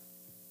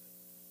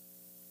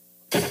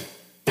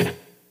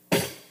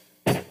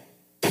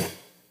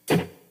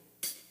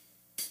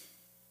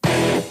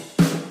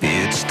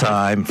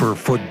time for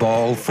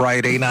Football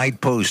Friday Night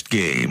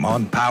Postgame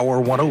on Power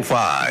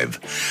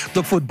 105.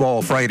 The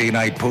Football Friday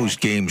Night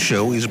Postgame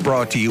show is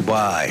brought to you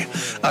by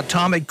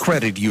Atomic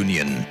Credit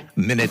Union,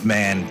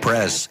 Minuteman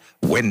Press,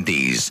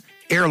 Wendy's,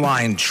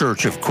 Airline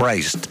Church of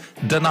Christ,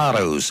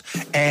 Donato's,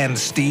 and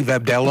Steve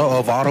Abdella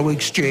of Auto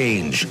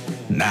Exchange.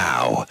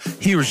 Now,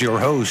 here's your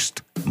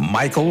host,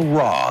 Michael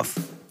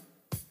Roth.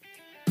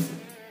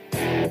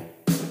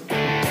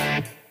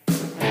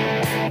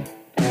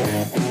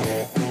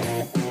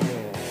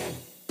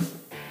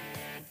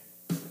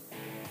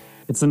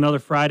 It's another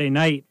Friday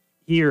night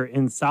here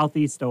in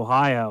Southeast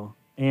Ohio,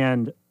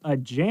 and a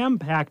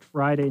jam-packed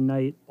Friday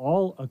night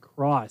all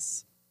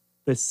across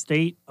the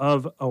state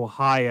of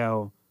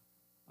Ohio.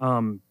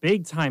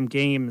 Big-time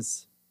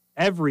games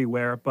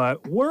everywhere,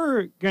 but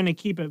we're going to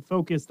keep it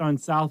focused on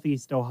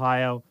Southeast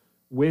Ohio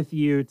with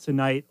you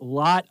tonight. A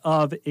lot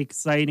of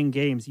exciting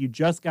games. You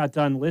just got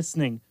done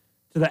listening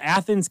to the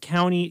Athens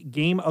County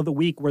Game of the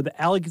Week, where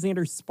the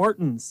Alexander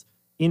Spartans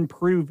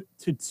improved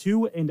to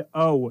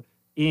 2-0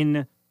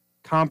 in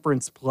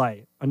conference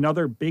play.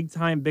 Another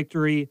big-time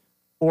victory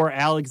for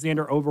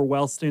Alexander over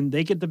Wellston.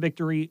 They get the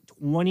victory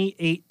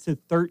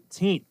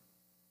 28-13.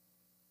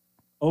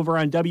 Over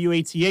on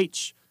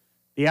WATH,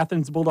 the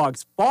Athens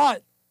Bulldogs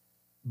fought,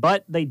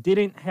 but they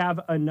didn't have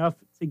enough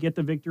to get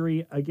the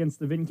victory against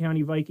the Vinton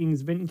County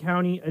Vikings. Vinton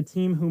County, a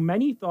team who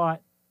many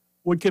thought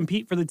would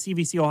compete for the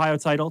TVC Ohio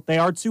title. They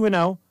are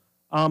 2-0,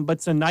 but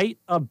tonight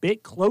a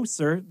bit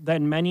closer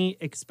than many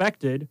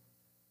expected.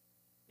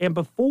 And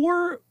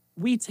before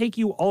we take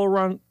you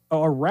all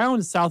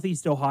around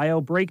Southeast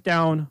Ohio, break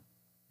down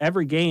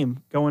every game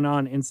going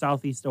on in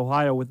Southeast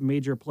Ohio with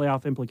major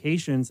playoff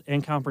implications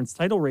and conference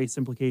title race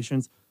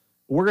implications,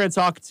 we're going to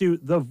talk to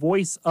the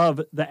voice of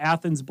the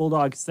Athens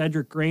Bulldogs,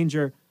 Cedric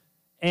Granger.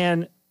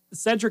 And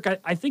Cedric,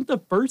 I think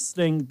the first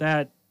thing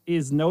that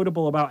is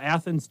notable about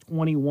Athens'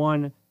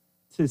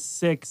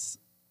 21-6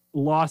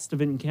 loss to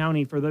Vinton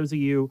County, for those of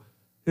you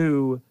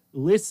who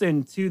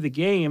listened to the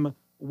game,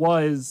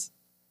 was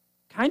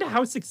kind of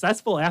how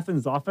successful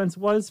Athens' offense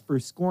was for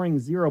scoring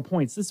 0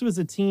 points. This was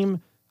a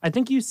team, I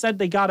think you said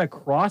they got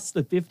across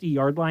the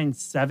 50-yard line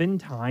 7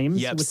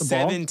 times with the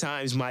ball. 7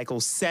 times,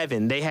 Michael,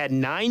 7. They had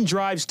 9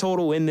 drives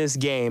total in this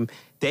game.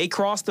 They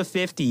crossed the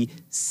 50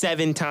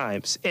 7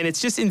 times. And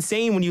it's just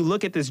insane when you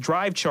look at this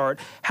drive chart,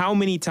 how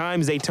many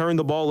times they turned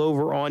the ball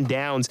over on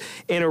downs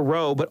in a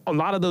row. But a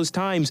lot of those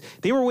times,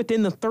 they were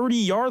within the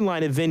 30-yard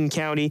line of Vinton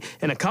County.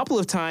 And a couple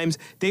of times,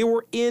 they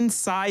were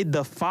inside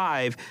the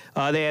 5.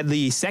 They had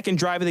the second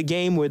drive of the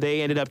game where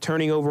they ended up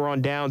turning over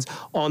on downs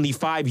on the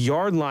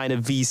 5-yard line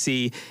of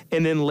VC.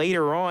 And then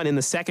later on in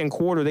the second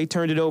quarter, they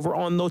turned it over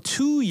on the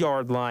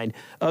 2-yard line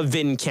of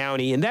Vinton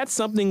County. And that's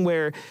something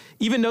where,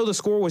 even though the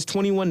score was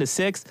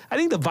 21-6, I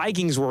think the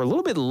Vikings were a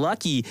little bit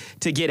lucky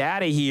to get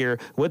out of here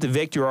with the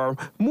victory. Or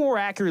more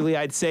accurately,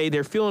 I'd say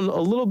they're feeling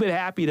a little bit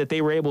happy that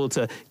they were able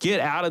to get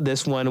out of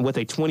this one with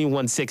a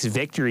 21-6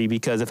 victory,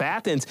 because if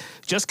Athens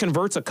just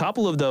converts a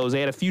couple of those,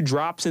 they had a few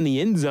drops in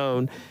the end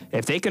zone.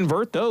 If they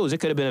convert those, it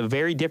could have been a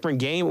very different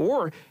game.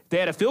 Or they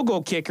had a field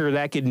goal kicker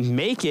that could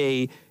make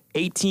a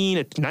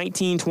 18,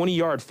 19,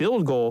 20-yard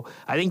field goal.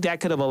 I think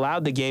that could have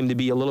allowed the game to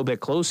be a little bit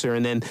closer,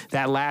 and then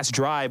that last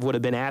drive would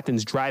have been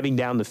Athens driving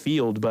down the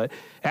field. But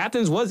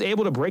Athens was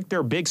able to break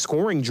their big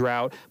scoring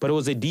drought, but it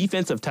was a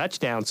defensive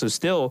touchdown, so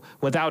still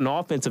without an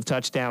offensive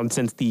touchdown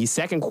since the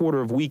second quarter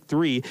of week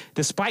 3,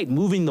 despite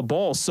moving the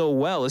ball so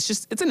well.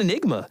 It's an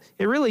enigma.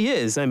 It really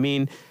is. I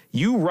mean,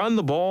 you run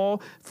the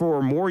ball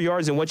for more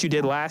yards than what you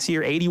did last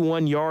year,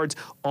 81 yards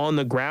on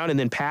the ground, and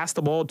then pass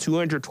the ball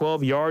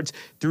 212 yards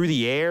through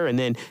the air and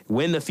then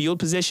win the field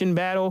position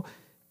battle.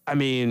 I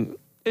mean,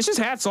 it's just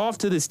hats off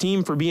to this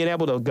team for being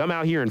able to come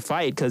out here and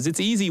fight, because it's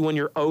easy when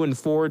you're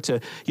 0-4 to,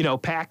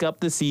 pack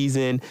up the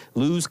season,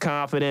 lose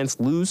confidence,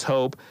 lose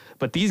hope.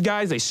 But these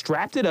guys, they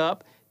strapped it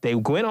up. They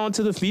went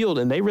onto the field,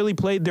 and they really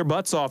played their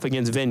butts off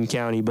against Vinton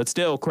County. But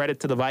still, credit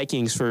to the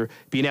Vikings for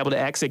being able to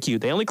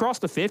execute. They only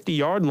crossed the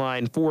 50-yard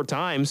line 4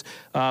 times,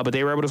 but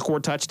they were able to score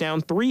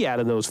touchdown 3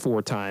 out of those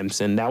 4 times,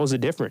 and that was the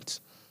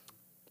difference.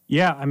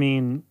 Yeah, I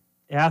mean,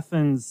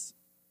 Athens,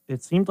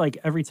 it seemed like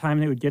every time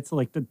they would get to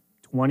like the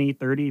 20,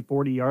 30,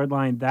 40-yard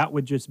line, that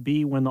would just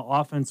be when the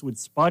offense would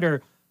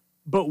sputter.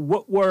 But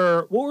what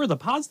were the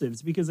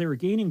positives? Because they were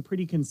gaining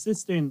pretty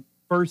consistent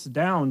first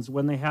downs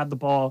when they had the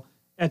ball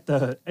at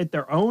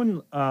their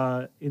own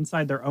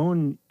inside their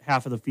own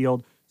half of the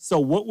field.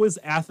 So what was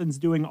Athens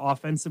doing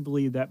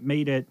offensively that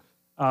made it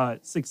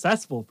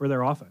successful for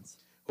their offense?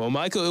 Well,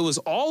 Michael, it was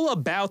all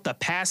about the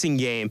passing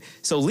game.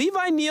 So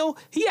Levi Neal,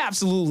 he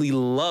absolutely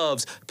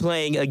loves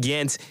playing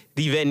against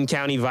the Vinton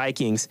County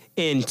Vikings.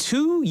 In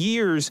 2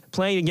 years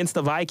playing against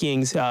the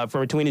Vikings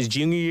from between his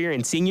junior year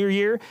and senior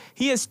year,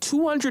 he has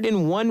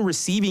 201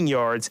 receiving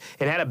yards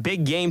and had a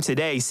big game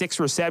today, 6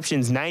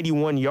 receptions,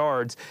 91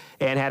 yards,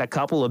 and had a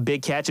couple of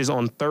big catches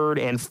on 3rd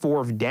and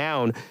 4th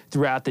down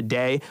throughout the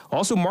day.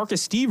 Also,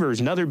 Marcus Stevers,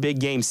 another big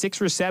game,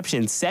 6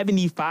 receptions,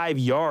 75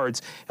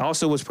 yards.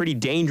 Also was pretty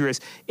dangerous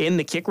in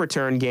the kick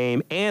return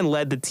game and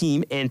led the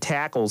team in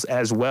tackles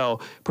as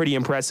well. Pretty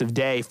impressive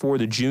day for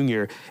the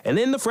junior. And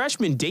then the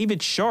freshman, David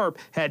Sharp,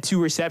 had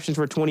 2 receptions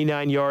for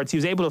 29 yards. He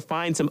was able to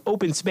find some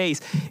open space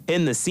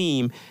in the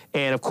seam.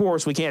 And, of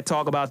course, we can't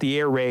talk about the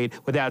air raid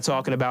without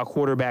talking about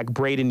quarterback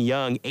Braden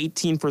Young,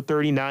 18 for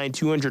 39,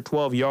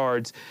 212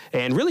 yards,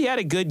 and really had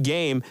a good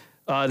game.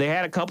 They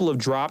had a couple of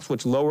drops,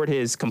 which lowered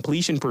his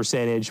completion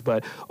percentage,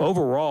 but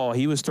overall,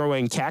 he was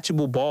throwing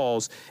catchable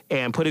balls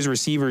and put his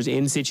receivers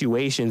in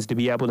situations to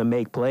be able to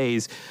make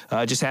plays.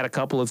 Just had a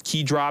couple of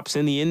key drops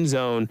in the end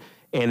zone,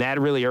 and that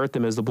really hurt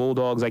them as the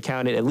Bulldogs. I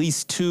counted at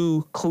least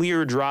 2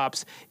 clear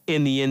drops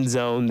in the end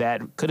zone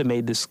that could have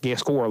made this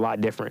score a lot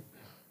different.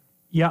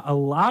 Yeah, a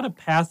lot of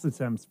pass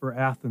attempts for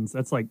Athens.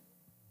 That's like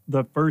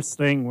the first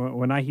thing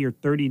when I hear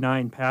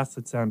 39 pass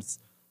attempts.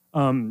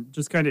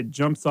 Just kind of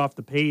jumps off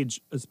the page,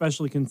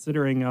 especially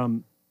considering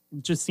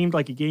it just seemed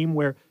like a game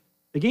where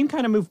the game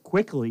kind of moved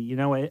quickly. You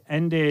know, it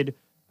ended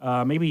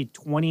maybe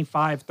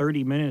 25,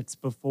 30 minutes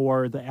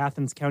before the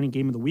Athens County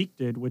game of the week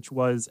did, which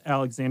was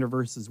Alexander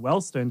versus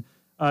Wellston.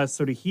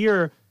 So to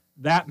hear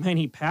that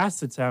many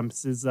pass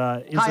attempts is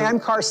Hi,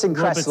 I'm Carson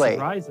Kressley.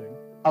 Surprising.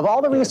 Of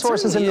all the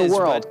resources in the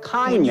world,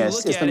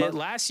 kindness is the most.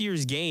 Last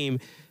year's game,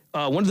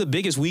 one of the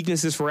biggest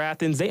weaknesses for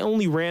Athens, they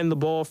only ran the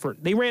ball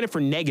they ran it for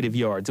negative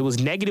yards. It was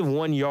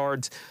 -1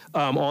 yards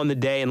on the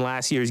day in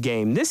last year's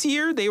game. This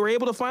year, they were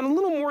able to find a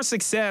little more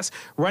success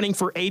running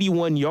for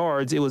 81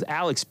 yards. It was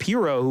Alex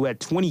Pirro who had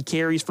 20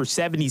 carries for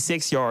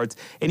 76 yards,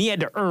 and he had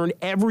to earn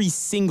every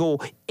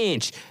single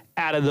inch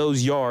out of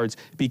those yards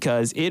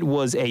because it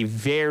was a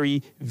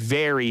very,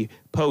 very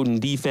potent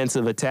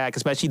defensive attack,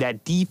 especially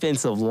that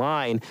defensive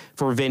line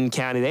for Vinton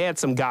County. They had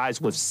some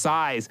guys with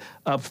size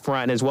up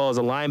front as well as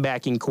a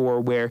linebacking core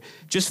where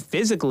just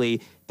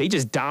physically they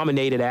just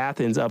dominated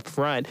Athens up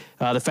front.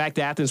 The fact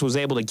that Athens was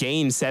able to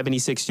gain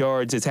 76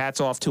 yards, it's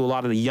hats off to a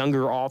lot of the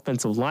younger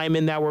offensive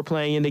linemen that were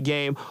playing in the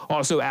game.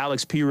 Also,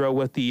 Alex Pirro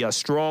with the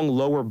strong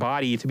lower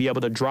body to be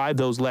able to drive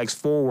those legs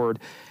forward.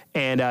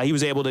 And he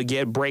was able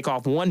to break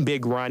off one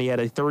big run. He had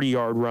a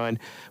 30-yard run.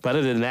 But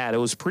other than that, it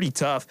was pretty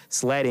tough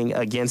sledding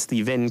against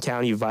the Vinton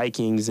County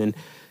Vikings. And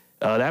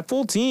that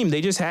full team,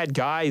 they just had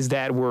guys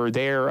that were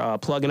there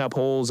plugging up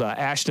holes.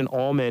 Ashton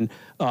Allman,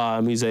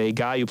 he's a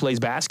guy who plays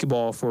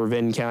basketball for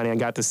Vinton County. I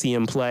got to see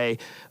him play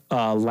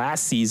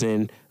last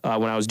season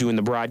when I was doing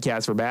the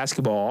broadcast for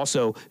basketball.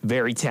 Also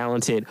very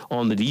talented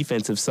on the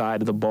defensive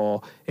side of the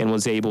ball and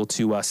was able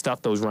to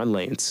stuff those run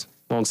lanes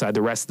alongside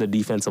the rest of the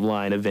defensive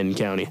line of Vinton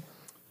County.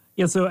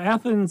 Yeah, so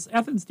Athens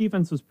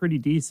defense was pretty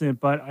decent,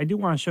 but I do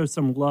want to show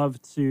some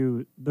love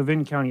to the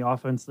Vinton County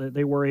offense that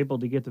they were able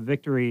to get the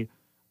victory.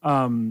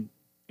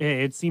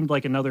 It seemed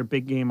like another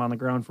big game on the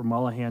ground for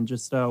Mullahan.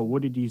 Just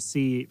what did you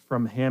see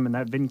from him and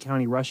that Vinton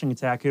County rushing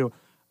attack who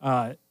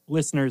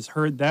listeners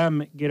heard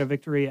them get a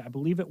victory, I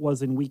believe it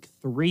was in week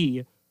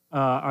 3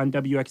 on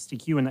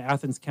WXTQ in the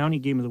Athens County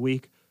game of the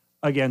week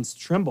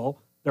against Trimble.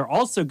 They're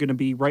also going to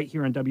be right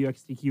here on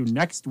WXTQ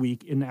next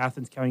week in the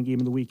Athens County game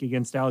of the week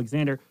against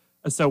Alexander.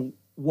 So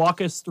walk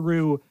us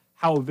through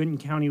how Vinton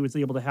County was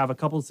able to have a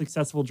couple of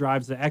successful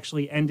drives that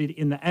actually ended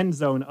in the end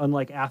zone,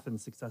 unlike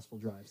Athens' successful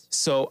drives.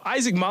 So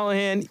Isaac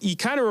Mullahan, he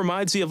kind of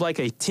reminds me of like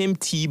a Tim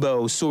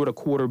Tebow sort of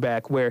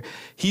quarterback where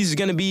he's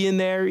going to be in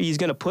there, he's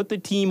going to put the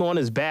team on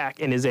his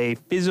back and is a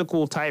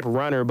physical type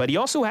runner, but he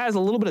also has a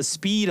little bit of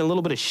speed and a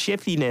little bit of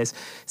shiftiness,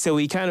 so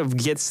he kind of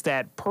gets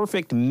that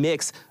perfect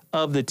mix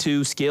of the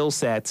two skill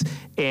sets,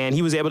 and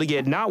he was able to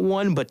get not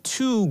 1 but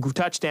 2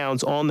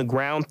 touchdowns on the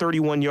ground,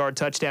 31-yard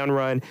touchdown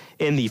run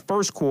in the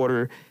first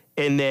quarter,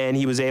 and then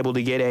he was able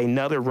to get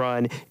another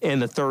run in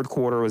the third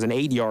quarter. It was an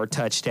 8-yard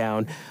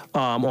touchdown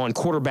on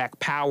quarterback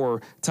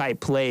power type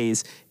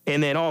plays.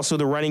 And then also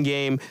the running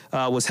game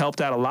was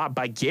helped out a lot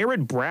by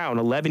Garrett Brown,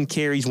 11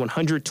 carries,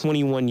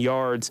 121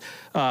 yards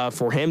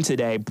for him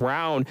today.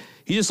 Brown,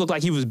 he just looked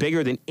like he was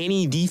bigger than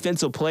any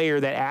defensive player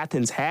that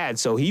Athens had.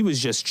 So he was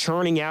just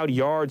churning out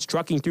yards,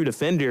 trucking through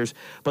defenders.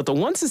 But the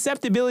one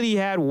susceptibility he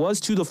had was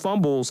to the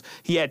fumbles.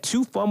 He had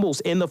 2 fumbles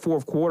in the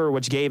fourth quarter,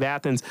 which gave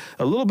Athens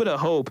a little bit of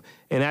hope.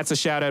 And that's a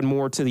shout out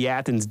more to the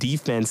Athens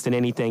defense than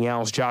anything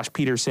else. Josh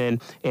Peterson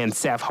and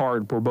Seth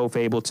Hart were both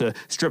able to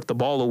strip the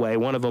ball away.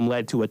 One of them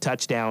led to a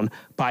touchdown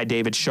by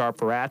David Sharp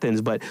for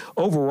Athens. But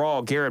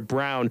overall, Garrett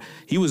Brown,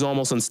 he was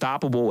almost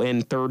unstoppable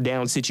in third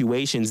down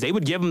situations. They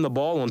would give him the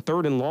ball on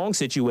 3rd and long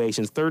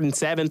situations, 3rd and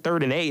 7,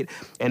 3rd and 8,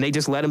 and they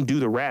just let him do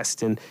the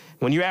rest. And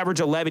when you average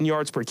 11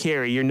 yards per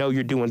carry, you know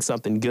you're doing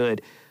something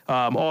good.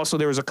 Also,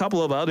 there was a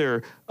couple of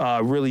other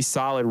really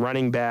solid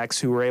running backs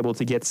who were able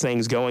to get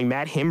things going.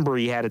 Matt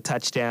Hembry had a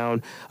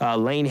touchdown.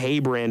 Lane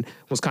Habron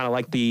was kind of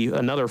like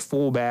another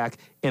fullback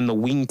in the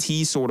wing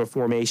T sort of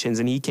formations,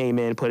 and he came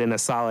in, put in a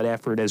solid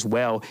effort as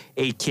well.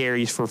 8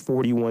 carries for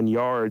 41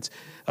 yards.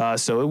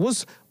 So it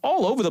was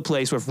all over the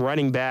place with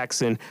running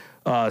backs and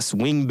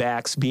swing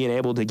backs being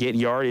able to get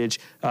yardage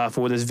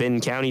for this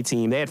Vinton County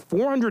team. They had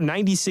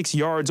 496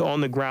 yards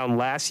on the ground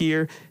last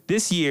year.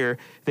 This year,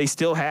 they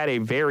still had a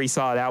very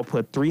solid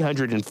output,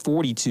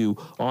 342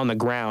 on the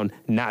ground.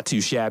 Not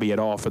too shabby at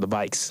all for the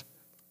Vikes.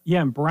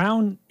 Yeah,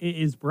 and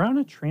is Brown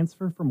a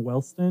transfer from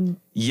Wellston?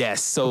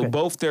 Yes, so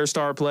both their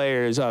star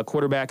players,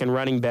 quarterback and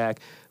running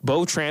back,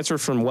 both transferred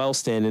from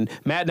Wellston. And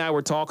Matt and I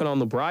were talking on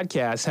the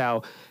broadcast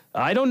how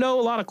I don't know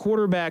a lot of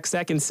quarterbacks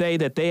that can say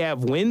that they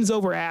have wins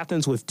over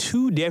Athens with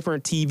 2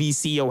 different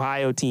TVC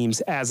Ohio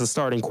teams as a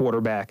starting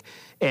quarterback.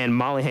 And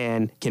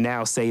Mollahan can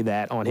now say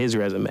that on his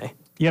resume.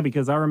 Yeah,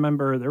 because I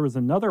remember there was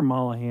another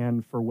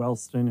Mollahan for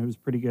Wellston who was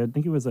pretty good. I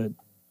think he was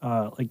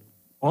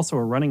also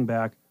a running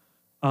back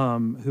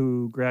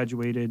who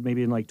graduated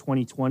maybe in like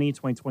 2020,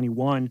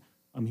 2021.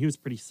 He was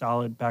pretty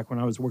solid back when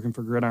I was working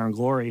for Gridiron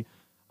Glory.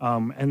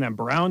 And then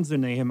Brown's a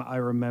name I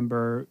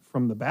remember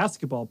from the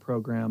basketball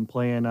program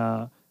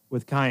playing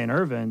with Kai and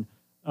Irvin.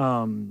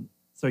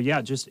 So,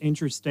 yeah, just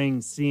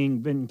interesting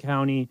seeing Vinton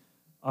County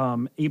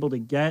able to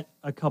get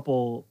a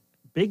couple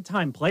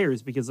big-time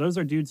players because those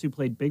are dudes who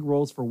played big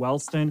roles for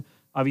Wellston.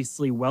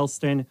 Obviously,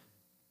 Wellston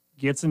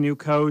gets a new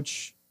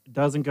coach,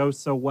 doesn't go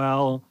so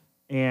well,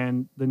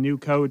 and the new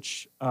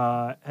coach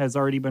has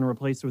already been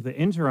replaced with the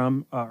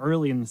interim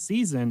early in the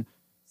season.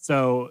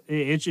 So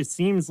it just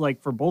seems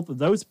like for both of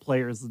those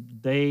players,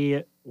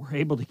 they were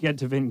able to get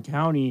to Vinton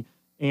County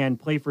and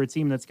play for a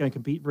team that's going to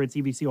compete for a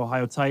TVC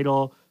Ohio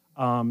title,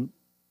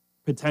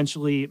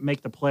 potentially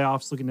make the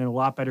playoffs, looking in a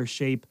lot better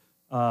shape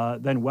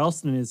than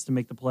Wellston is to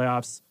make the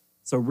playoffs.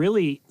 So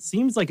really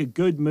seems like a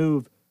good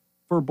move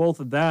for both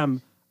of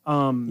them.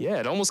 Yeah,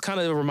 it almost kind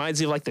of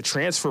reminds you of like the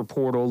transfer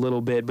portal a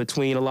little bit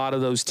between a lot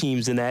of those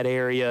teams in that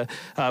area,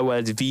 whether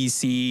it's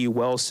VC,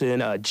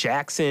 Wellston,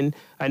 Jackson.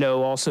 I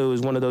know also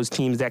is one of those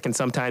teams that can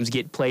sometimes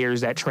get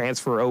players that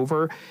transfer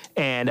over.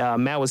 And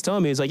Matt was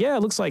telling me, he's like, yeah,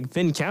 it looks like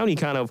Vinton County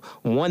kind of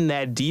won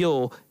that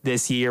deal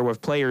this year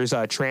with players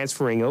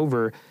transferring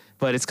over.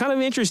 But it's kind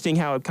of interesting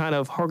how it kind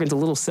of harkens a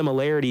little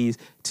similarities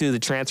to the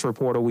transfer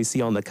portal we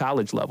see on the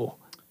college level.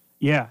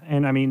 Yeah,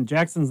 and I mean,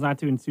 Jackson's not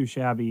doing too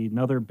shabby.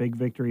 Another big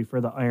victory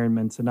for the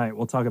Ironmen tonight.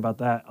 We'll talk about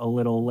that a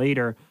little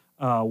later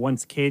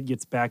once Cade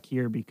gets back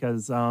here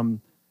because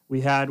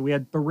we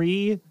had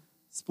 3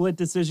 split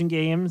decision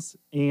games,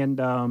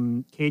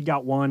 and Cade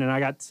got 1 and I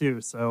got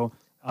 2. So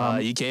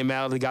you came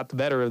out and got the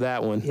better of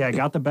that one. Yeah,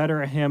 got the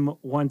better of him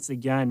once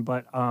again.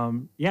 But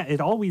yeah, it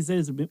always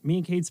is. Me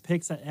and Cade's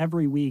picks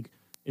every week.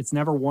 It's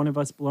never one of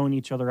us blowing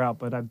each other out,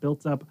 but I've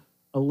built up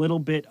a little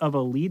bit of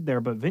a lead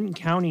there. But Vinton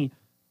County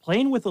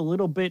playing with a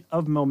little bit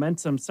of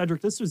momentum.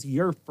 Cedric, this was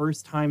your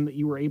first time that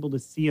you were able to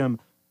see him.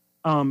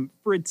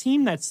 For a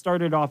team that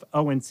started off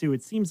 0-2,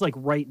 it seems like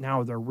right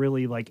now they're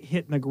really like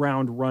hitting the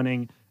ground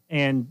running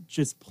and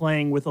just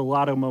playing with a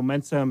lot of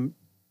momentum.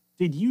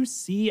 Did you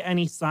see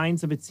any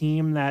signs of a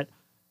team that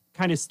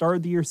kind of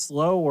started the year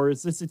slow, or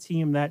is this a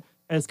team that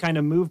has kind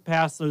of moved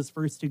past those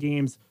first 2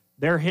 games?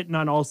 They're hitting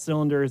on all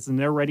cylinders and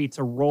they're ready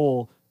to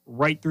roll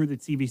right through the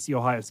TVC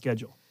Ohio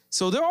schedule.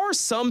 So there are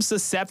some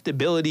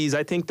susceptibilities.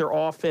 I think their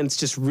offense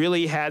just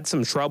really had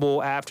some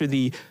trouble after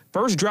the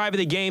first drive of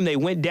the game. They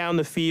went down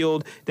the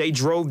field. They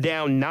drove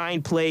down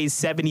 9 plays,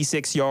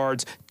 76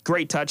 yards.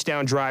 Great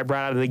touchdown drive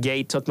right out of the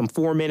gate. Took them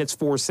 4 minutes,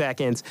 4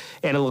 seconds,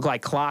 and it looked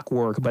like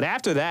clockwork. But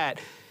after that,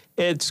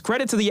 it's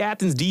credit to the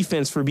Athens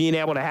defense for being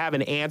able to have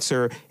an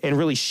answer and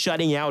really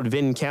shutting out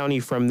Vinton County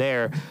from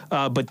there.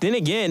 But then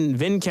again,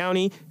 Vinton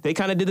County, they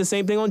kind of did the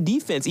same thing on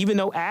defense. Even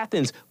though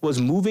Athens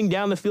was moving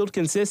down the field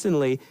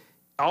consistently,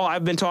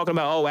 I've been talking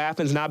about,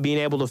 Athens not being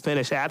able to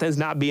finish.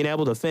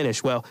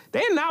 Well, they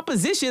had an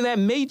opposition that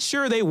made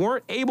sure they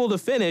weren't able to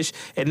finish.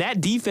 And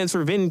that defense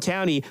for Vinton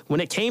County, when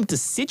it came to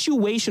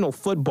situational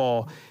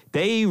football,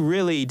 they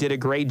really did a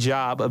great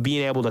job of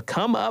being able to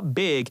come up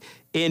big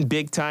in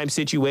big-time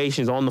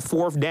situations on the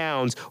 4th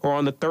downs or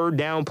on the 3rd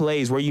down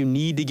plays where you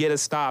need to get a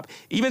stop.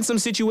 Even some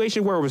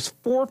situation where it was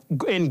 4th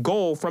and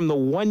goal from the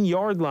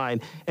 1-yard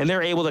line, and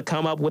they're able to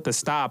come up with a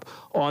stop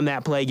on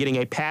that play, getting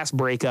a pass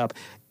breakup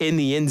in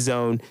the end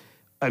zone.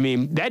 I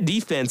mean, that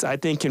defense, I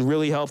think, can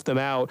really help them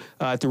out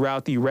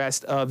throughout the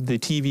rest of the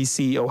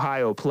TVC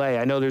Ohio play.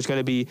 I know there's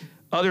going to be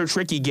other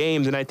tricky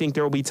games, and I think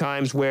there will be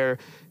times where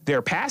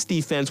their pass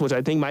defense, which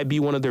I think might be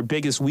one of their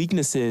biggest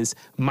weaknesses,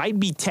 might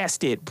be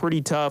tested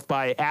pretty tough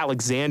by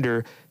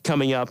Alexander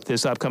coming up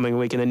this upcoming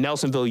week. And then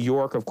Nelsonville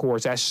York, of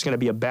course, that's just going to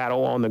be a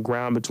battle on the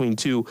ground between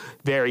 2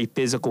 very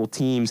physical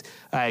teams,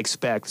 I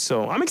expect.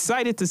 So I'm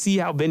excited to see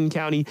how Vinton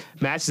County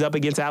matches up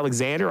against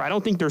Alexander. I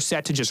don't think they're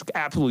set to just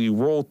absolutely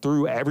roll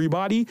through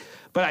everybody,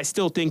 but I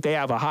still think they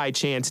have a high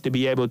chance to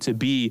be able to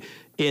be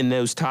in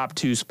those top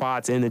 2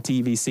 spots in the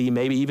TVC,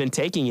 maybe even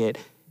taking it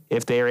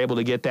if they are able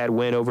to get that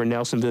win over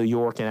Nelsonville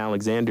York and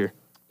Alexander.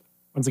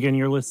 Once again,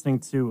 you're listening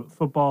to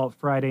Football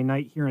Friday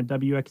Night here on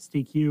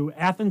WXTQ.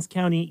 Athens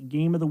County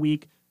Game of the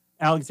Week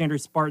Alexander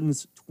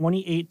Spartans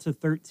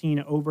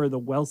 28-13 over the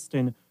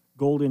Wellston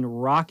Golden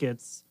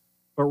Rockets.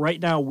 But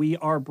right now, we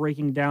are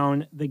breaking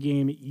down the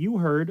game you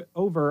heard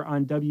over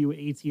on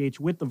WATH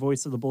with the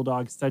voice of the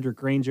Bulldogs, Cedric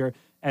Granger,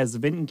 as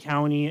Vinton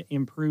County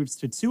improves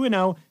to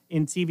 2-0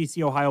 in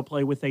TVC Ohio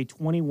play with a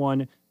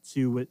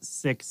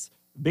 21-6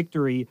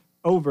 victory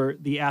over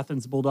the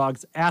Athens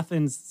Bulldogs.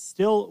 Athens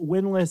still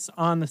winless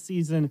on the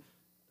season.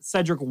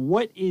 Cedric,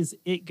 what is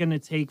it going to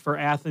take for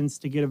Athens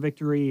to get a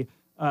victory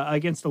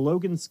against a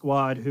Logan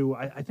squad who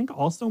I think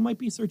also might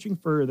be searching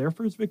for their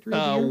first victory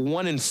of the year?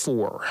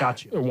 1-4.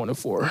 Gotcha. Or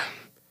 1-4.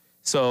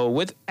 So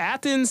with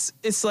Athens,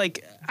 it's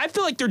like, I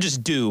feel like they're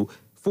just due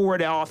for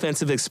an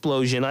offensive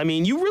explosion. I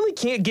mean, you really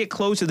can't get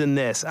closer than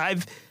this.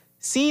 I've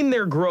seen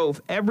their growth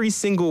every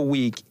single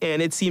week,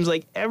 and it seems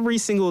like every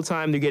single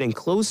time they're getting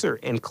closer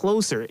and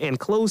closer and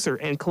closer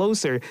and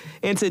closer.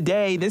 And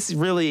today, this is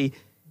really,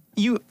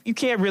 you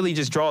can't really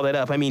just draw that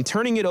up. I mean,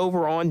 turning it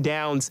over on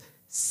downs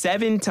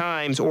 7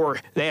 times, or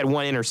they had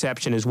 1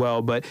 interception as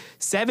well, but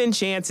 7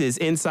 chances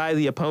inside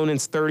the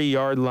opponent's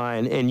 30-yard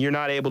line, and you're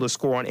not able to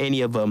score on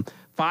any of them.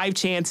 5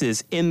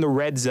 chances in the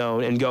red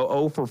zone and go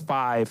 0 for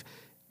 5.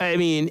 I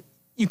mean,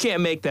 you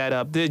can't make that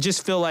up. They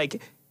just feel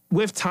like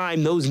with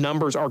time, those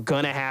numbers are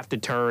going to have to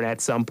turn at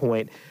some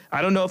point.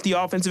 I don't know if the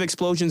offensive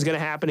explosion is going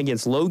to happen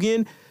against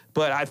Logan,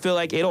 but I feel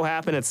like it'll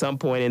happen at some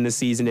point in the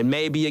season. It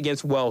may be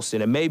against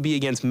Wellston. It may be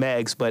against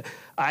Meigs, but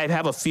I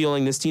have a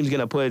feeling this team's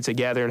going to put it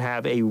together and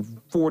have a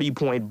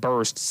 40-point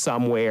burst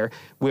somewhere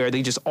where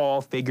they just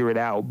all figure it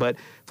out. But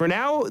for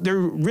now, they're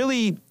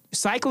really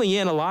cycling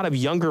in a lot of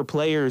younger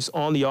players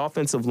on the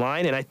offensive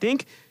line, and I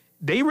think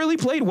they really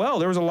played well.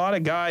 There was a lot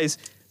of guys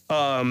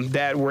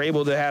that were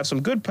able to have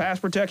some good pass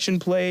protection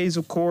plays,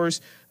 of course.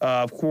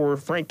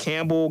 Frank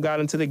Campbell got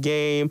into the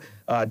game.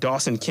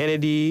 Dawson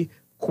Kennedy,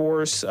 of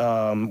course.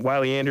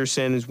 Wiley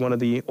Anderson is one of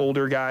the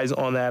older guys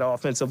on that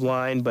offensive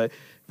line. But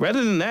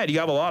rather than that, you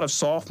have a lot of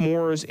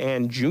sophomores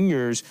and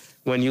juniors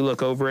when you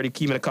look over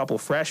it, even a couple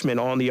freshmen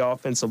on the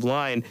offensive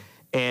line.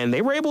 And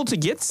they were able to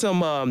get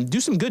some, do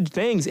some good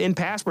things in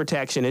pass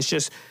protection. It's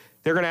just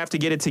they're going to have to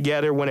get it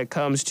together when it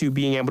comes to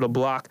being able to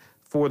block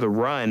for the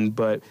run.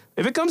 But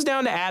if it comes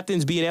down to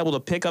Athens being able to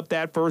pick up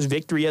that first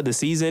victory of the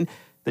season,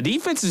 the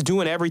defense is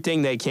doing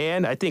everything they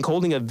can. I think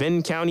holding a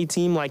Vinton County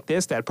team like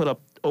this that put up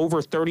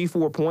over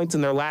 34 points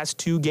in their last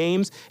 2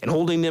 games and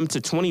holding them to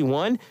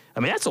 21, I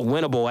mean, that's a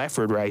winnable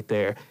effort right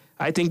there.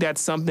 I think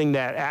that's something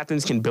that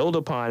Athens can build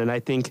upon, and I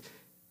think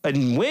a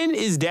win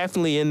is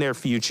definitely in their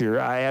future.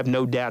 I have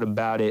no doubt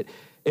about it.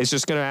 It's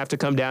just going to have to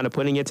come down to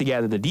putting it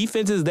together. The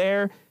defense is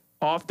there.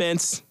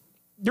 Offense,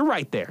 you're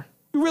right there.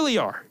 You really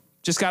are.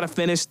 Just got to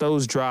finish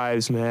those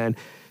drives, man.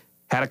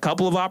 Had a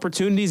couple of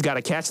opportunities, got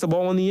to catch the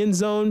ball in the end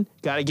zone,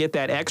 got to get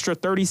that extra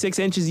 36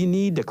 inches you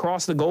need to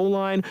cross the goal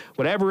line,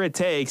 whatever it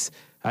takes.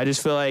 I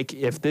just feel like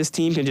if this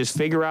team can just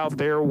figure out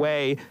their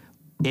way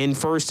in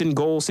first and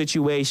goal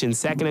situations,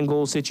 second and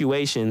goal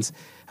situations,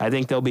 I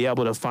think they'll be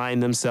able to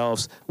find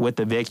themselves with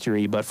the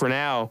victory. But for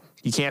now,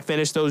 you can't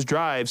finish those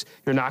drives.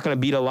 You're not going to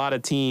beat a lot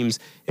of teams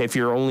if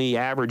you're only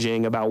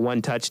averaging about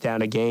 1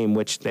 touchdown a game,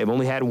 which they've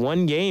only had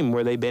 1 game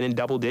where they've been in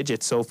double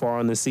digits so far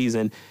on the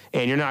season.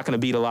 And you're not going to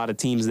beat a lot of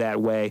teams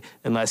that way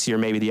unless you're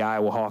maybe the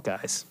Iowa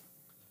Hawkeyes.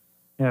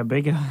 Yeah,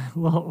 big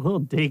little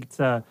dig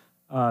to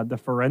the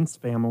Ferenc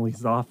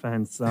family's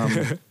offense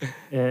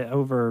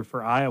over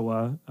for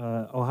Iowa.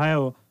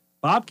 Ohio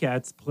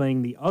Bobcats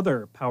playing the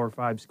other Power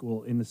 5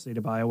 school in the state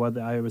of Iowa,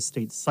 the Iowa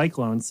State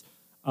Cyclones,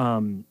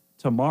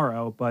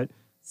 tomorrow. But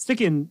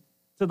sticking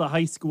to the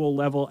high school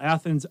level,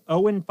 Athens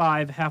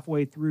 0-5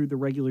 halfway through the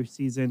regular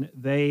season.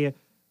 They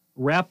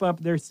wrap up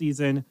their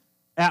season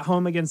at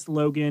home against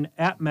Logan,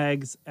 at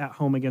Meigs, at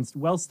home against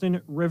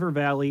Wellston, River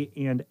Valley,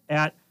 and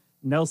at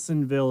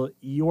Nelsonville,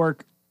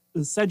 York.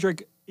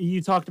 Cedric,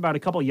 you talked about a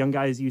couple of young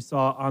guys you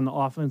saw on the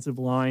offensive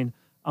line.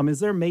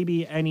 Is there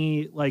maybe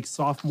any like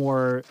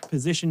sophomore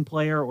position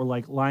player or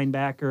like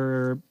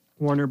linebacker,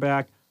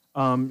 cornerback,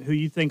 who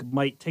you think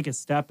might take a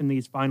step in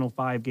these final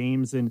 5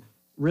 games and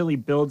really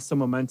build some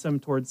momentum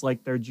towards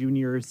like their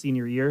junior or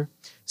senior year?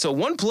 So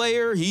one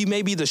player, he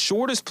may be the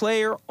shortest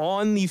player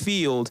on the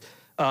field,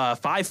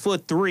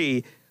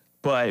 5'3",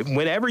 but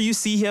whenever you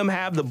see him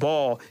have the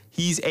ball,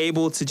 he's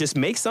able to just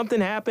make something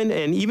happen.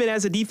 And even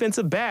as a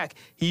defensive back,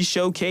 he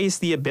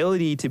showcased the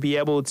ability to be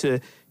able to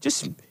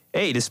just,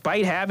 hey,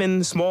 despite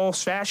having small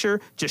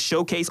stature, just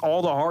showcase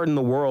all the heart in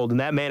the world. And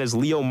that man is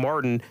Leo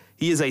Martin.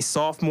 He is a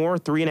sophomore,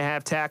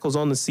 3.5 tackles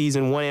on the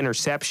season, 1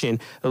 interception,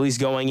 at least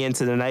going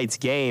into tonight's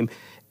game.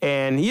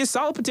 And he has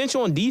solid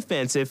potential on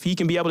defense. If he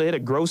can be able to hit a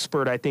growth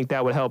spurt, I think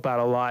that would help out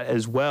a lot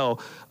as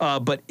well.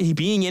 But he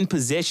being in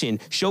position,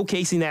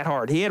 showcasing that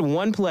heart. He had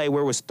 1 play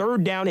where it was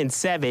 3rd down and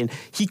 7.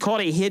 He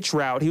caught a hitch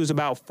route. He was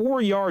about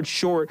 4 yards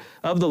short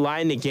of the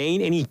line to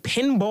gain, and he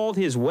pinballed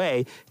his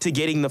way to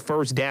getting the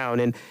first down.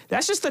 And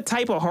that's just the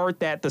type of heart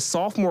that the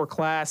sophomore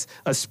class,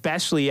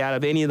 especially out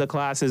of any of the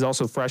classes,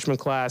 also freshman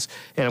class,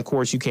 and of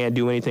course you can't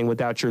do anything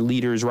without your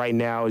leaders right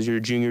now as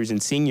your juniors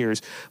and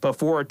seniors. But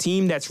for a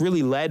team that's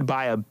really led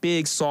by a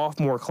big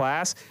sophomore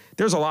class.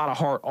 There's a lot of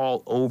heart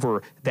all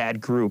over that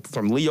group,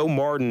 from Leo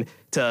Martin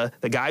to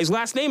the guy's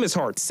last name is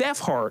Hart, Seth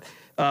Hart,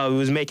 who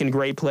was making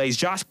great plays.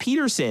 Josh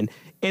Peterson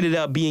ended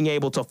up being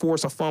able to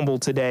force a fumble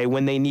today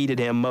when they needed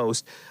him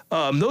most.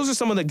 Those are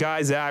some of the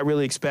guys that I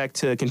really expect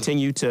to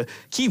continue to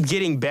keep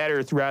getting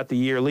better throughout the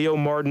year. Leo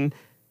Martin,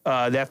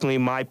 definitely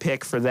my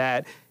pick for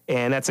that,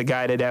 and that's a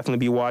guy to definitely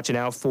be watching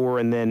out for.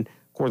 And then,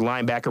 of course,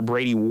 linebacker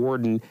Brady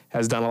Warden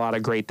has done a lot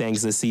of great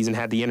things this season,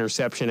 had the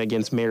interception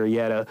against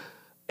Marietta.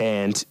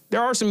 And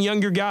there are some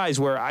younger guys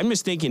where I'm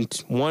just thinking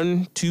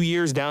 1-2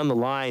 years down the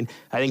line,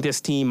 I think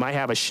this team might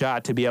have a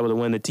shot to be able to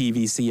win the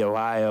TVC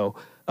Ohio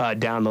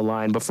down the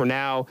line. But for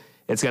now,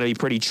 it's going to be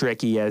pretty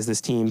tricky as this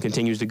team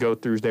continues to go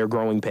through their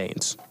growing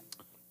pains.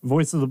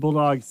 Voice of the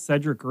Bulldogs,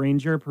 Cedric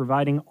Granger,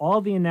 providing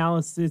all the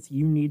analysis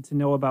you need to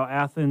know about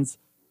Athens.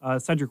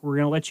 Cedric, we're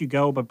going to let you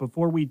go, but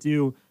before we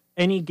do,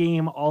 any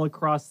game all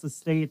across the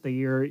state that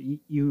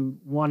you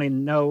want to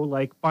know,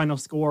 like final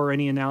score or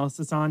any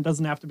analysis on,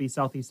 doesn't have to be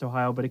Southeast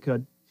Ohio, but it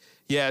could.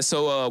 Yeah,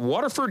 so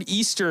Waterford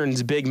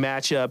Eastern's big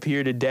matchup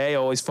here today. I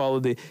always follow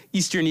the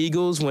Eastern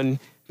Eagles when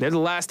they're the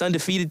last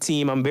undefeated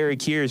team. I'm very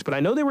curious, but I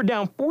know they were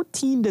down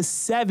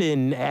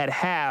 14-7 at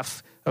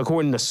half,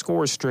 according to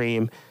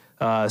ScoreStream.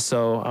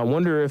 So I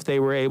wonder if they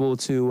were able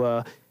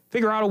to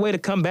figure out a way to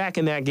come back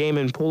in that game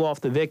and pull off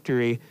the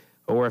victory,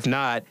 or if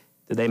not,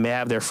 that they may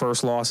have their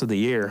first loss of the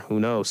year.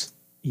 Who knows?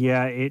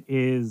 Yeah, it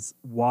is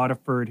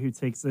Waterford who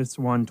takes this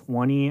one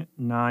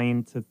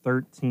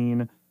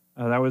 29-13.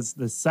 That was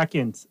the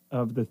second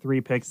of the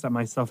three picks that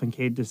myself and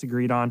Cade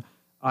disagreed on.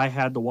 I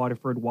had the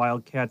Waterford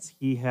Wildcats.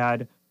 He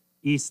had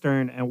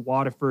Eastern, and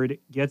Waterford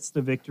gets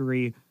the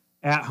victory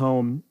at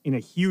home in a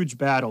huge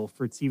battle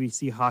for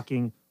TVC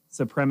Hawking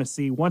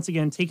supremacy. Once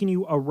again, taking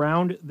you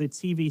around the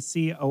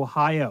TVC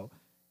Ohio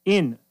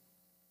in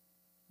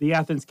the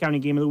Athens County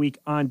Game of the Week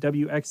on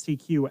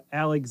WXTQ.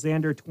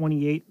 Alexander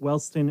 28,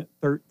 Wellston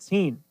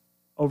 13.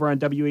 Over on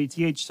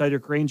WATH,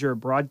 Cedric Granger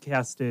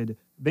broadcasted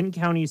Benton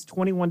County's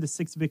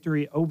 21-6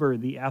 victory over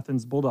the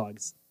Athens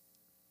Bulldogs.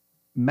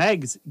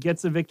 Megs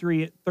gets a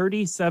victory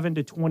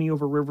 37-20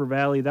 over River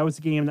Valley. That was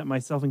a game that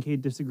myself and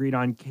Cade disagreed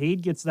on.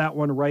 Cade gets that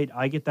one right.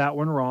 I get that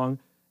one wrong.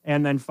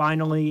 And then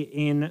finally,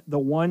 in the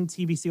one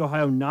TVC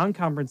Ohio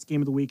non-conference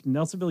game of the week,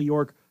 Nelsonville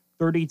York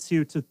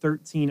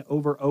 32-13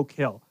 over Oak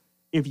Hill.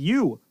 If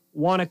you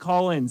want to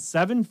call in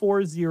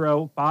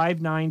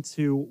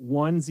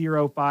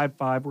 740-592-1055,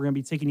 we're going to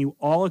be taking you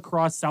all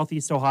across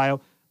Southeast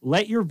Ohio.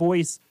 Let your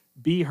voice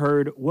be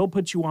heard. We'll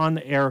put you on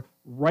the air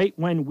right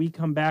when we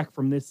come back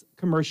from this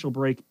commercial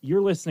break.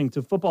 You're listening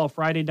to Football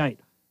Friday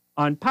Night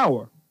on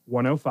Power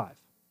 105.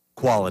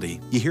 Quality.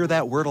 You hear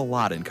that word a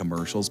lot in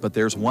commercials, but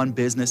there's one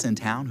business in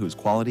town whose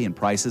quality and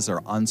prices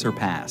are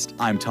unsurpassed.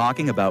 I'm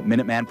talking about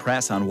Minuteman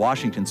Press on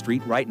Washington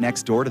Street, right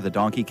next door to the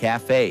Donkey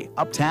Cafe,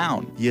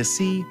 uptown. You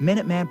see,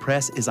 Minuteman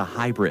Press is a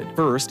hybrid.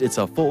 First, it's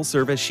a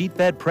full-service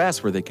sheet-fed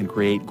press where they can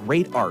create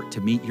great art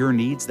to meet your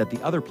needs that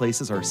the other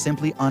places are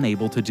simply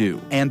unable to do.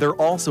 And they're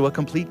also a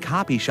complete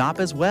copy shop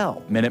as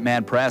well.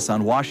 Minuteman Press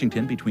on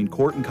Washington between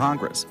Court and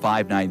Congress,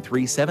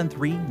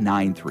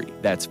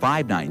 593-7393. That's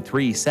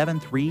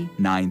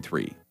 593-7393.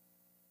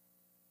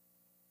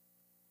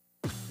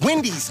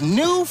 Wendy's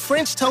new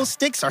French toast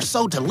sticks are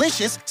so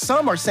delicious,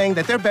 some are saying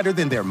that they're better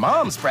than their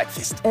mom's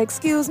breakfast.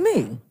 Excuse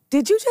me,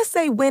 did you just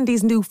say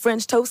Wendy's new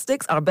French toast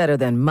sticks are better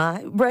than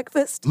my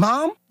breakfast?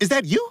 Mom, is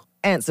that you?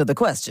 Answer the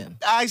question.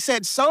 I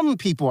said some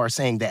people are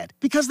saying that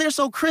because they're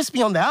so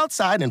crispy on the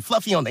outside and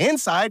fluffy on the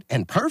inside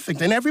and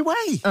perfect in every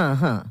way.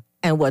 Uh-huh.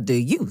 And what do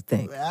you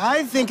think?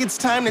 I think it's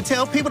time to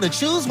tell people to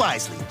choose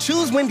wisely.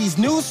 Choose Wendy's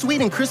new sweet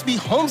and crispy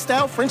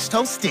home-style French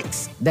toast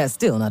sticks. That's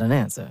still not an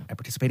answer. At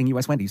participating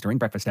U.S. Wendy's during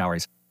breakfast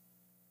hours.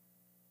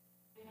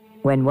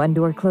 When one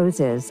door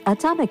closes,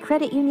 Atomic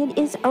Credit Union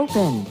is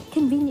open.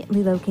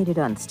 Conveniently located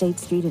on State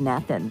Street in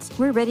Athens,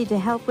 we're ready to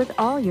help with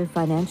all your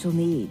financial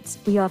needs.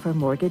 We offer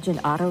mortgage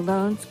and auto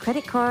loans,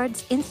 credit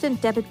cards,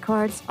 instant debit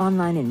cards,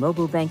 online and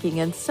mobile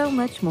banking, and so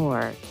much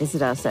more.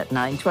 Visit us at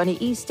 920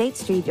 East State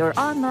Street or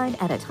online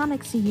at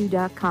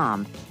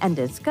atomiccu.com and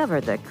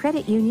discover the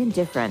credit union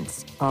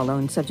difference. All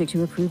loans subject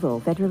to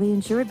approval, federally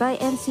insured by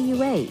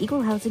NCUA,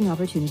 Equal Housing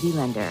Opportunity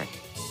Lender.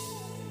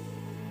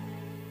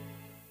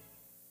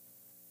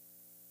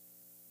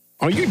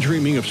 Are you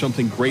dreaming of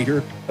something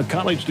greater? A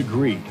college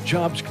degree,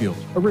 job skills,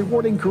 a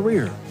rewarding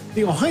career?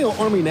 The Ohio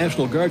Army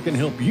National Guard can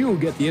help you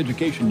get the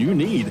education you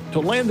need to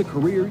land the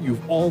career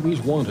you've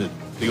always wanted.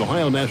 The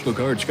Ohio National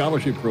Guard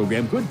Scholarship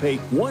Program could pay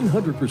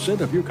 100%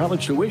 of your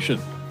college tuition.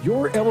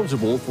 You're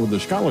eligible for the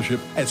scholarship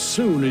as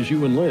soon as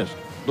you enlist.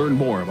 Learn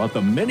more about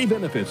the many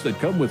benefits that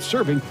come with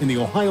serving in the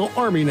Ohio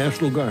Army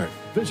National Guard.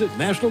 Visit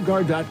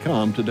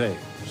nationalguard.com today.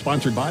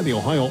 Sponsored by the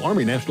Ohio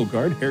Army National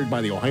Guard, aired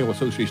by the Ohio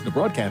Association of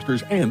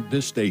Broadcasters and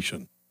this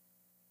station.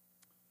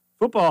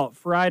 Football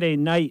Friday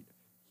night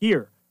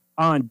here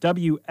on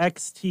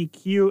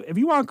WXTQ. If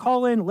you want to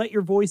call in, let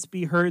your voice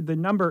be heard. The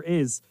number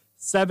is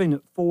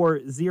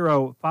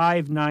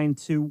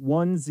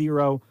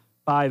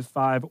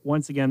 740-592-1055.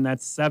 Once again,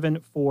 that's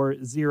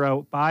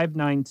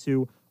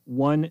 740-592-1055.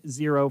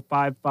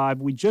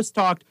 1055. We just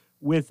talked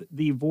with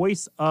the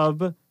voice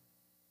of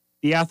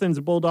the Athens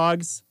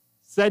Bulldogs,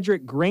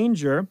 Cedric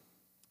Granger,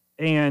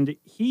 and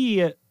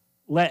he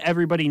let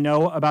everybody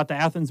know about the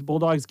Athens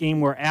Bulldogs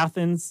game where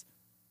Athens,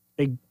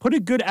 they put a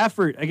good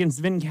effort against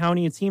Vinton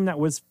County, a team that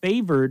was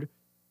favored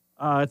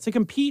to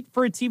compete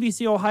for a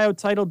TVC Ohio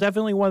title.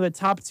 Definitely one of the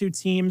top two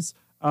teams,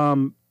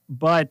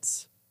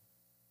 but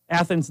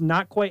Athens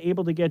not quite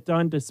able to get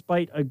done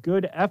despite a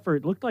good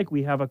effort. Looked like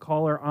we have a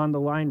caller on the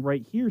line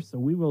right here, so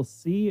we will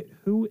see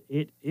who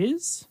it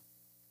is.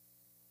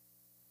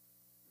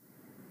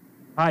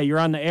 Hi, you're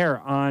on the air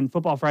on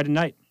Football Friday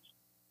Night.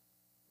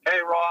 Hey,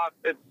 Ross.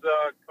 It's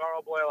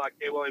Carl Blaylock,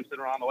 K. Williamson.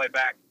 We're on the way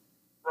back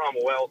from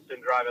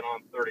Wellston, driving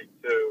on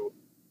 32.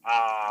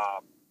 I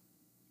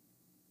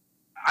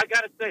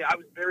got to say, I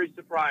was very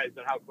surprised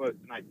at how close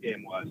tonight's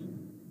game was.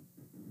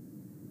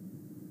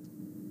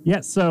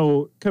 Yeah,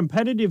 so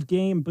competitive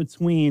game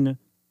between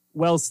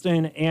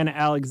Wellston and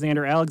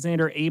Alexander.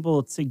 Alexander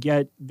able to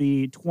get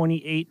the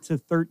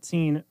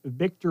 28-13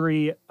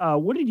 victory.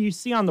 What did you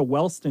see on the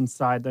Wellston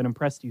side that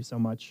impressed you so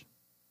much?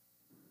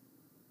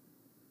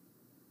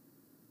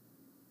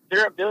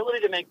 Their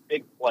ability to make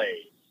big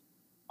plays.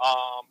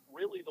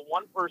 Really, the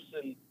one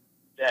person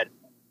that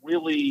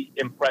really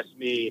impressed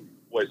me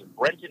was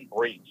Brenton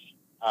Breach,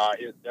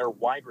 their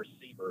wide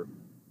receiver.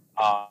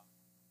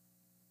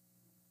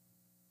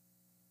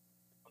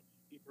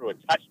 He threw a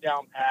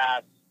touchdown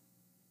pass.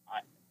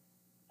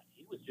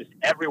 He was just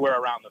everywhere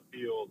around the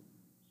field,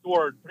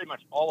 scored pretty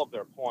much all of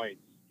their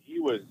points. He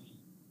was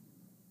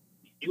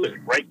a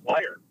great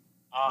player.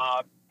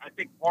 I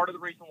think part of the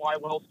reason why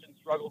Wellston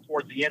struggled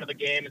towards the end of the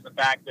game is the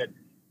fact that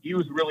he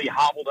was really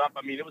hobbled up.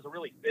 I mean, it was a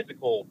really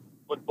physical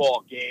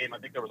football game. I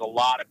think there was a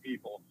lot of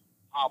people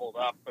hobbled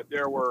up, but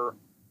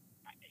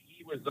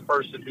he was the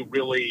person who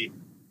really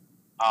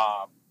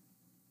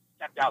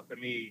stepped out to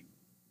me,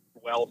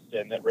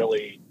 Wellston, that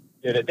really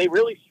did it. They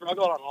really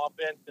struggled on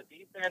offense. The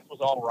defense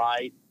was all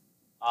right,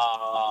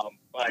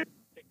 but I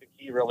think the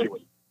key really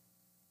was.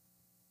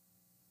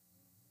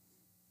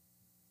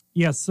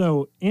 Yeah,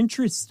 so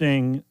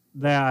interesting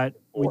that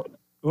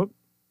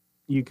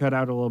you cut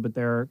out a little bit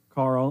there,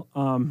 Carl.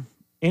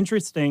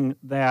 Interesting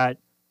that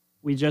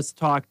we just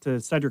talked to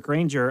Cedric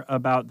Granger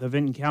about the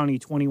Vinton County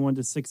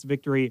 21-6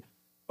 victory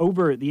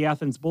over the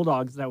Athens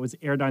Bulldogs that was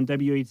aired on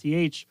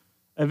WATH.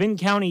 Vinton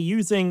County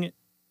using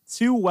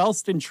two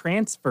Wellston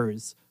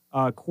transfers,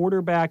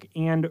 quarterback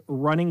and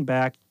running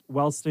back.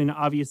 Wellston,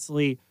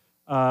 obviously,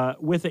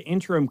 with an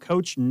interim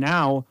coach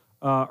now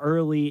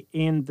early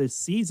in the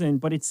season,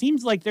 but it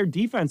seems like their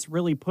defense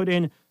really put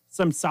in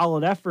some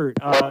solid effort.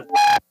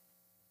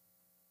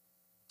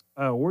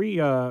 We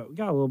got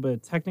a little bit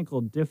of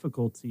technical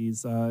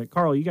difficulties.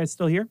 Carl, you guys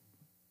still here?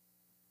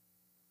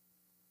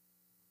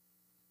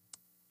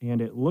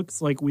 And it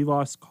looks like we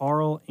lost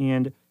Carl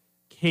and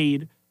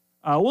Cade.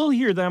 We'll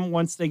hear them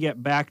once they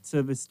get back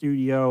to the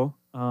studio.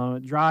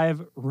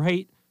 Drive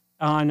right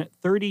on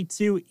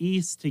 32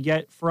 East to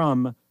get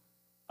from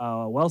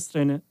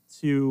Wellston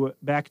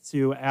back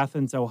to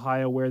Athens,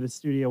 Ohio, where the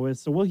studio is.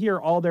 So we'll hear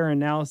all their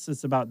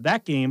analysis about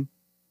that game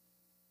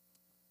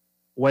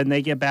when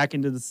they get back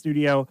into the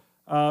studio.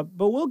 But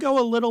we'll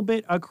go a little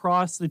bit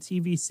across the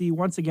TVC.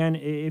 Once again,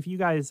 if you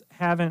guys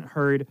haven't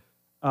heard,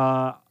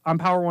 on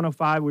Power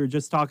 105, we were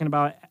just talking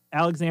about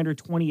Alexander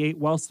 28,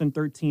 Wellston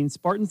 13.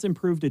 Spartans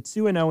improved to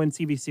 2-0 in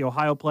TVC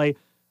Ohio play.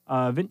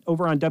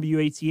 Over on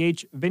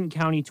WATH, Vinton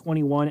County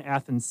 21,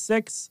 Athens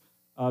 6.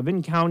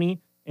 Vinton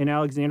County and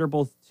Alexander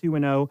both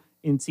 2-0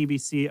 in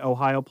TVC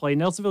Ohio play.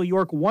 Nelsonville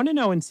York 1-0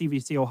 in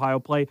TVC Ohio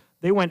play.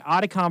 They went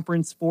out of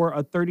conference for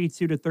a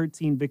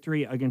 32-13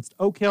 victory against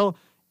Oak Hill.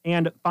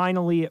 And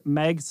finally,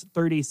 Megs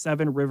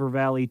 37, River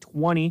Valley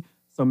 20.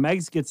 So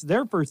Megs gets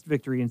their first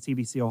victory in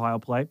TVC Ohio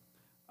play.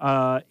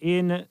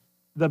 In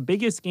the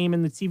biggest game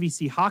in the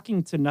TVC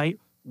Hocking tonight,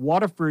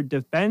 Waterford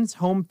defends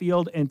home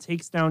field and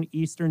takes down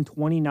Eastern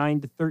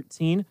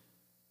 29-13.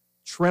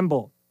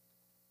 Trimble.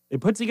 They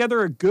put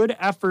together a good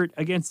effort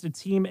against a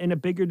team in a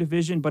bigger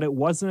division, but it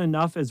wasn't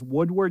enough as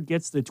Woodward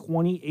gets the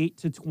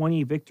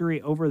 28-20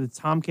 victory over the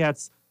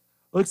Tomcats.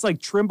 Looks like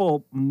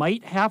Trimble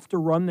might have to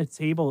run the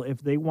table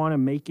if they want to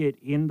make it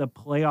in the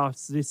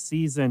playoffs this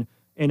season.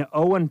 An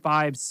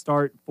 0-5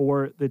 start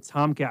for the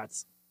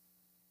Tomcats.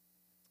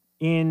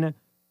 In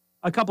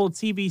a couple of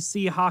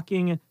TVC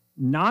Hocking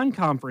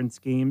non-conference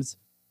games,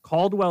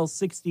 Caldwell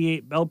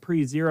 68,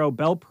 Belpre 0.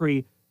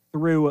 Belpre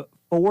through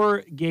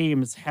 4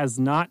 games has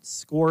not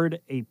scored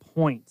a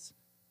point.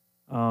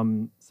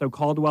 So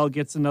Caldwell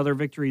gets another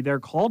victory there.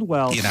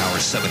 Caldwell, in our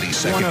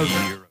 72nd one of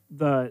year,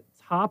 the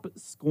top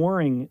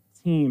scoring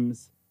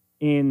teams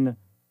in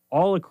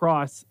all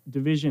across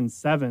Division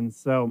 7.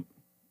 So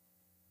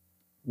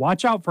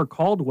watch out for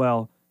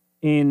Caldwell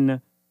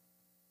in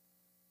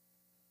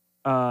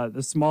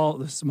the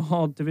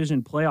small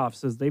division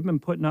playoffs, as they've been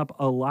putting up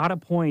a lot of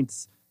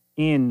points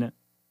in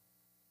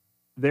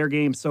their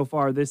games so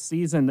far this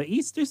season. The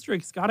East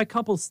District's got a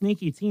couple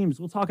sneaky teams.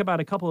 We'll talk about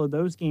a couple of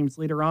those games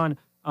later on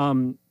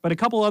But a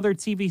couple other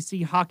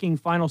TVC Hocking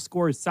final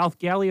scores: South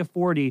Gallia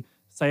 40,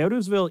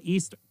 Sciotovsville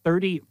East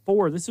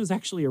 34. This was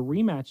actually a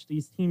rematch.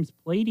 These teams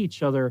played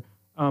each other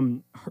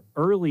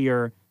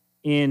earlier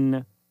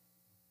in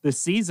the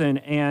season,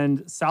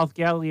 and South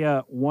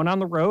Gallia won on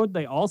the road.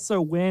 They also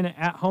win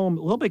at home,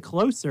 a little bit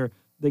closer,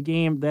 the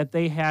game that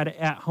they had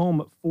at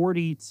home,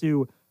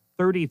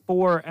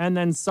 40-34. And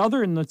then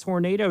Southern, the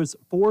Tornadoes,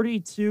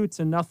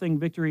 42-0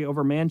 victory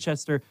over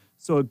Manchester.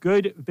 So a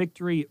good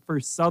victory for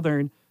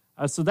Southern.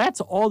 So that's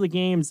all the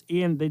games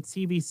in the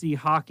TVC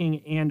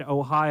Hocking and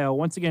Ohio.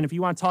 Once again, if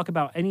you want to talk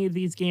about any of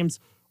these games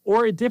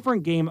or a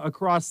different game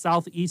across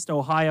Southeast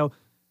Ohio,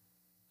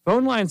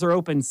 phone lines are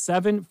open,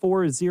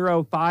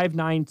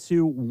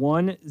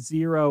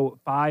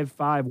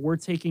 740-592-1055. We're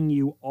taking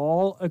you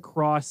all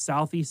across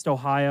Southeast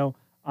Ohio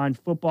on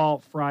Football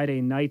Friday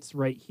nights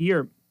right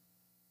here.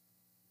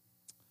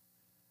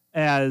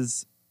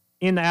 As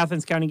in the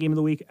Athens County Game of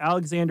the Week,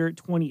 Alexander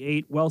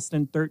 28,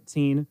 Wellston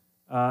 13,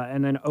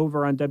 and then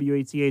over on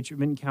WATH,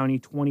 Vinton County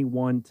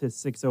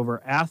 21-6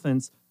 over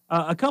Athens.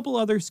 A couple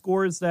other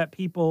scores that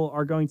people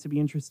are going to be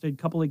interested, a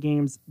couple of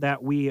games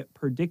that we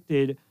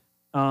predicted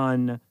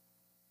on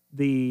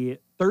the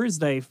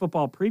Thursday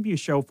football preview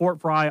show.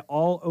 Fort Fry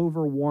all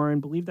over Warren.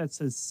 I believe that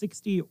says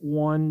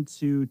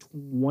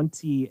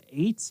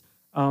 61-28.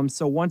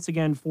 So once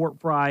again, Fort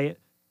Fry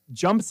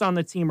jumps on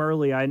the team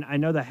early. I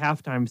know the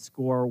halftime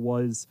score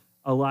was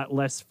a lot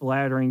less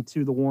flattering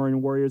to the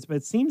Warren Warriors, but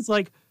it seems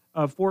like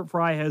Fort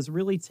Fry has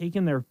really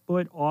taken their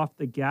foot off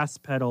the gas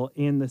pedal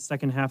in the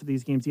second half of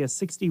these games. He has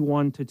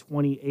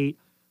 61-28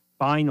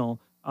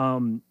 final.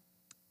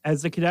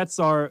 As the Cadets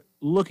are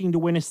looking to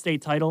win a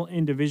state title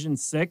in Division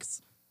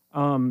 6,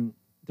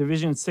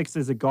 Division 6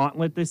 is a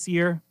gauntlet this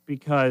year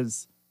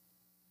because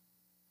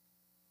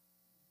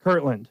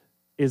Kirtland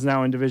is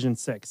now in Division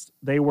 6.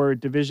 They were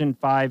Division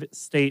 5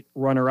 state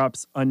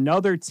runner-ups.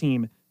 Another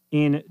team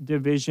in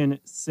Division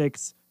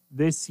 6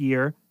 this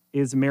year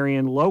is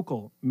Marion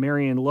Local.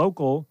 Marion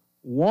Local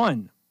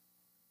won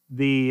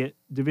the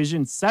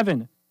Division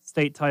 7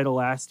 state title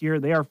last year.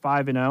 They are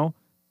 5-0.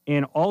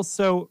 And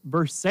also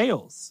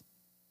Versailles.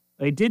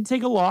 They did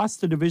take a loss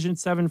to Division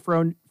 7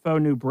 foe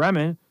New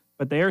Bremen,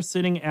 but they are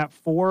sitting at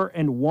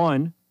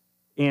 4-1,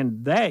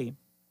 and they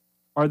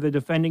are the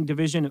defending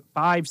Division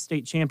 5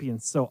 state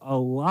champions. So a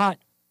lot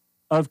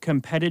of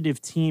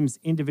competitive teams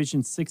in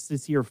Division 6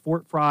 this year.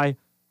 Fort Fry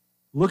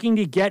looking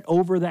to get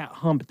over that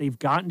hump. They've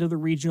gotten to the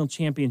regional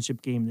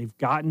championship game. They've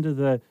gotten to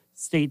the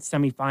state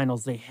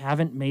semifinals. They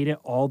haven't made it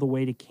all the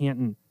way to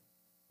Canton.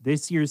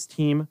 This year's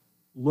team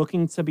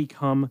looking to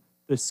become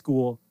the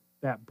school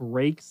that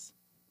breaks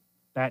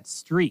that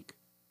streak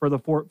for the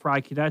Fort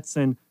Fry Cadets.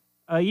 And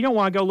you don't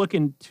want to go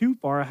looking too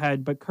far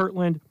ahead, but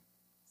Kirtland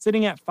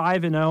sitting at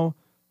 5-0.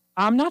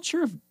 I'm not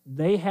sure if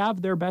they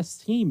have their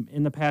best team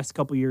in the past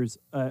couple years.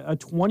 A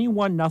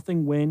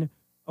 21-0 win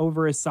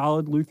over a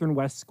solid Lutheran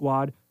West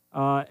squad,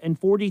 and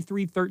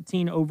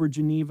 43-13 over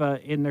Geneva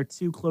in their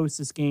two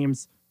closest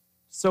games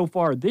so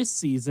far this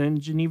season.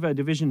 Geneva, a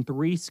Division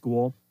 3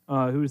 school,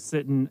 who's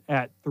sitting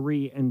at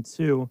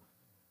 3-2.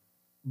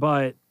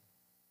 But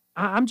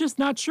I'm just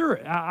not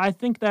sure. I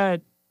think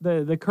that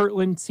the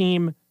Kirtland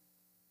team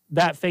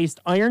that faced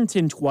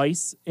Ironton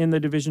twice in the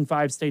Division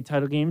 5 state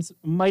title games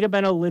might have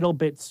been a little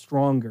bit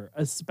stronger,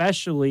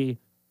 especially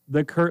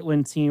the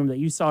Kirtland team that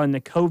you saw in the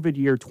COVID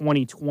year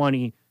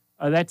 2020.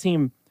 That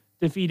team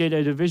defeated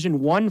a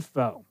Division 1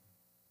 foe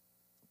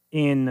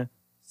in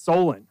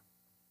Solon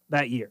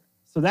that year.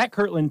 So that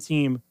Kirtland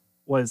team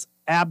was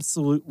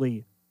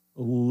absolutely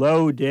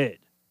loaded.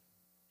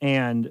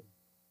 And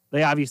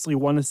they obviously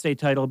won the state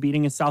title,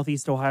 beating a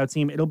Southeast Ohio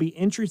team. It'll be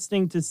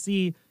interesting to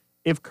see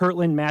if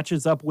Kirtland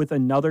matches up with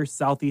another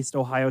Southeast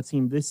Ohio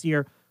team this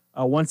year.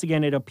 Once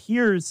again, it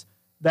appears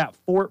that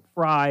Fort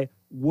Fry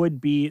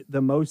would be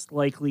the most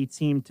likely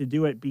team to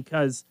do it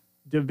because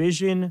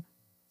Division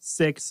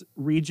 6,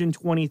 Region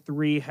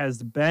 23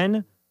 has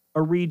been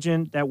a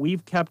region that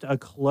we've kept a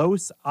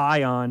close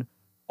eye on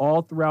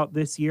all throughout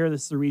this year.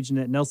 This is the region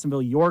that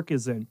Nelsonville York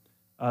is in.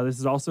 This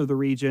is also the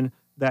region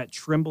that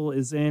Trimble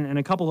is in, and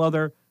a couple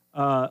other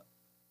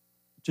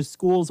just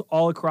schools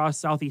all across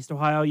Southeast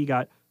Ohio. You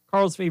got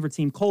Carl's favorite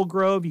team, Cold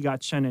Grove. You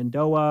got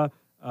Shenandoah.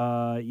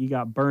 You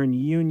got Bern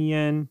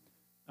Union,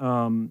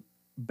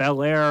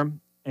 Bel Air,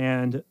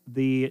 and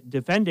the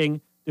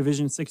defending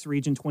Division 6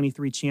 Region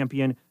 23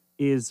 champion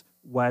is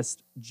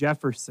West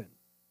Jefferson.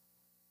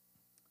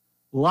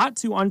 A lot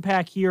to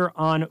unpack here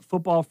on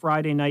Football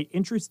Friday night.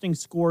 Interesting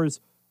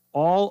scores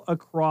all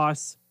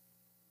across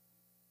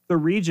the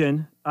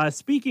region.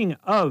 Speaking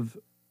of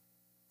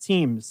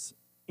teams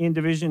in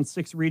Division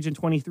 6 Region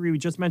 23, we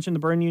just mentioned the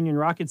Bern Union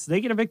Rockets.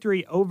 They get a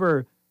victory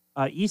over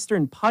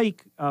Eastern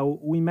Pike.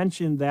 We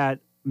mentioned that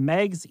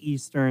Meg's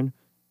Eastern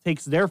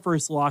takes their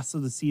first loss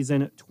of the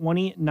season,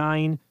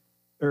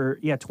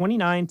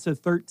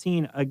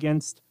 29-13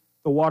 against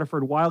the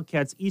Waterford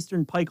Wildcats.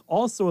 Eastern Pike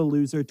also a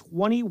loser,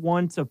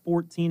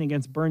 21-14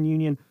 against Bern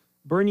Union.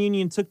 Bern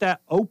Union took that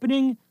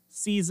opening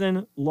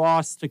season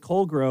loss to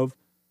Cold Grove,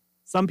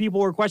 Some people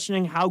were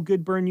questioning how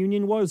good Bern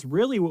Union was.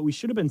 Really, what we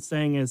should have been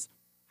saying is,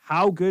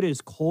 how good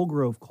is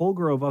Colgrove?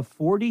 Colgrove, a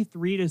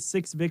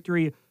 43-6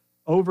 victory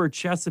over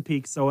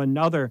Chesapeake. So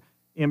another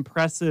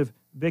impressive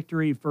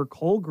victory for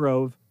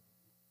Colgrove.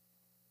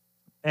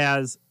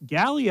 As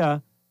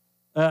Gallia,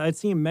 a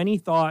team many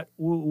thought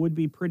would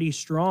be pretty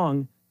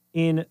strong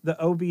in the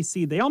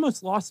OVC. They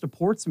almost lost to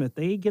Portsmouth.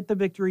 They get the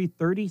victory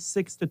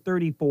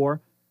 36-34.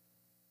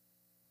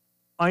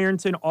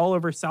 Ironton all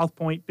over South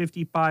Point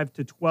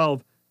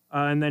 55-12.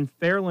 And then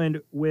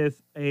Fairland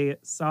with a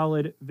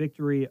solid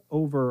victory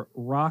over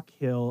Rock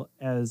Hill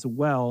as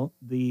well.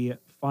 The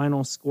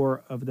final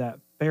score of that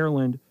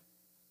Fairland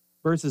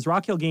versus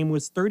Rock Hill game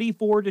was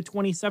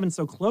 34-27.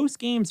 So close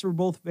games for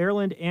both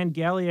Fairland and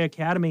Gallia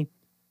Academy.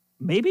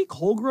 Maybe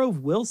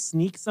Colgrove will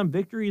sneak some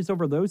victories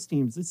over those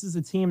teams. This is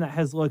a team that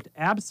has looked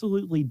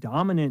absolutely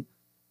dominant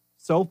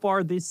so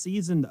far this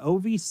season. The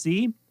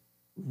OVC,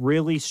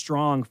 really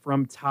strong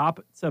from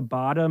top to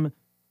bottom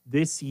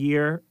this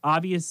year.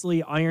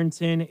 Obviously,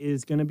 Ironton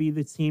is going to be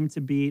the team to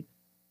beat.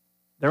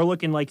 They're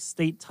looking like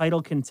state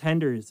title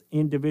contenders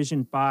in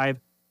Division 5.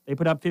 They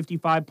put up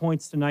 55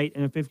 points tonight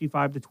in a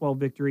 55-12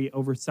 victory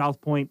over South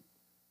Point.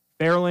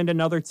 Fairland,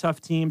 another tough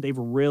team. They've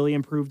really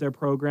improved their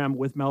program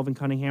with Melvin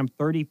Cunningham,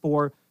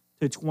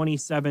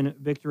 34-27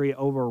 victory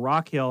over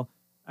Rock Hill.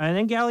 And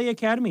then Gallia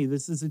Academy.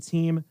 This is a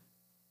team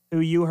who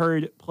you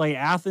heard play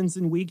Athens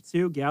in week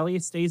 2. Gallia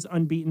stays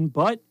unbeaten,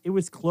 but it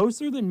was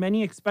closer than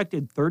many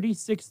expected.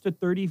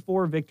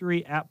 36-34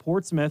 victory at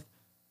Portsmouth.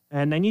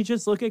 And then you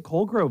just look at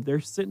Colgrove. They're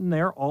sitting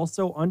there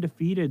also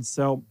undefeated.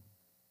 So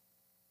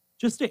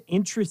just an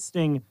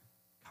interesting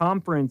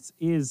conference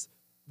is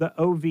the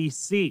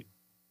OVC.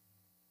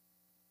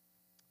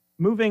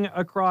 Moving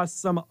across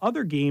some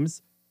other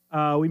games,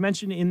 we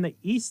mentioned in the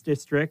East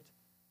District,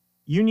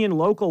 Union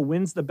Local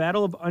wins the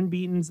Battle of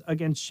Unbeatens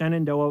against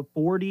Shenandoah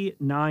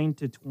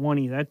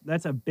 49-20.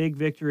 That's a big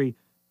victory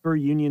for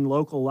Union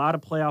Local. A lot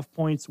of playoff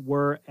points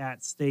were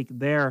at stake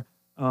there.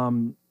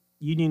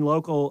 Union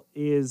Local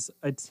is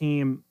a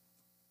team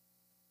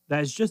that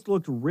has just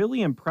looked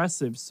really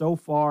impressive so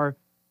far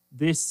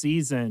this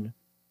season,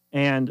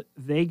 and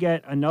they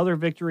get another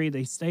victory.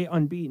 They stay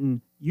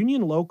unbeaten.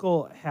 Union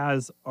Local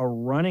has a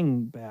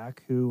running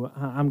back who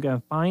I'm going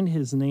to find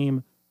his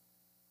name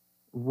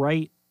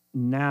right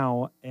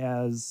now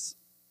as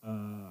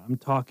I'm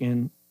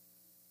talking.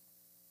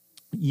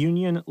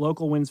 Union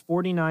Local wins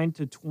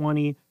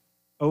 49-20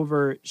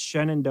 over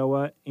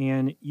Shenandoah,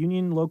 and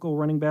Union Local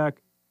running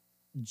back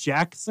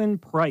Jackson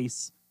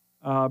Price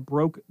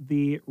broke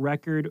the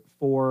record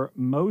for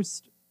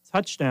most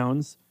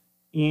touchdowns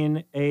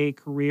in a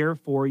career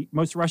for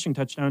most rushing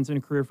touchdowns in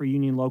a career for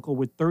Union Local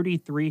with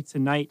 33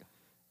 tonight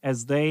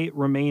as they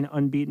remain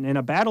unbeaten in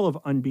a battle of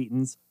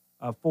unbeatens,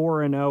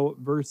 4-0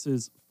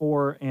 versus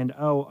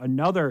 4-0.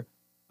 Another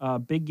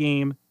big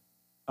game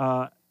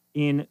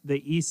in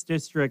the East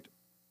District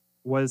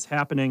was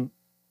happening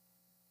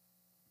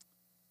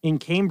in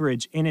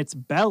Cambridge, and it's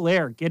Bel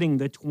Air getting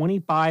the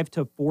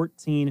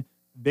 25-14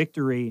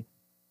 victory.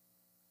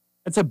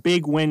 That's a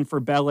big win for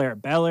Bel Air.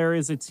 Bel Air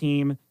is a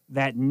team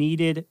that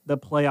needed the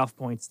playoff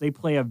points. They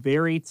play a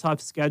very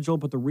tough schedule,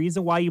 but the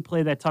reason why you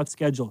play that tough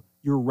schedule,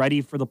 you're ready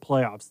for the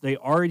playoffs. They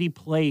already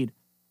played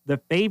the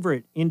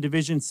favorite in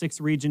Division 6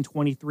 Region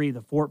 23,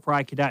 the Fort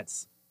Fry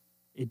Cadets.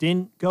 It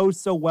didn't go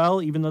so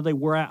well, even though they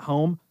were at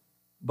home,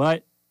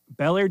 but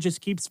Bel Air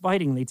just keeps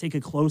fighting. They take a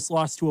close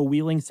loss to a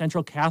Wheeling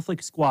Central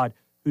Catholic squad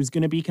who's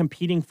going to be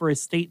competing for a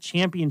state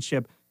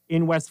championship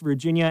in West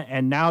Virginia,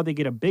 and now they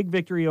get a big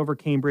victory over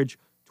Cambridge,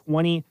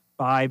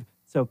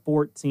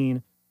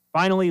 25-14.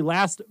 Finally,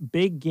 last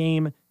big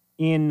game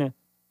in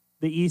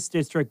the East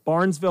District,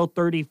 Barnesville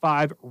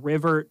 35,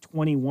 River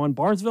 21.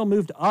 Barnesville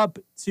moved up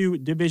to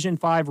Division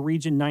 5,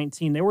 Region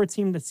 19. They were a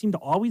team that seemed to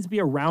always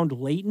be around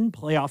late in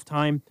playoff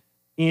time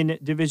in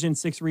Division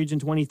 6, Region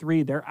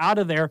 23. They're out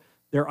of there.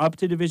 They're up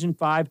to Division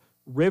 5.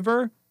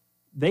 River,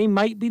 they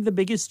might be the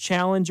biggest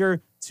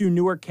challenger to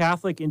Newark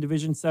Catholic in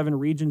Division 7,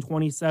 Region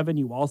 27.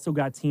 You also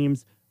got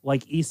teams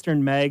like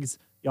Eastern Megs.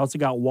 You also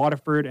got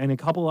Waterford and a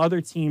couple other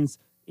teams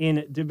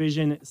in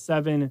Division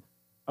 7,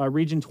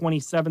 Region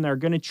 27 that are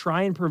going to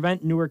try and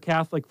prevent Newark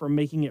Catholic from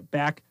making it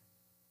back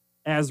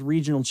as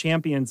regional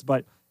champions.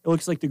 But it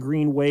looks like the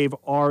Green Wave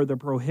are the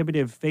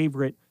prohibitive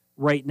favorite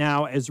right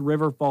now as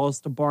River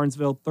falls to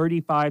Barnesville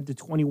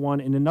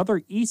 35-21 in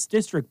another East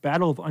District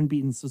battle of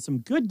unbeaten. So some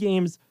good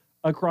games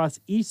across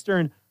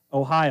Eastern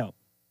Ohio.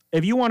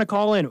 If you want to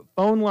call in,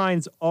 phone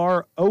lines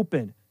are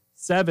open.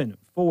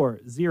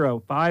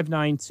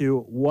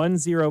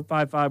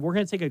 740-592-1055. We're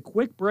going to take a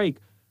quick break.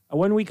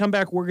 When we come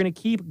back, we're going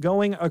to keep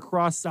going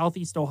across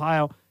Southeast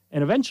Ohio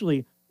and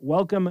eventually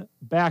welcome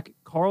back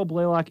Carl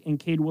Blaylock and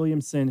Cade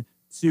Williamson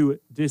to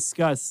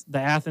discuss the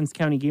Athens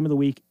County Game of the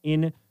Week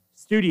in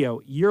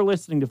studio. You're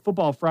listening to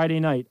Football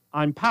Friday Night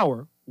on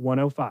Power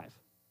 105.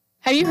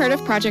 Have you heard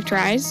of Project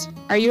Rise?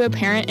 Are you a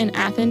parent in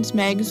Athens,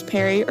 Meigs,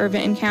 Perry, or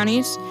Vinton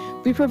counties?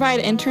 We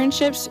provide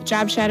internships,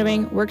 job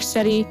shadowing, work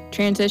study,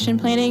 transition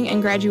planning,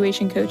 and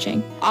graduation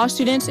coaching. All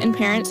students and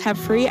parents have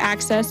free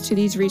access to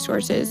these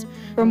resources.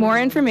 For more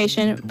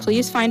information,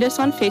 please find us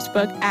on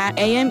Facebook at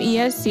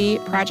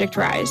AMESC Project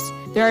Rise.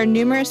 There are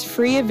numerous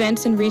free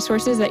events and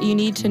resources that you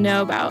need to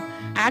know about.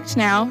 Act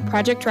now.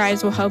 Project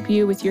Rise will help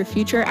you with your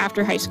future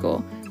after high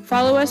school.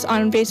 Follow us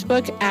on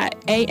Facebook at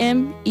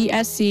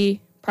AMESC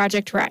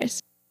Project Rise.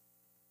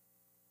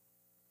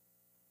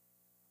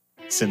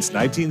 Since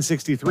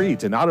 1963,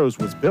 Donato's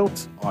was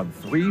built on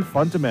 3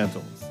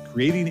 fundamentals: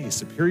 creating a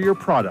superior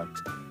product,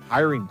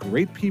 hiring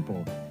great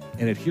people,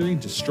 and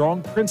adhering to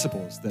strong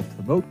principles that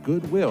promote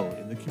goodwill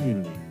in the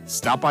community.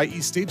 Stop by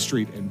East State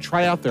Street and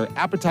try out their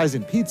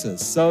appetizing pizzas,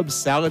 subs,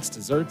 salads,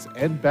 desserts,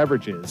 and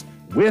beverages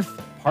with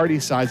party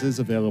sizes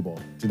available.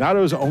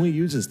 Donato's only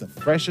uses the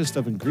freshest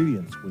of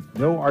ingredients with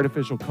no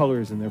artificial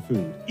colors in their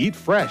food. Eat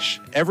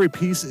fresh. Every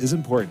piece is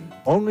important.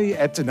 Only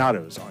at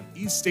Donato's on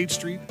East State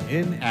Street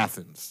in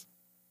Athens.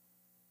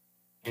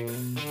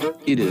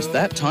 It is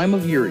that time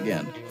of year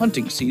again.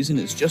 Hunting season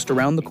is just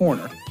around the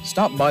corner.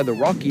 Stop by the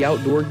Rocky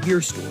Outdoor Gear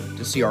Store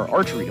to see our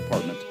archery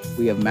department.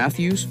 We have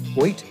Matthews,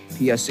 Hoyt,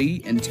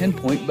 PSE, and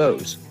 10-point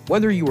bows.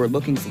 Whether you are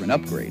looking for an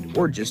upgrade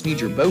or just need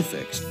your bow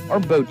fixed, our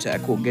bow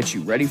tech will get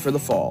you ready for the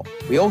fall.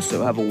 We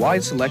also have a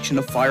wide selection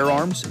of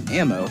firearms,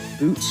 ammo,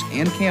 boots,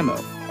 and camo.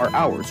 Our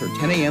hours are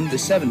 10 a.m. to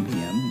 7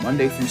 p.m.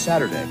 Monday through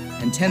Saturday,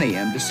 and 10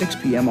 a.m. to 6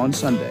 p.m. on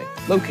Sunday.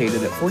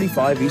 Located at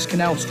 45 East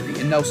Canal Street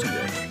in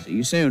Nelsonville. See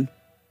you soon.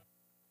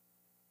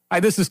 Hi,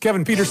 this is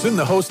Kevin Peterson,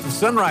 the host of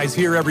Sunrise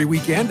here every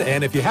weekend.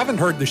 And if you haven't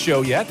heard the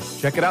show yet,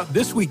 check it out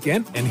this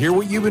weekend and hear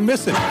what you've been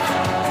missing.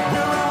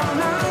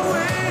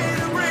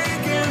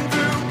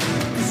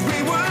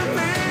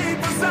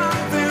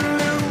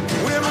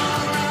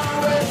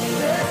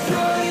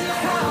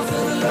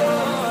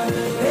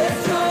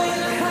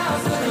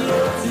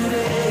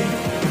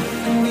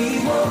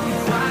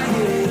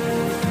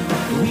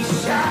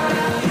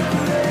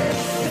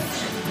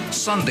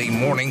 Sunday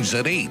mornings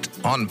at 8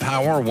 on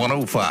Power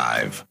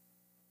 105.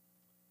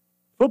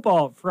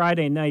 Football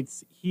Friday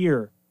nights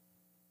here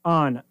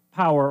on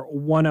Power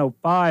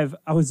 105.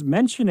 I was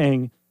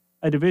mentioning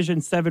a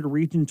Division 7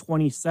 Region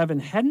 27.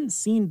 Hadn't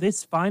seen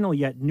this final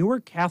yet.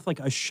 Newark Catholic,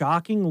 a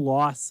shocking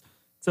loss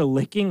to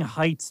Licking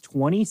Heights,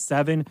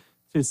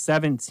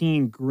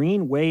 27-17.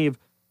 Green Wave,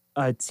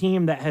 a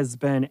team that has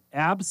been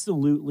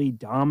absolutely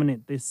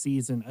dominant this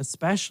season,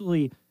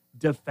 especially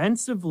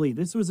defensively.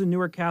 This was a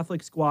Newark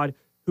Catholic squad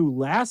who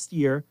last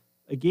year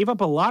gave up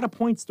a lot of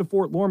points to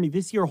Fort Loramie.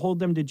 This year, hold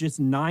them to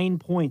just 9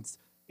 points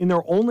in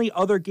their only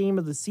other game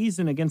of the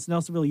season against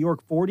Nelsonville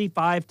York,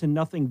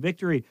 45-0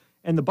 victory.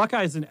 And the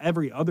Buckeyes in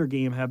every other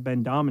game have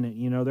been dominant.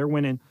 You know, they're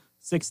winning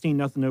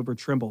 16-0 over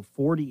Trimble,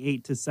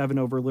 48-7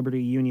 over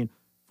Liberty Union,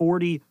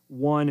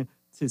 41-6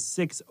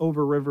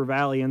 over River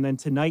Valley, and then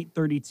tonight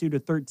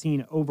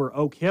 32-13 over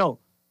Oak Hill.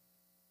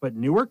 But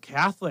Newark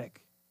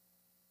Catholic,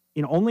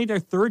 in only their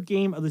 3rd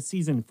game of the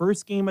season,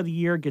 1st game of the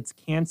year, gets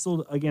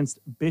canceled against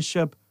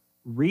Bishop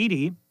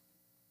Reedy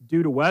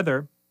due to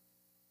weather,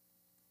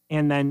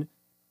 and then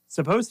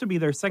supposed to be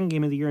their 2nd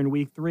game of the year in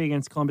week 3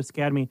 against Columbus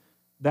Academy.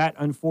 That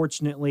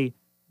unfortunately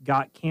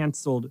got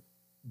canceled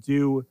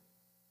due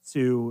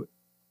to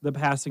the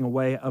passing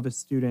away of a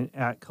student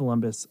at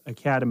Columbus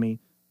Academy.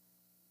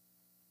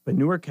 But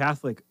Newark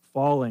Catholic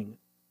falling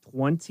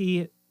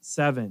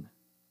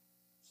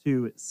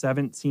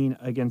 27-17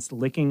 against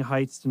Licking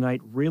Heights tonight.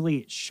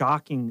 Really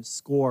shocking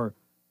score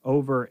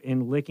over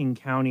in Licking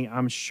County.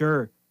 I'm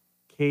sure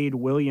Cade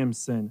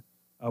Williamson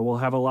will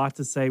have a lot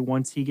to say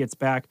once he gets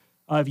back.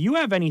 If you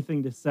have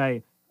anything to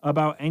say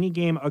about any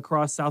game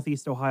across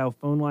Southeast Ohio,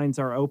 phone lines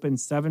are open,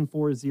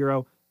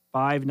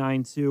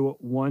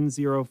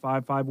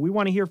 740-592-1055. We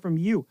want to hear from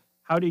you.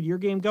 How did your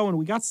game go? And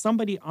we got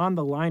somebody on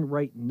the line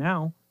right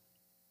now.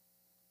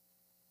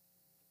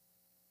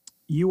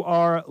 You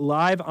are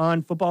live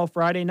on Football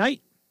Friday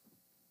night.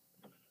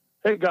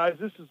 Hey, guys,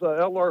 this is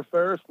L.R.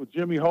 Ferris with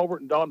Jimmy Holbert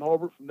and Don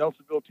Holbert from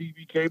Nelsonville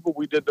TV Cable.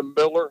 We did the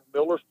Miller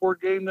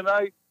Sport game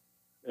tonight,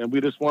 and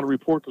we just want to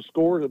report the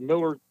score. The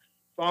Miller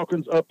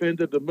Falcons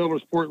upended the Miller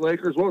Sport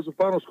Lakers. What was the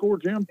final score,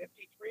 Jim?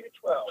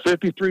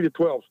 53-12.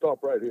 53-12.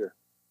 Stop right here.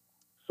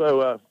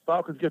 So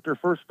Falcons get their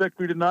first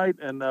victory tonight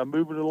and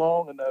moving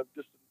along, and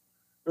just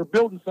they're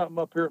building something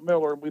up here at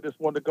Miller, and we just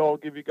wanted to go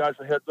and give you guys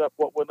a heads up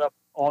what went up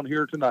on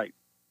here tonight.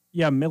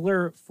 Yeah,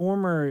 Miller,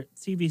 former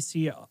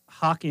TVC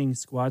Hawking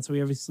squad, so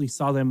we obviously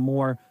saw them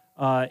more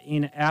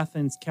in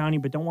Athens County,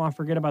 but don't want to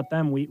forget about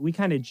them. We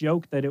kind of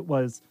joked that it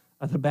was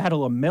the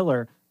Battle of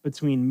Miller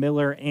between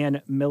Miller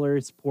and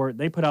Millersport.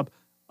 They put up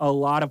a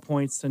lot of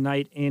points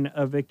tonight in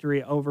a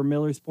victory over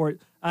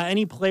Millersport.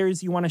 Any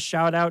players you want to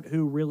shout out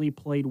who really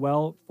played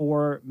well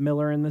for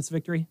Miller in this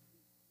victory?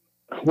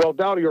 Well,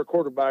 Dowdy, our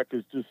quarterback,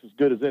 is just as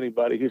good as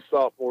anybody. His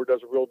sophomore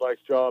does a real nice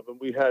job. And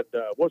we had,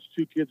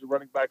 two kids, the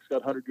running backs got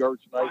 100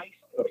 yards tonight.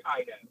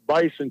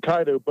 Bice and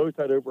Kaido both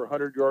had over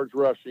 100 yards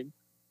rushing.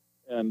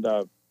 And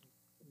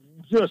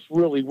just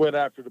really went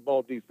after the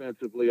ball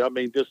defensively. I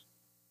mean, just,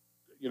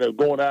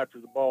 going after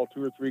the ball.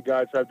 2 or 3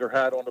 guys have their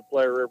hat on the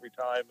player every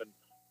time.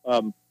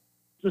 And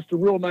just a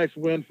real nice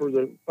win for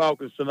the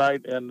Falcons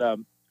tonight. And I'd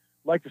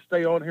like to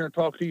stay on here and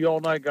talk to you all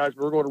night, guys.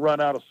 But we're going to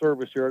run out of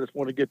service here. I just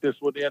want to get this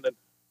one in and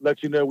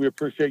let you know we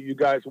appreciate you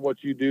guys and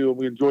what you do. And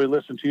we enjoy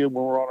listening to you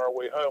when we're on our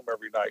way home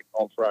every night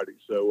on Friday.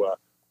 So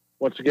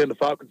once again, the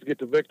Falcons get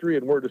the victory,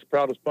 and we're just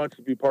proud as punch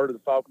to be part of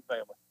the Falcon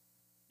family.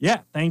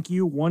 Yeah, thank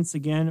you once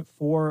again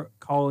for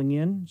calling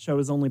in. Show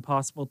is only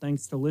possible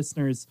thanks to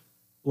listeners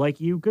like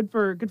you. Good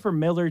for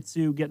Miller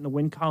to get in the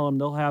win column.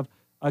 They'll have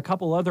a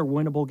couple other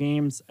winnable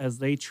games as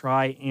they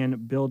try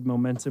and build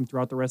momentum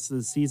throughout the rest of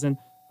the season.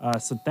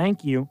 So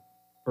thank you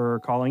for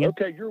calling in.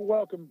 Okay, you're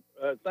welcome.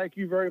 Thank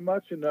you very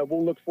much, and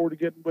we'll look forward to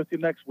getting with you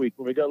next week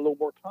when we got a little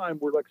more time.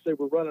 We're, like I say,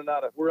 we're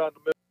on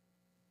the middle.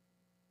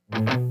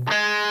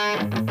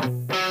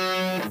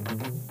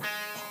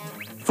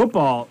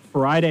 Football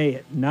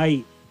Friday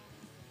night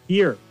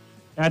here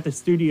at the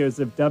studios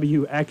of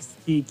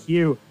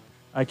WXTQ.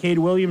 Cade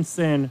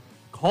Williamson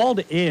called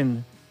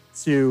in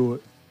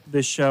to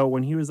the show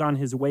when he was on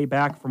his way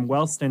back from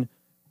Wellston,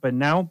 but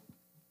now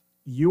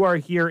you are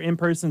here in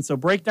person. So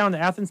break down the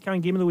Athens County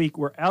Game of the Week,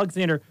 where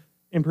Alexander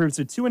improves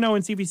to 2-0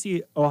 in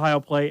CVC Ohio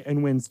play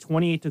and wins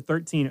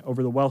 28-13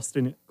 over the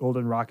Wellston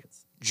Golden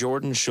Rockets.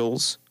 Jordan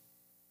Schultz,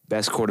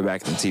 best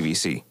quarterback in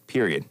TVC,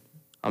 period.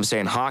 I'm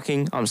saying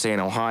Hocking, I'm saying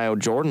Ohio.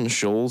 Jordan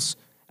Schultz,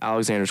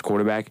 Alexander's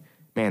quarterback.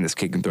 Man, this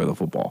kid can throw the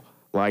football.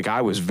 Like,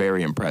 I was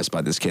very impressed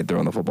by this kid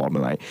throwing the football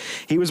tonight.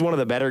 He was one of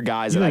the better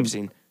guys I've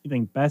seen. You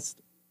think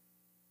best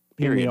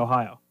in the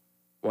Ohio?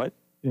 What?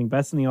 You think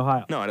best in the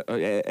Ohio? No,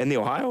 in the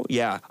Ohio?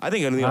 Yeah. I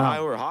think in the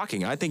Ohio or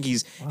Hocking. I think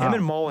him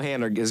and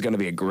Mullihan is going to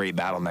be a great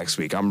battle next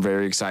week. I'm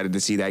very excited to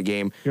see that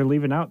game. You're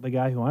leaving out the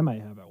guy who I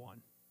might have at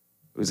 1.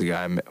 Who's the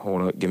guy?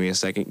 Hold on. Give me a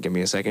second.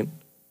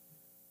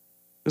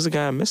 Who's the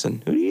guy I'm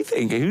missing? Who do you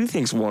think? Who do you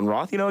think's won,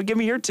 Roth? Give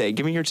me your take.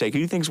 Who do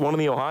you think's won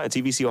in the Ohio,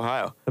 TVC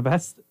Ohio? The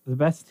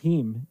best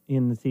team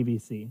in the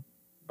TVC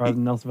are the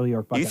Nelsonville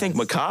York Buckeyes. You think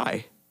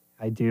Mackay?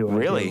 I do.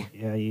 Really?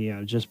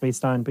 Yeah. Just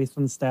based on the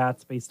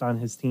stats, based on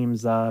his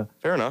team's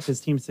fair enough. His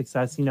team's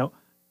success.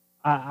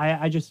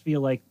 I just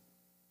feel like,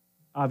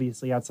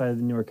 obviously outside of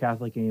the Newark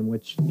Catholic game,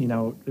 which we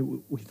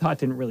thought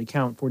didn't really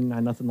count,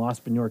 49-0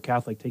 loss, but Newark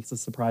Catholic takes a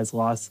surprise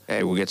loss.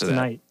 Hey, we'll get to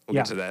tonight. We'll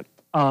get to that.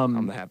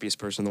 I'm the happiest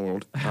person in the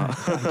world.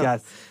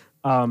 Yes.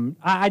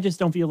 I just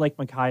don't feel like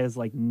Mackay is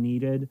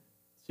needed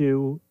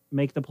to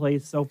make the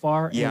plays so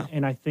far. Yeah.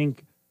 And I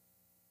think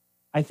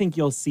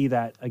you'll see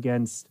that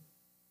against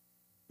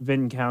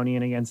Vinton County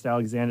and against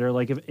Alexander.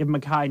 If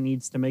Mackay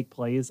needs to make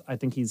plays, I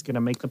think he's going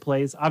to make the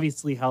plays.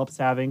 Obviously helps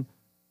having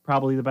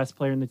probably the best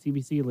player in the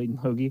TVC, Leighton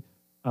Hoagie.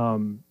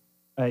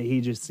 He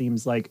just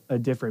seems like a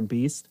different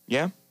beast.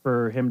 Yeah.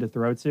 For him to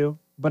throw to.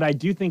 But I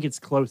do think it's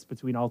close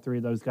between all three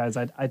of those guys.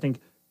 I think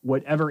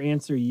whatever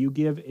answer you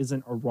give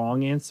isn't a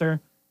wrong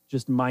answer.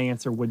 Just my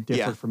answer would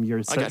differ from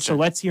yours. So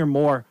let's hear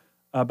more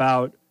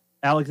about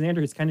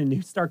Alexander's kind of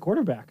new star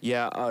quarterback.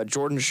 Yeah,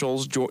 Jordan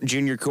Schultz,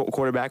 junior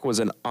quarterback, was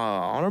an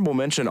honorable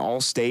mention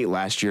All-State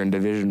last year in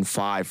Division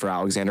 5 for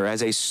Alexander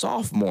as a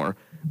sophomore,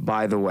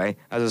 by the way.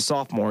 As a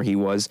sophomore, he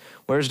was.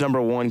 Where's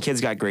number 1? Kid's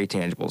got great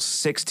tangibles.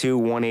 6'2",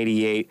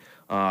 188,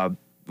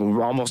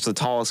 almost the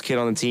tallest kid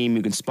on the team.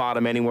 You can spot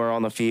him anywhere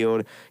on the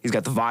field. He's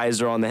got the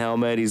visor on the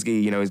helmet. He's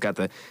got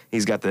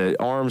the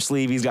arm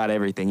sleeve. He's got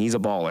everything. He's a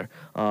baller.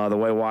 The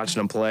way watching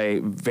him play,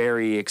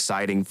 very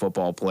exciting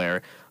football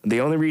player.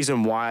 The only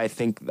reason why I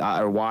think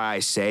or why I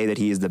say that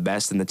he is the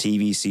best in the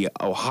TVC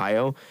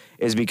Ohio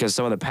is because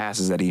some of the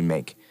passes that he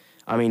make.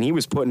 I mean, he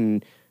was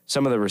putting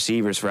some of the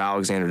receivers for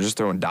Alexander just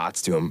throwing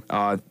dots to him,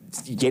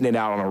 getting it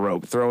out on a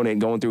rope, throwing it,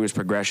 going through his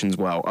progressions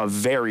well. A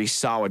very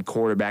solid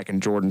quarterback in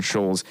Jordan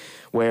Schultz,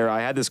 where I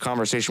had this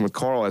conversation with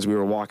Carl as we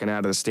were walking out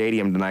of the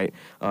stadium tonight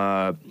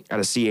at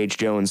a C.H.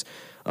 Jones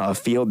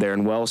field there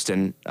in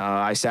Wellston.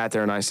 I sat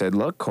there and I said,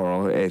 look,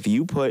 Carl, if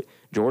you put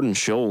Jordan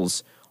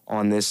Schultz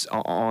on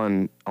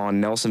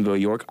Nelsonville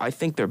York, I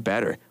think they're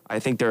better. I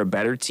think they're a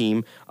better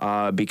team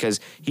because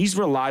he's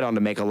relied on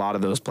to make a lot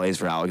of those plays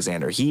for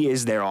Alexander. He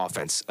is their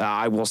offense.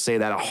 I will say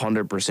that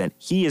 100%.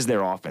 He is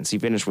their offense. He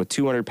finished with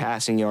 200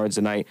 passing yards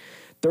tonight,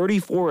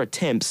 34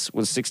 attempts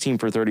with 16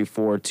 for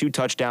 34, 2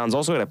 touchdowns.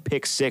 Also had a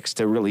pick 6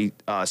 to really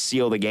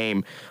seal the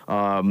game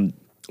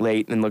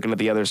late. And looking at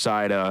the other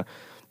side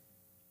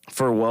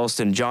for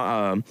Wellston,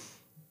 John.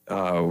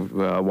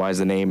 Why is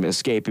the name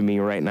escaping me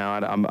right now?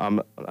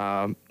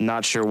 I'm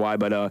not sure why,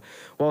 but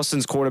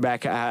Wellston's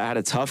quarterback had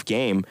a tough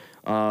game.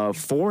 4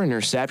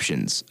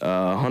 interceptions,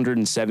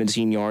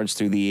 117 yards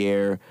through the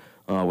air,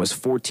 was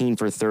 14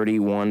 for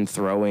 31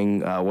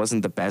 throwing.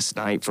 Wasn't the best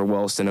night for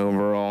Wellston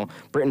overall.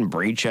 Britton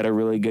Breach had a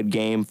really good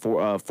game,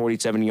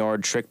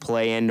 47-yard trick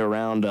play end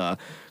around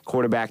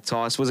quarterback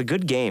toss. Was a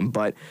good game,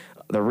 but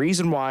The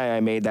reason why I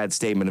made that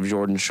statement of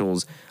Jordan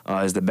Schultz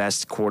as the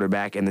best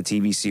quarterback in the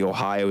TVC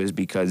Ohio is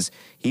because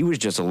he was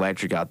just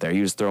electric out there.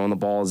 He was throwing the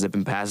ball,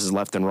 zipping passes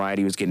left and right.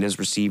 He was getting his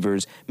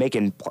receivers,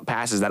 making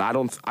passes that I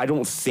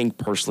don't think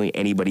personally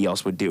anybody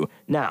else would do.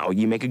 Now,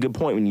 you make a good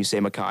point when you say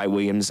Mekhi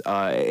Williams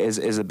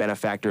is a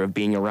benefactor of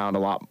being around a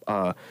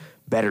lot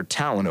better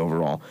talent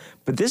overall.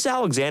 But this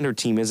Alexander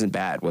team isn't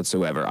bad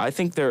whatsoever. I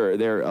think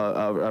they're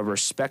a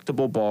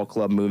respectable ball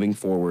club moving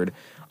forward.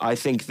 I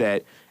think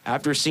that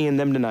after seeing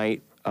them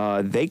tonight,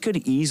 they could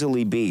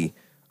easily be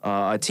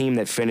a team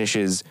that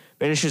finishes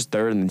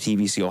third in the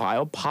TVC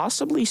Ohio,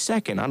 possibly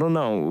second. I don't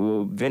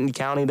know. Vinton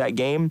County, that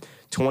game,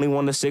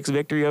 21-6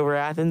 victory over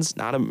Athens.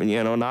 Not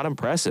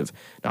impressive.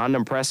 Not an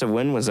impressive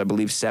win. Was, I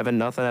believe,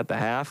 7-0 at the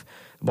half.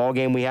 Ball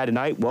game we had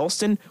tonight,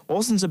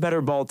 Wellston's a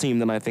better ball team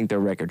than I think their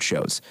record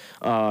shows.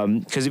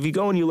 Because if you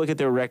go and you look at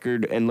their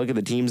record and look at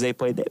the teams they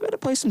played, they've had to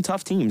play some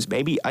tough teams.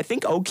 Maybe I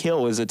think Oak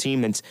Hill is a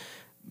team that's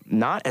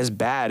not as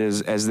bad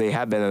as they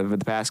have been over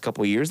the past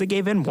couple of years. They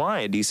gave NY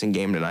a decent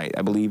game tonight.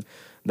 I believe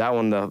that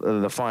one,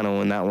 the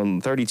final, and that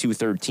one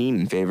 32-13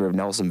 in favor of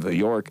Nelsonville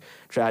York.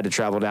 Tried to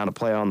travel down to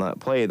play on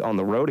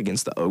the road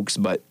against the Oaks,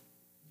 but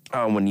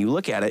when you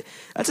look at it,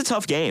 that's a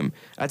tough game.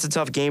 That's a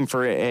tough game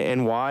for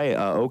NY.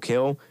 Oak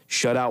Hill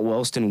shut out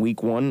Wellston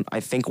week 1. I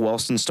think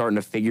Wellston's starting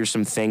to figure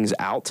some things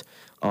out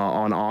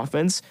on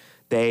offense.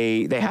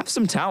 They have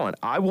some talent.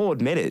 I will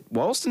admit it.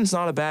 Wellston's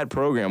not a bad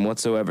program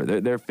whatsoever.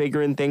 They're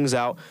figuring things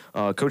out.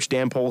 Coach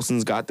Dan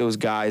Polson's got those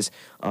guys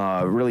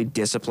really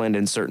disciplined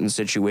in certain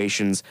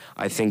situations.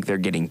 I think they're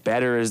getting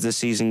better as the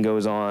season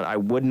goes on. I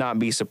would not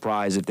be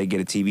surprised if they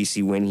get a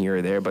TVC win here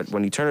or there. But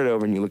when you turn it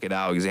over and you look at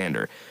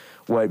Alexander,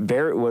 what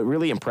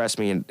really impressed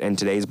me in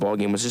today's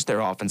ballgame was just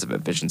their offensive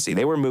efficiency.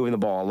 They were moving the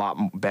ball a lot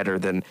better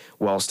than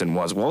Wellston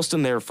was.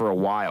 Wellston there for a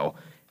while,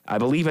 I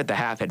believe at the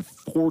half, had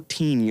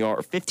 15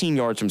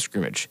 yards from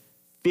scrimmage.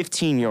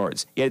 15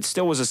 yards. Yet it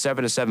still was a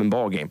 7-7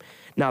 ball game.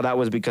 Now, that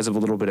was because of a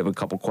little bit of a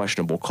couple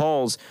questionable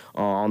calls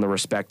on the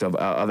respect of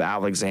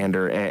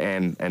Alexander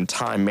and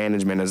time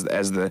management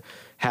as the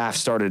half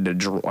started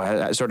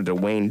to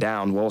wane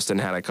down. Wellston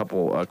had a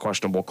couple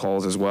questionable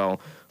calls as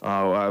well.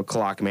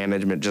 Clock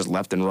management just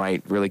left and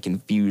right really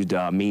confused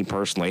me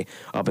personally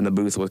up in the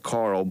booth with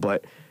Carl.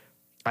 But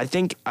I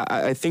think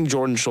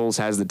Jordan Schultz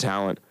has the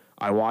talent.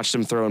 I watched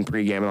him throw in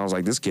pregame, and I was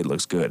like, this kid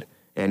looks good.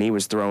 And he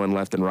was throwing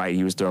left and right.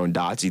 He was throwing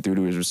dots. He threw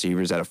to his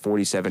receivers at a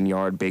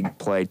 47-yard big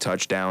play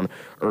touchdown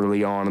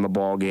early on in the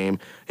ball game.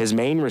 His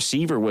main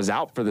receiver was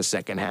out for the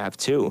second half,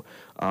 too.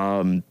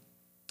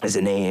 His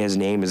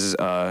name is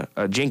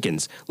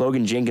Jenkins.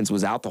 Logan Jenkins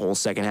was out the whole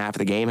second half of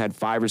the game, had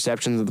 5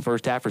 receptions in the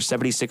first half for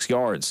 76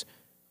 yards.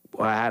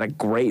 Had a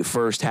great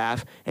first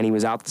half, and he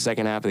was out the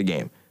second half of the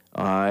game.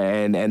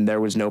 And there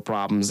was no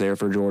problems there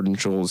for Jordan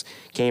Schultz.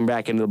 Came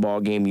back into the ball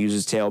game, used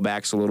his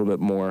tailbacks a little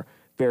bit more.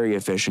 Very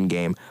efficient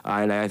game.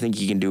 And I think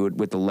he can do it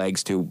with the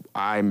legs, too.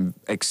 I'm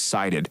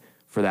excited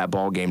for that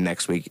ball game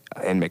next week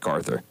in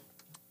MacArthur.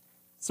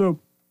 So,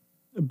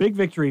 a big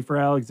victory for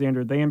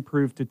Alexander. They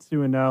improved to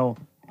 2-0.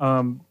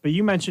 But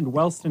you mentioned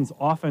Wellston's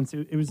offense.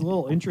 It was a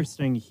little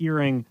interesting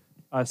hearing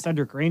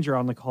Cedric Ranger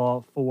on the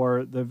call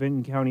for the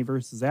Vinton County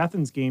versus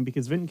Athens game,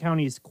 because Vinton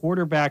County's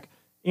quarterback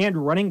and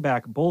running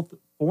back, both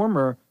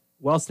former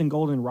Wellston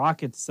Golden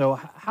Rockets. So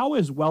how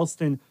has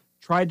Wellston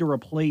tried to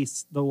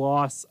replace the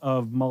loss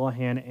of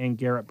Mullahan and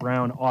Garrett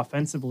Brown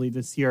offensively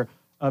this year?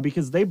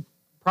 Because they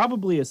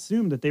probably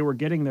assumed that they were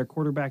getting their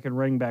quarterback and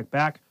running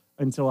back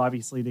until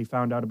obviously they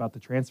found out about the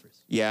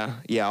transfers. Yeah.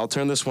 I'll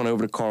turn this one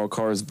over to Carl.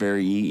 Carl is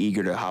very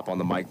eager to hop on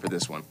the mic for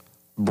this one.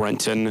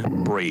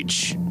 Brenton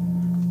Breach.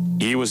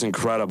 He was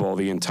incredible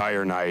the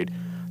entire night.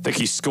 I think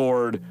he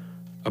scored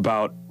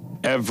about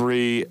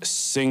every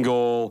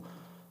single...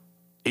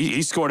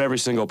 He scored every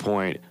single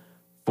point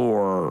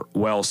for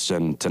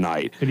Wellston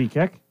tonight. Did he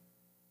kick?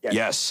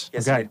 Yes.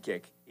 Yes, okay. He did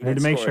kick. I had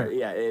to make sure.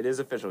 Yeah, it is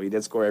official. He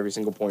did score every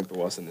single point for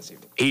Wellston this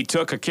evening. He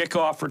took a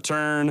kickoff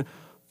return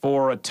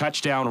for a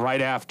touchdown right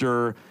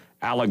after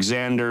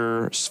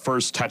Alexander's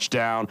first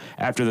touchdown.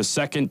 After the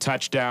second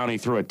touchdown, he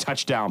threw a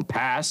touchdown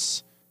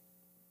pass.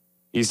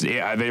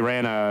 They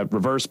ran a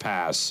reverse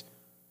pass,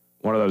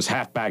 one of those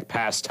halfback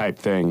pass type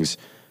things,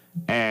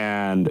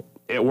 and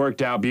it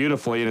worked out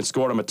beautifully, and it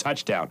scored him a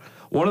touchdown.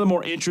 One of the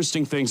more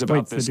interesting things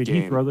about this game... Did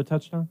he throw the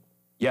touchdown?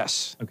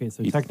 Yes. Okay,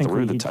 so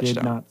technically he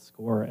did not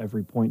score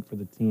every point for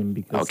the team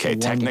because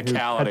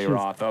technicality,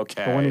 Roth.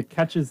 Okay. The one who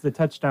catches the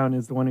touchdown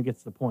is the one who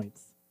gets the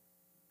points.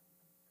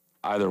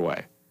 Either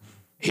way,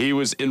 he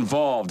was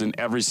involved in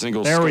every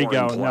single There we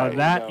go. play. Now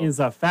that is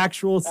a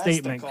factual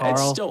statement,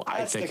 Carl.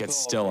 I think it's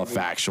still a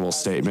factual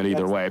statement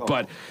either way.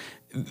 But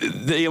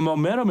the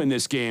momentum in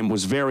this game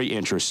was very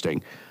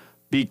interesting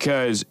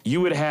because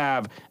you would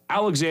have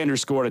Alexander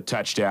scored a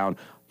touchdown,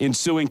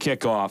 ensuing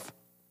kickoff,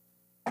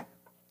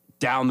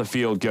 down the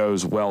field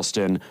goes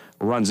Wellston,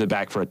 runs it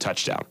back for a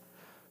touchdown.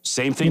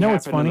 Same thing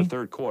happened in the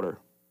third quarter.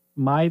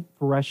 My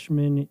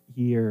freshman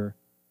year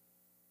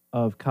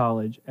of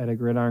college at a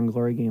Gridiron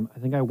Glory game, I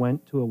think I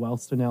went to a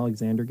Wellston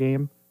Alexander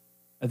game,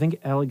 I think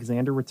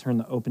Alexander returned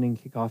the opening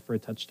kickoff for a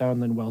touchdown,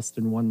 then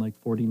Wellston won like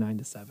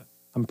 49-7.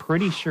 I'm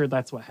pretty sure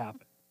that's what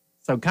happened.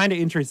 So kind of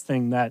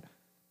interesting that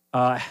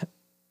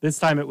this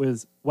time it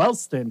was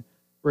Wellston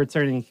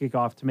returning a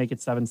kickoff to make it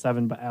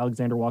 7-7, but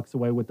Alexander walks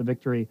away with the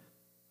victory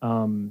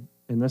in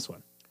this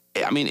one.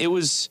 I mean,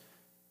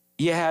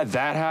 you had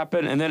that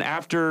happen, and then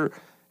after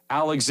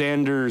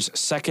Alexander's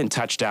second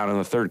touchdown in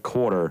the third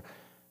quarter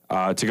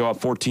to go up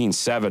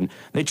 14-7,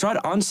 they tried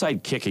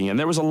onside kicking, and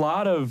there was a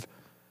lot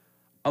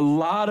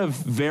of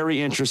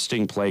very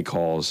interesting play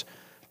calls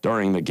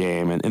during the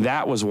game, and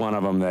that was one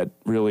of them that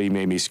really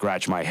made me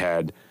scratch my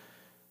head.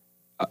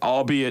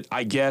 Albeit,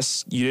 I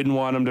guess you didn't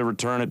want him to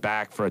return it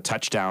back for a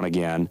touchdown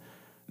again.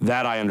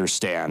 That I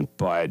understand,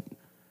 but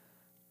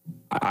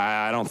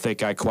I don't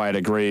think I quite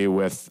agree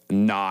with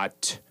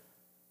not,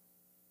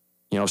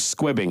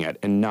 squibbing it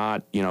and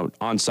not,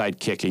 onside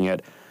kicking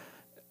it.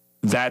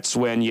 That's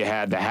when you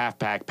had the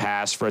halfback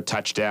pass for a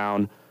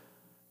touchdown,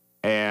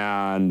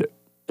 and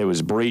it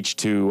was breached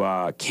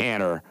to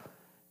Canner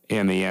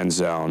in the end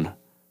zone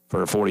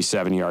for a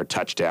 47-yard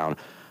touchdown.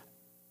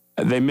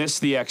 They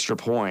missed the extra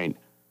point,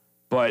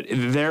 but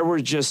there were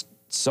just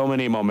so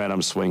many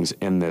momentum swings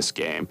in this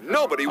game.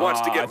 Nobody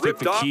wants to get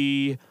ripped off. I think the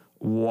key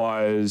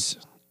was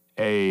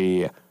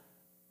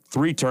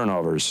three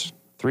turnovers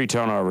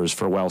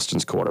for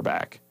Wellston's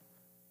quarterback,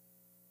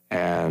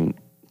 and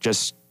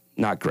just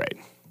not great.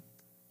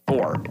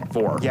 Four.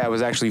 Yeah, it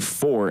was actually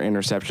 4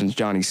 interceptions.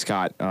 Johnny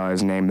Scott,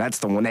 his name. That's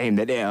the one name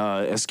that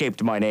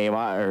escaped my name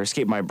or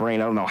escaped my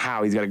brain. I don't know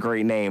how. He's got a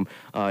great name.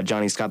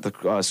 Johnny Scott, the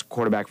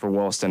quarterback for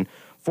Wellston.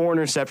 4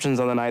 interceptions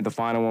on the night. The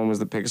final one was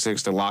the pick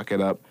 6 to lock it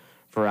up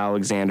for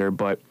Alexander.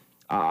 But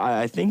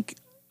I think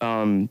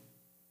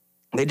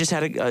they just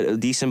had a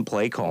decent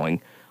play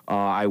calling.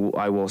 I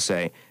will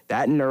say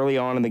that, and early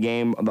on in the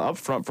game, the up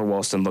front for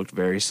Wellston looked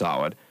very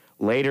solid.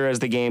 Later, as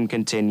the game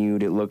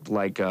continued, it looked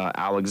like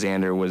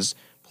Alexander was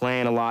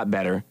playing a lot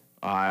better.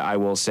 I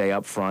will say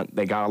up front,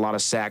 they got a lot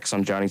of sacks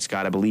on Johnny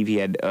Scott. I believe he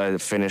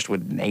had finished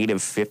with an 8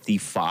 of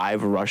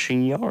 55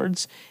 rushing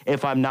yards,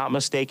 if I'm not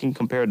mistaken,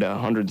 compared to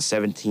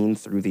 117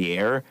 through the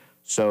air.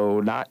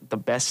 So not the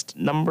best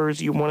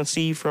numbers you want to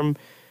see from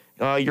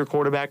your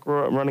quarterback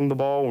running the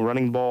ball,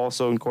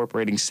 also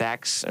incorporating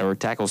sacks or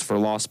tackles for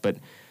loss. But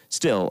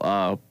still,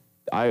 I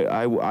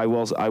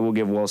will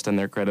give Wellston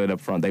their credit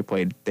up front. They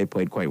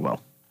played quite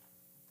well.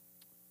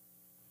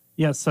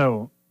 Yeah,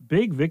 so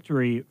big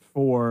victory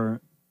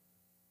for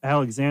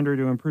Alexander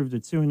to improve to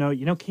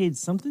 2-0. Cade,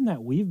 something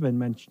that we've been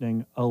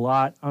mentioning a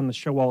lot on the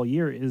show all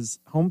year is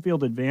home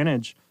field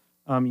advantage.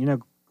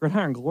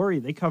 Gridiron Glory,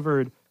 they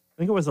covered, I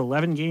think it was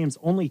 11 games.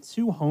 Only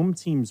 2 home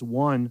teams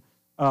won.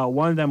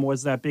 One of them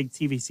was that big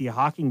TVC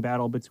Hawking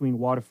battle between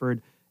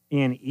Waterford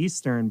and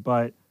Eastern.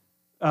 But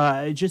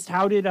just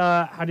how did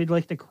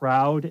like the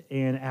crowd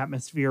and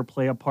atmosphere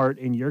play a part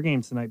in your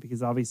game tonight?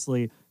 Because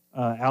obviously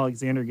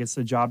Alexander gets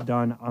the job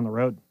done on the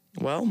road.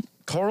 Well,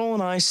 Carl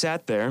and I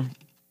sat there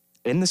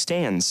in the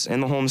stands, in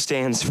the home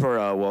stands for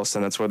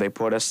Wellston. That's where they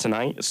put us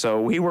tonight. So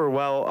we were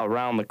well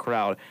around the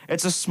crowd.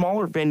 It's a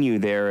smaller venue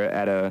there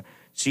at a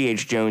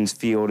C.H. Jones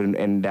Field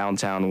in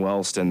downtown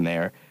Wellston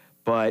there.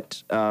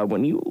 But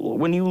when you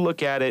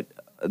look at it,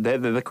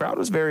 the crowd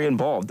was very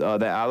involved.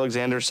 The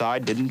Alexander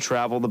side didn't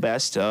travel the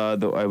best.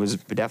 It was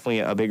definitely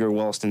a bigger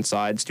Wellston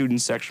side.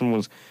 Student section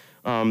was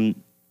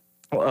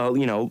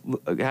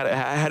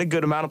had a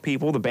good amount of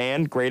people. The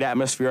band, great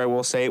atmosphere, I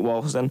will say, at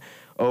Wellston.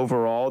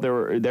 Overall,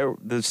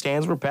 the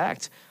stands were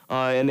packed,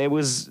 and it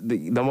was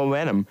the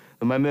momentum.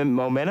 The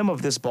momentum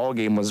of this ball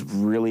game was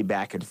really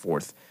back and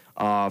forth.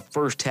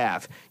 First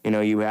half,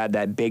 you had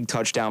that big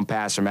touchdown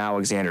pass from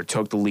Alexander,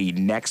 took the lead.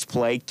 Next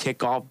play,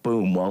 kickoff,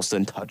 boom,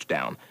 Wellston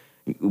touchdown.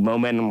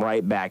 Momentum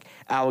right back.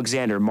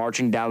 Alexander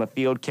marching down the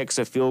field, kicks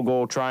a field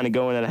goal, trying to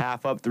go in at a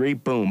half up 3,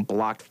 boom,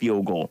 blocked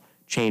field goal.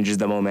 Changes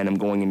the momentum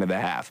going into the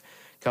half.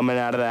 Coming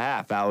out of the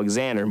half,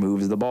 Alexander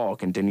moves the ball,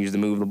 continues to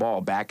move the ball.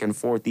 Back and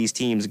forth these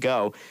teams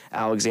go.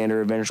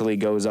 Alexander eventually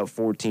goes up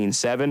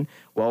 14-7.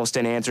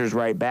 Wellston answers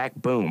right back.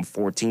 Boom,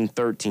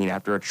 14-13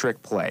 after a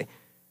trick play.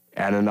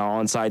 And an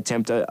onside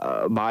attempt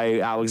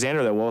by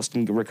Alexander that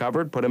Wellston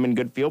recovered, put him in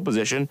good field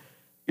position.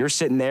 You're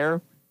sitting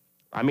there.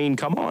 I mean,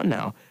 come on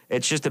now.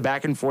 It's just a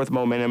back and forth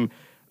momentum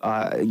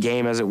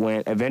game as it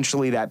went.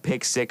 Eventually, that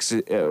pick 6,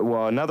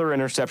 another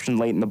interception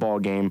late in the ball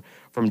game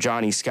from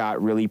Johnny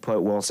Scott really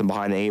put Wellston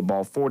behind the 8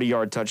 ball.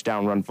 40-yard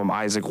touchdown run from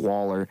Isaac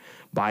Waller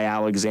by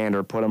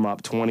Alexander put him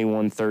up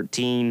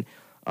 21-13.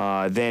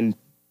 Then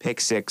pick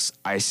 6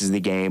 ices the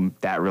game.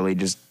 That really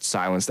just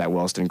silenced that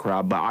Wellston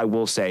crowd. But I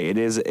will say it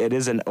is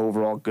an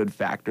overall good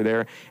factor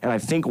there, and I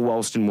think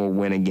Wellston will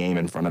win a game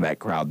in front of that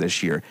crowd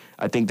this year.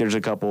 I think there's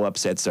a couple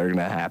upsets that are going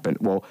to happen.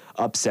 Well,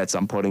 upsets,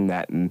 I'm putting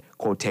that in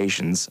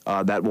quotations,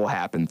 that will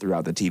happen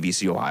throughout the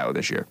TVC Ohio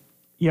this year.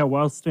 Yeah,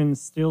 Wellston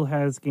still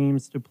has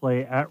games to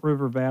play at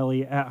River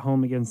Valley, at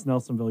home against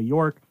Nelsonville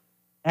York,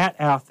 at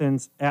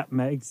Athens, at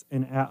Meigs,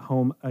 and at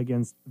home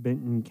against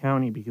Benton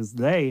County, because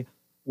they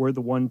were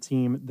the one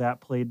team that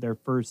played their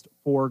first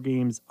 4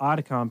 games out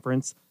of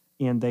conference,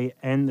 and they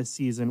end the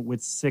season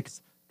with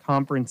 6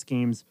 conference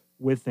games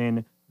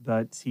within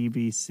the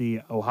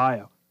TVC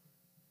Ohio.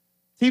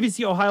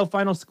 TVC Ohio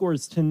final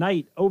scores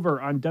tonight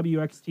over on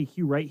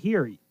WXTQ right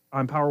here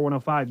on Power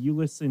 105. You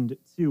listened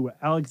to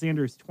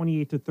Alexander's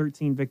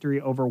 28-13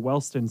 victory over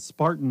Wellston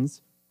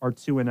Spartans, are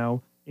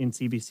 2-0 in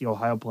TVC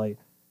Ohio play.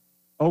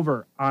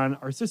 Over on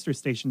our sister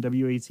station,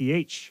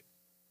 WATH,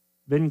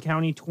 Vinton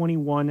County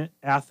 21,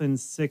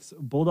 Athens 6.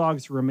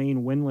 Bulldogs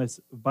remain winless.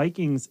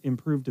 Vikings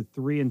improved to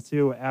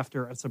 3-2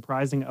 after a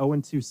surprising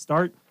 0-2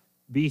 start.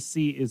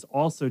 BC is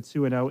also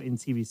 2-0 in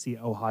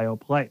TVC Ohio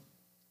play.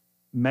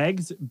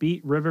 Megs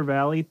beat River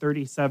Valley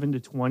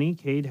 37-20.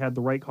 Cade had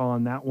the right call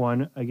on that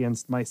one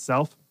against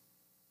myself,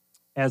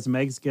 as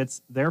Megs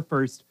gets their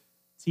first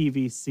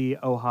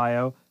TVC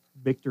Ohio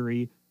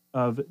victory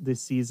of the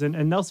season.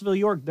 And Nelsonville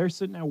York, they're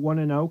sitting at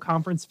 1-0,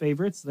 conference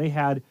favorites. They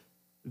had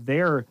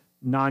their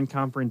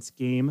non-conference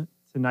game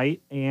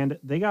tonight, and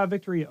they got a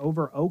victory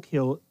over Oak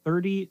Hill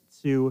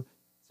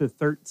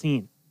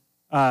 32-13.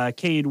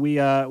 Cade, we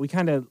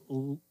kind of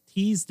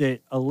teased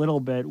it a little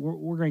bit.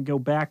 We're going to go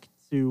back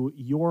to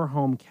your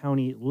home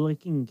county,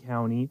 Licking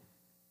County,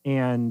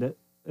 and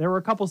there were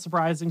a couple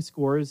surprising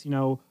scores. You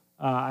know,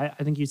 I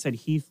think you said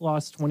Heath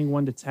lost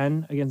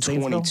 21-10 against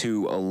Zanesville.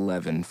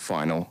 22-11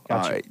 final.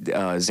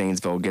 Gotcha.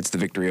 Zanesville gets the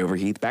victory over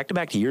Heath.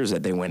 Back-to-back years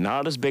that they win.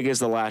 Not as big as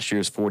the last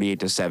year's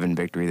 48-7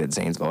 victory that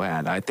Zanesville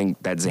had. I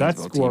think that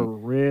Zanesville that score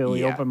team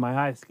really opened my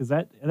eyes, because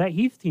that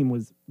Heath team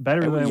was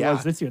better than it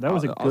was this year. That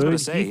was a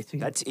good Heath team.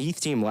 That Heath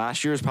team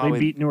last year is probably...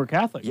 They beat Newark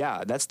Catholic.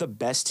 Yeah, that's the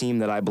best team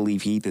that I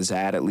believe Heath has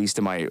had, at least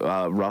in my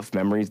rough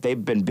memories.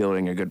 They've been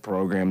building a good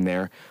program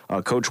there.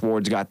 Coach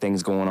Ward's got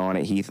things going on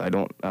at Heath.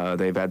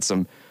 They've had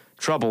some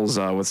troubles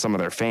with some of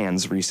their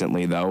fans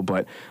recently, though.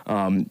 But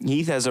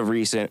Heath, as of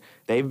recent,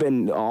 they've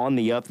been on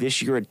the up. This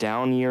year, a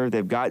down year.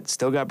 They've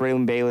still got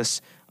Braylon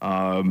Bayless,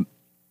 a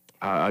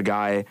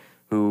guy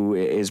who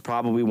is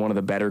probably one of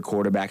the better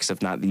quarterbacks,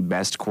 if not the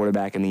best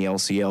quarterback in the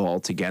LCL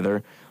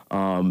altogether.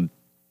 I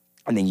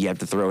think you have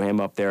to throw him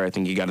up there. I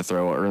think you got to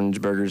throw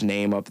Ernsberger's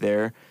name up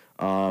there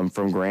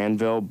from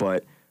Granville.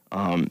 But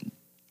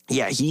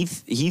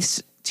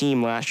Heath's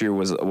team last year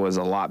was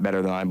a lot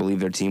better than I believe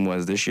their team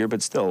was this year,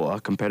 but still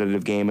a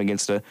competitive game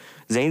against a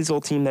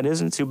Zanesville team that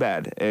isn't too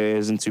bad. It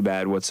isn't too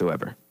bad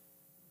whatsoever.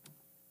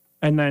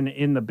 And then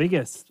in the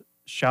biggest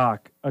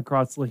shock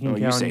across Licking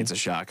County. You say it's a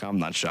shock. I'm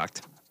not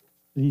shocked.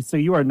 So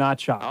you are not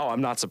shocked. Oh,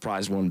 I'm not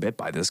surprised one bit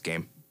by this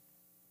game.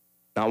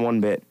 Not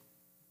one bit.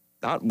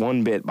 Not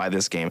one bit by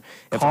this game.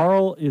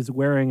 Carl is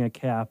wearing a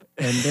cap,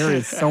 and there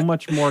is so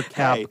much more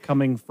cap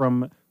coming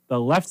from the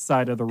left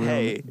side of the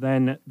room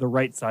than the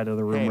right side of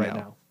the room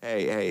now.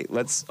 Hey,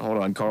 let's hold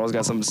on. Carl's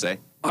got something to say.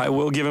 I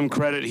will give him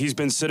credit. He's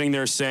been sitting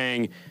there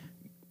saying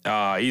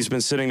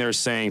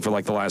for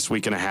like the last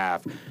week and a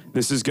half,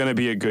 this is going to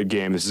be a good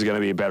game. This is going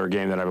to be a better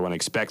game than everyone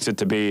expects it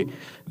to be.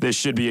 This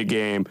should be a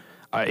game.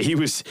 He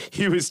was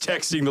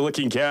texting the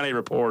Licking County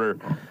reporter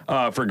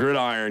for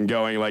Gridiron,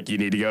 going like, "You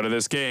need to go to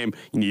this game.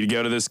 You need to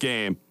go to this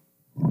game."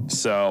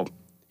 So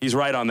he's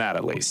right on that,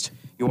 at least.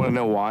 You want to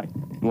know why?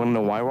 You want to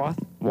know why, Roth?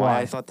 Why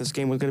I thought this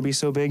game was going to be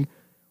so big?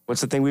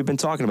 What's the thing we've been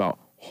talking about?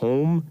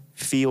 Home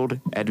field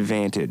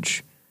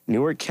advantage.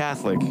 Newark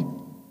Catholic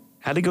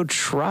had to go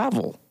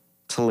travel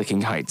to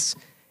Licking Heights.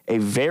 A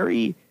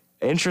very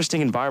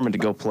interesting environment to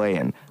go play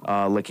in,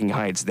 Licking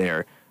Heights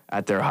there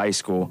at their high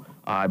school.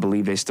 I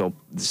believe they still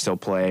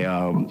play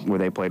where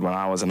they played when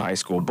I was in high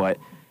school. But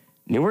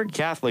Newark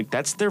Catholic,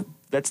 that's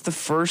the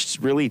first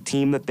really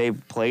team that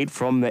they've played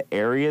from the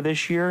area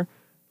this year.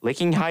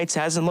 Licking Heights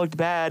hasn't looked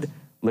bad.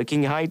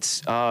 Licking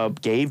Heights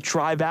gave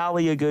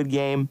Tri-Valley a good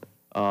game.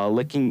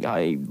 Licking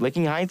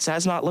Heights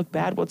has not looked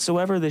bad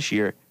whatsoever this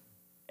year.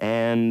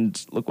 And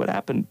look what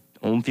happened.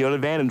 Home field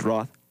advantage,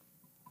 Roth.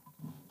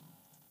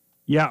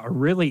 Yeah,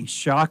 really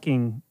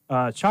shocking.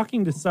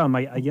 Shocking to some.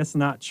 I guess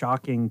not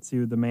shocking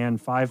to the man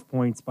 5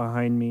 points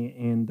behind me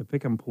in the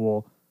pick'em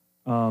pool.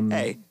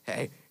 Hey.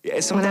 Yeah,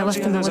 sometimes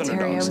you have those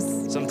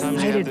underdogs.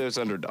 Sometimes you have those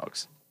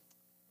underdogs,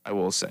 I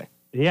will say.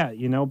 Yeah,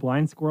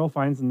 blind squirrel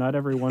finds a nut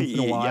every once in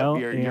a while.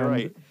 Yep, you're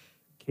right.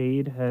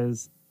 Cade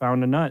has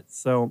found a nut.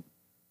 So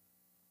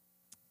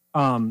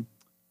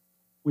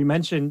we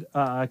mentioned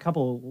a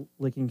couple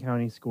Licking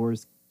County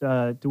scores.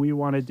 Do we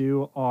want to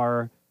do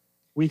our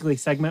weekly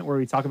segment where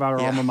we talk about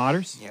our alma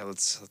maters? Yeah,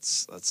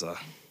 let's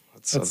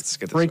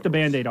get break the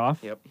Band-Aid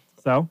off. Yep.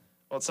 So?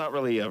 Well, it's not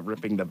really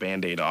ripping the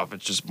Band-Aid off.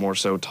 It's just more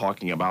so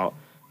talking about,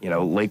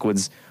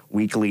 Lakewood's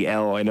weekly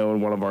L. I know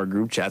in one of our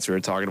group chats we were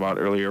talking about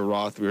earlier,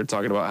 Roth, we were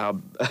talking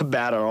about how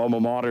bad our alma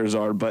maters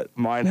are, but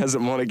mine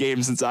hasn't won a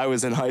game since I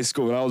was in high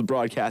school and I was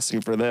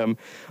broadcasting for them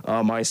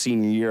my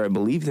senior year. I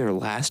believe their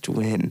last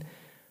win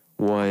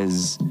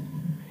was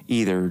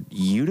either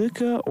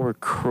Utica or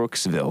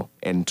Crooksville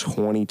in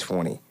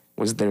 2020.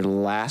 Was their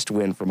last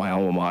win for my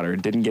alma mater.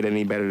 Didn't get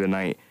any better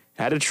tonight.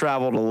 Had to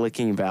travel to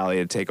Licking Valley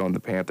to take on the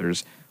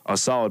Panthers. A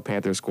solid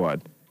Panther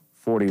squad.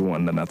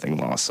 41-0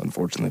 loss,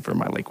 unfortunately, for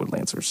my Lakewood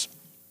Lancers.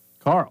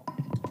 Carl.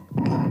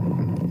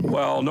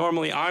 Well,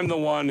 normally I'm the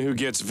one who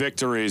gets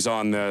victories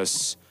on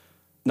this.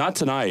 Not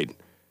tonight.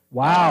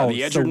 Wow.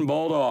 The Edgerton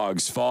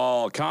Bulldogs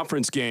fall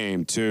conference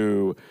game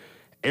to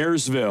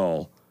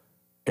Ayersville.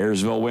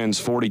 Ayersville wins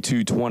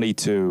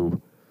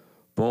 42-22.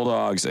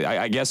 Bulldogs,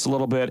 I guess a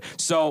little bit.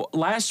 So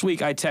last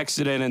week I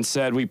texted in and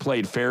said we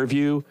played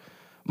Fairview.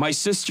 My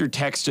sister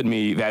texted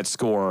me that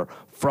score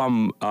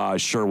from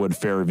Sherwood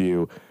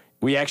Fairview.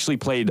 We actually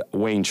played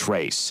Wayne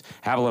Trace,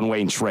 Haviland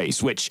Wayne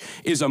Trace, which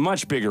is a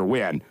much bigger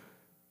win.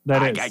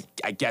 That is.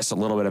 I guess a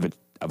little bit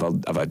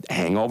of a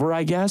hangover,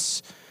 I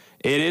guess.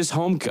 It is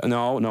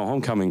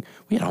homecoming.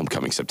 We had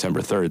homecoming September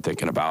 3rd,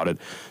 thinking about it.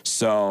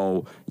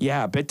 So,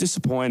 yeah, a bit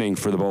disappointing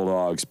for the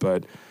Bulldogs,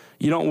 but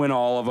you don't win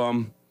all of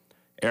them.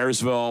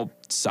 Ayersville,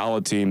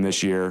 solid team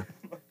this year.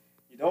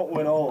 You don't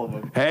win all of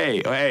them.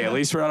 Hey, at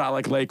least we're not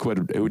like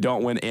Lakewood, who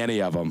don't win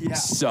any of them. Yeah.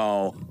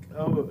 So.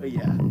 Oh,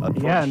 yeah.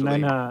 Yeah, and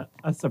then a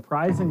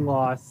surprising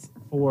loss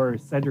for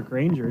Cedric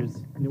Rangers,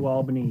 New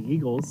Albany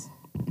Eagles,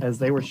 as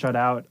they were shut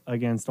out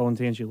against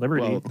Olentangy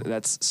Liberty. Well,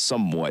 that's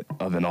somewhat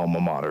of an alma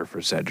mater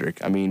for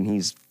Cedric. I mean,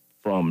 he's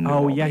from New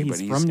Albany. Oh, yeah,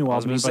 he's from New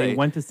Albany, but he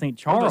went to St.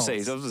 Charles. I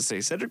was going to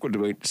say, Cedric went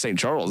to St.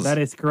 Charles. That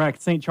is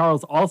correct. St.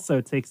 Charles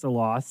also takes a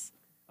loss.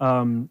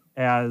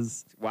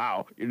 As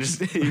wow, you're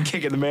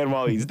kicking the man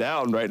while he's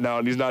down right now,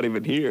 and he's not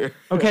even here.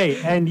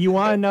 Okay, and you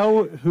want to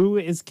know who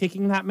is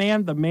kicking that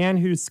man? The man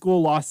whose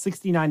school lost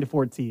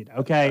 69-14.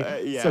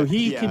 Okay, so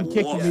he can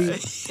kick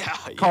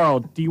the. Carl,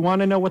 do you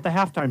want to know what the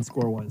halftime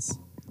score was?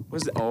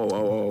 Was it?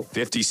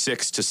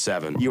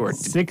 56-7. You were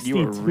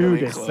 62 really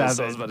to close.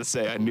 7. I was about to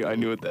say I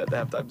knew what that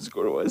halftime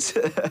score was.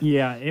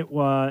 Yeah,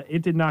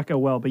 it did not go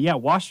well, but yeah,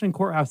 Washington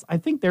Courthouse. I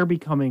think they're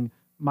becoming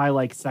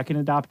my second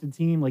adopted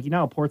team.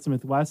 How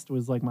Portsmouth West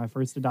was my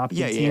first adopted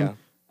team. Yeah.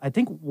 I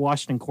think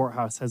Washington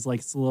Courthouse has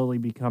slowly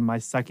become my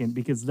second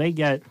because they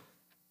get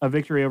a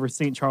victory over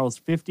St. Charles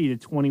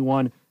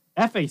 50-21.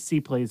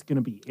 FAC play is going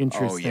to be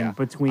interesting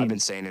between. I've been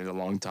saying it a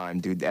long time,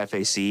 dude. The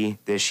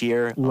FAC this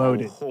year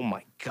loaded. Oh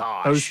my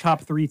gosh. Those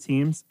top three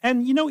teams.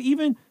 And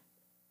even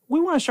we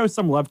want to show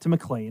some love to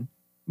McLean.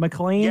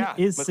 McLean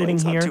is sitting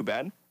here. Not too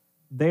bad.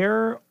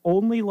 Their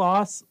only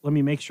loss, let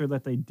me make sure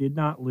that they did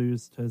not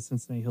lose to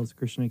Cincinnati Hills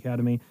Christian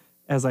Academy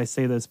as I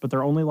say this, but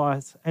their only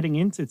loss heading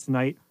into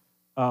tonight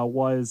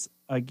was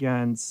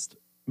against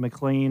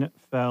McLean,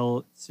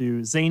 fell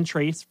to Zane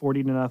Trace,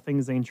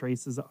 40-0. Zane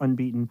Trace is an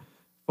unbeaten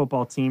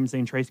football team.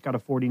 Zane Trace got a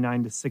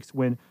 49-6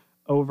 win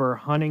over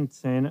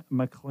Huntington.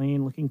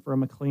 McLean looking for a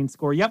McLean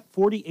score. Yep,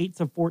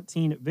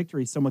 48-14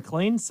 victory. So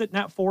McLean sitting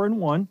at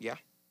 4-1. Yeah.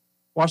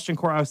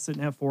 Washington Courthouse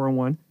sitting at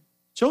 4-1.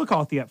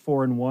 Chillicothe at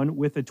 4-1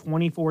 with a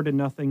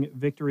 24-0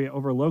 victory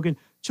over Logan.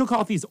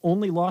 Chillicothe's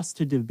only lost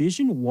to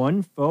Division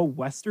I foe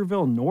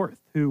Westerville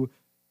North, who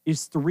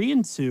is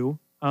 3-2.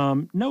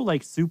 No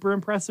super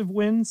impressive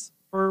wins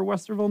for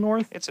Westerville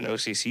North. It's an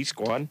OCC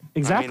squad.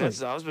 Exactly. I was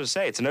going to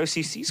say it's an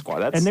OCC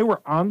squad. And they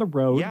were on the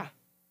road. Yeah.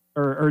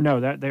 Or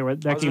no, that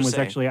game was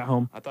actually at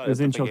home. I thought it was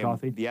in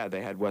Chillicothe.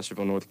 They had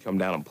Westerville North come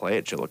down and play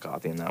at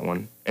Chillicothe in that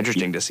one.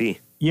 Interesting to see.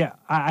 Yeah,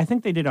 I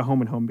think they did a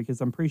home and home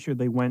because I'm pretty sure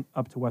they went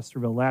up to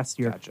Westerville last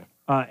year. Gotcha.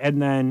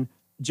 And then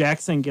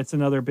Jackson gets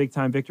another big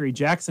time victory.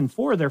 Jackson,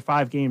 4 of their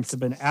 5 games have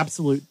been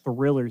absolute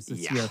thrillers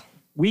this year.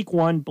 Week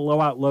 1,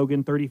 blowout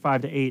Logan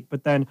 35-8,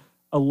 but then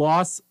a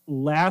loss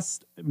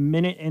last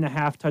minute and a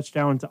half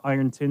touchdown to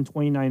Ironton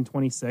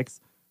 29-26.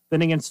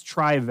 Then against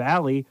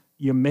Tri-Valley,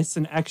 you miss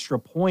an extra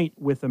point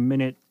with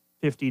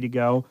 1:50 to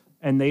go,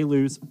 and they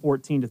lose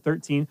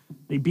 14-13.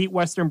 They beat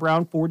Western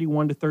Brown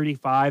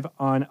 41-35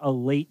 on a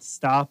late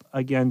stop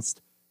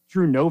against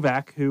Drew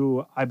Novak,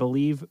 who I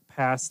believe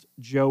passed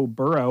Joe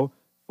Burrow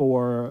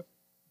for,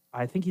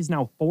 I think he's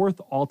now 4th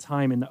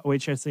all-time in the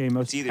OHSAA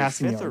most passing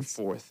yards. It's either 5th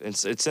or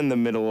 4th. It's in the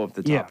middle of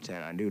the top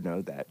 10. I do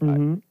know that.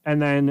 Mm-hmm.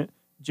 And then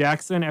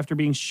Jackson, after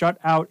being shut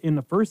out in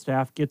the first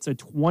half, gets a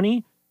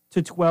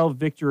 20-12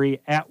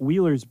 victory at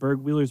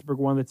Wheelersburg. Wheelersburg,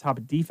 one of the top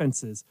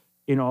defenses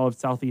in all of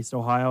Southeast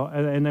Ohio.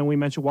 And then we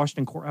mentioned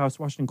Washington Courthouse.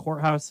 Washington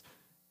Courthouse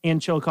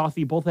and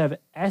Chillicothe both have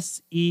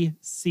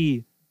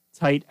SEC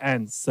tight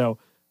ends. So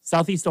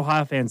Southeast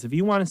Ohio fans, if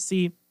you want to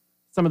see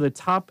some of the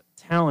top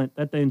talent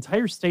that the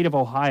entire state of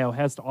Ohio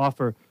has to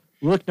offer,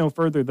 look no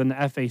further than the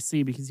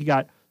FAC, because you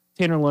got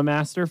Tanner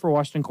LeMaster for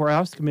Washington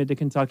Courthouse, committed to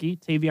Kentucky.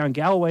 Tavion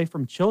Galloway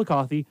from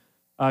Chillicothe,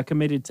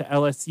 committed to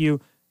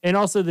LSU. And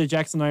also the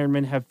Jackson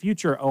Ironmen have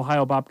future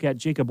Ohio Bobcat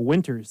Jacob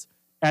Winters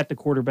at the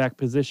quarterback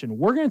position.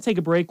 We're going to take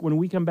a break. When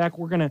we come back,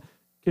 we're going to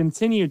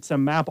continue to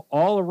map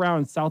all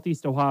around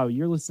Southeast Ohio.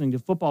 You're listening to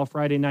Football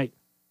Friday Night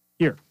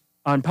here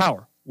on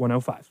Power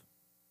 105.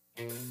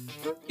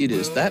 It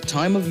is that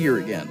time of year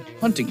again.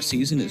 Hunting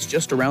season is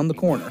just around the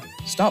corner.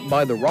 Stop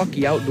by the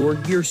Rocky Outdoor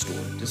Gear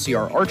Store to see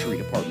our archery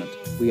department.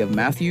 We have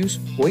Matthews,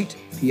 Hoyt,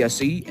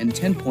 PSE, and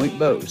 10-point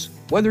bows.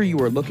 Whether you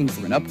are looking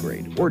for an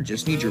upgrade or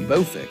just need your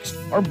bow fixed,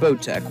 our bow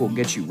tech will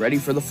get you ready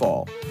for the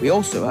fall. We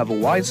also have a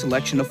wide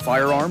selection of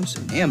firearms,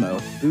 ammo,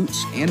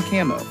 boots, and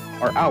camo.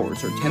 Our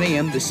hours are 10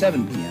 a.m. to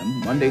 7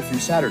 p.m. Monday through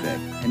Saturday,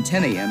 and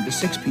 10 a.m. to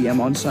 6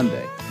 p.m. on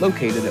Sunday.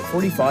 Located at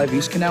 45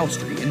 East Canal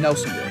Street in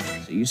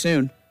Nelsonville. See you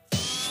soon.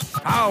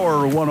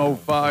 Power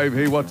 105.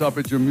 Hey, what's up?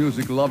 It's your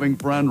music-loving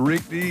friend,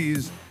 Rick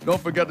Dees.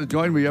 Don't forget to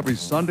join me every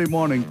Sunday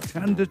morning,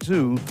 10 to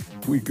 2.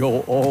 We go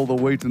all the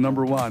way to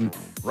number 1.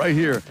 Right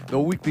here, the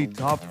weekly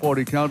Top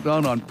 40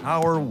 Countdown on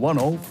Power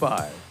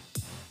 105.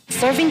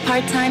 Serving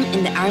part-time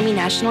in the Army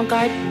National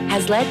Guard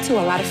has led to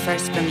a lot of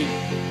firsts for me.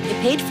 It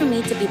paid for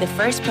me to be the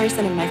first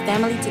person in my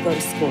family to go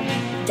to school.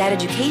 That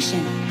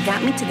education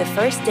got me to the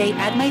first day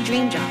at my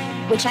dream job,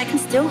 which I can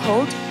still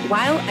hold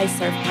while I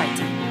serve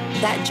part-time.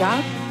 That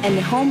job and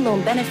the home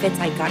loan benefits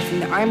I got from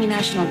the Army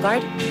National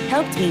Guard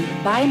helped me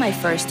buy my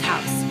first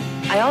house.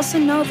 I also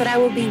know that I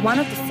will be one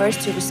of the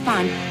first to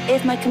respond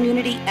if my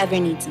community ever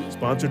needs me.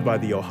 Sponsored by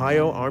the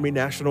Ohio Army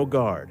National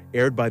Guard.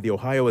 Aired by the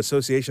Ohio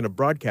Association of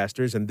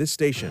Broadcasters and this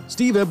station.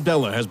 Steve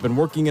Abdella has been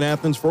working in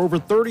Athens for over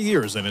 30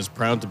 years and is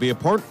proud to be a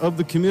part of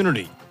the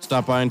community.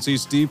 Stop by and see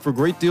Steve for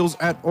great deals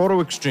at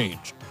Auto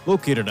Exchange,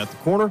 located at the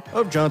corner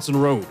of Johnson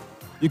Road.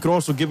 You can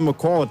also give him a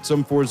call at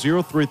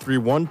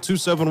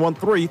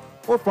 740-331-2713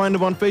 or find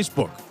him on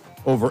Facebook.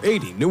 Over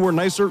 80 newer,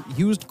 nicer,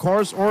 used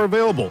cars are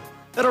available.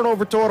 Head on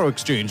over to Auto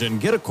Exchange and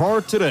get a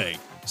car today.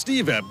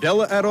 Steve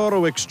Abdella at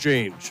Auto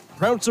Exchange,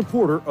 proud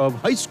supporter of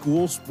high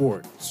school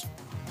sports.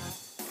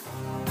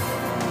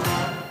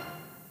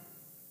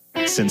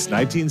 Since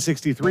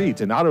 1963,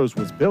 Donato's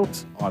was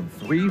built on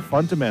 3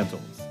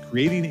 fundamentals: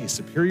 creating a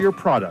superior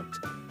product,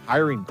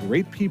 hiring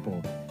great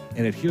people,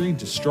 and adhering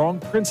to strong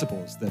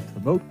principles that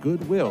promote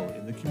goodwill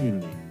in the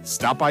community.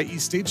 Stop by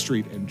East State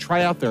Street and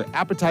try out their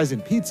appetizing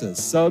pizzas,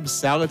 subs,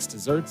 salads,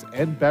 desserts,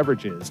 and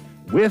beverages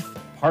with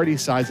party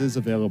sizes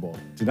available.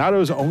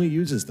 Donato's only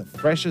uses the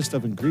freshest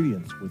of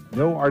ingredients with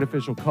no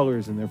artificial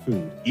colors in their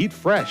food. Eat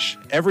fresh.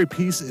 Every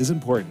piece is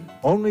important.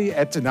 Only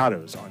at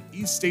Donato's on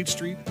East State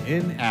Street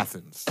in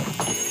Athens.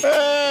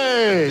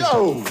 Hey!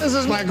 Yo, this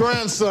is my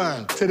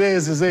grandson. Today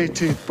is his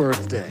 18th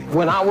birthday.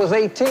 When I was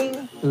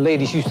 18,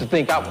 ladies used to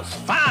think I was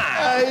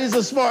fine. He's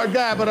a smart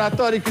guy, but I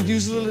thought he could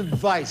use a little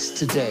advice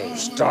today.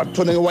 Start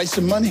putting away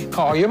some money.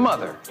 Call your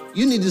mother.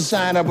 You need to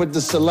sign up with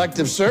the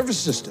Selective Service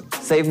System.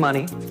 Save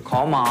money,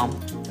 call mom,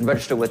 and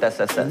register with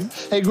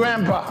SSS. Hey,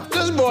 Grandpa,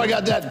 this boy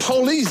got that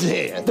police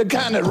head, the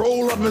kind that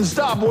roll up and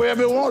stop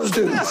wherever he wants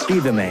to. Be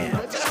the man.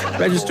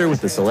 Register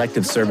with the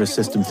Selective Service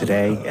System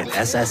today at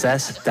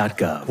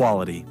sss.gov.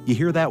 Quality. You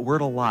hear that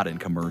word a lot in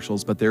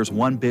commercials, but there's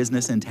one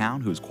business in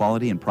town whose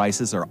quality and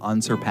prices are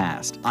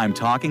unsurpassed. I'm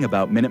talking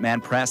about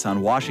Minuteman Press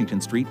on Washington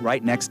Street,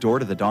 right next door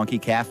to the Donkey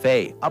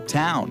Cafe,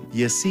 uptown.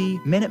 You see,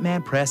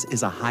 Minuteman Press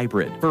is a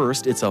hybrid.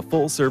 First, it's a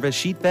full-service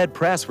sheet-fed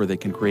press where they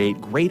can create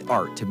great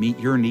art to meet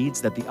your needs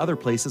that the other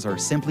places are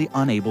simply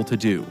unable to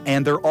do.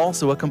 And they're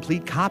also a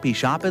complete copy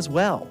shop as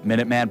well.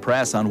 Minuteman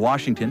Press on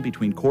Washington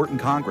between Court and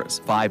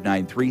Congress,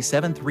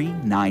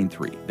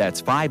 593-7393.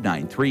 That's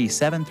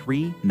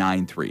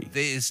 593-7393.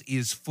 This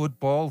is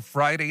Football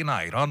Friday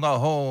Night on the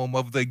home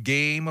of the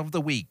game of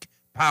the week,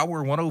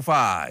 Power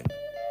 105.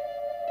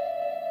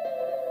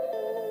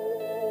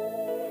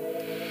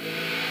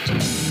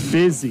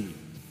 Busy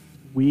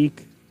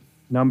week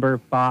number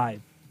 5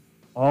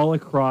 all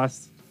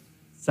across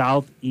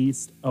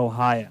Southeast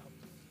Ohio.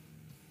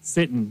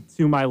 Sitting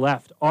to my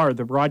left are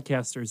the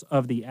broadcasters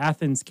of the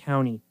Athens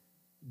County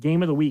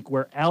Game of the Week,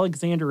 where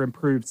Alexander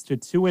improves to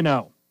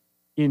 2-0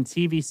 in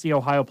TVC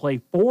Ohio play,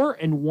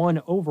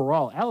 4-1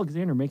 overall.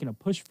 Alexander making a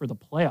push for the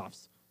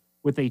playoffs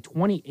with a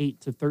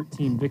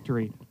 28-13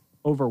 victory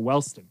over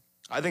Wellston.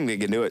 I think they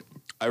can do it.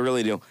 I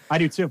really do. I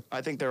do too.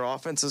 I think their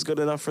offense is good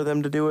enough for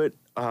them to do it.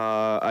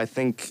 I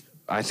think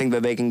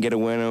that they can get a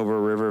win over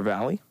River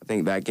Valley. I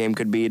think that game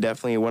could be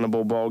definitely a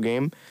winnable ball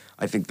game.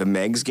 I think the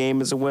Megs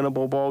game is a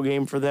winnable ball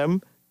game for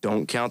them.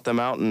 Don't count them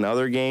out in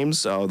other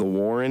games. The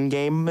Warren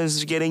game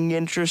is getting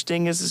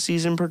interesting as the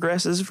season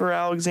progresses for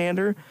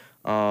Alexander.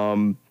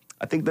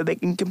 I think that they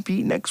can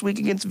compete next week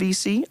against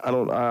VC.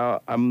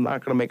 I'm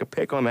not going to make a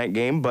pick on that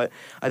game, but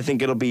I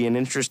think it'll be an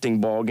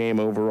interesting ball game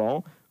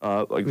overall.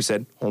 Like we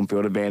said, home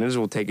field advantage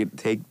will take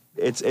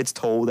its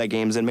toll. That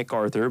game's in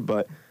MacArthur,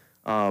 but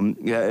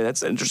yeah,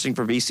 that's interesting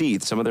for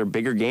VC. Some of their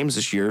bigger games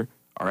this year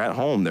are at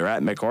home. They're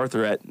at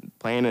MacArthur,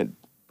 playing at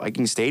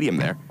Viking Stadium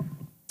there.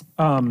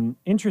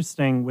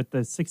 Interesting with the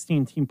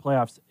 16-team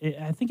playoffs.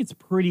 I think it's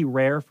pretty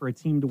rare for a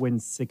team to win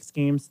 6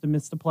 games to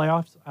miss the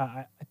playoffs.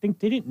 I think,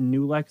 didn't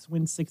New Lex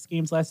win 6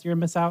 games last year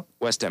and miss out?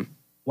 West Ham.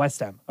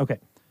 Okay.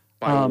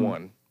 By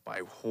one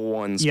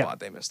spot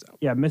they missed out.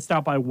 Yeah, missed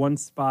out by 1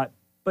 spot.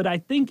 But I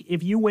think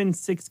if you win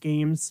 6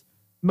 games,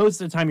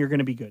 most of the time you're going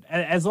to be good.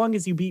 As long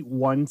as you beat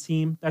one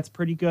team, that's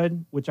pretty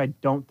good, which I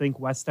don't think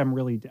West Ham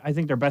really did. I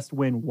think their best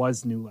win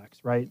was New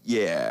Lex, right?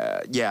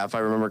 Yeah, if I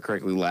remember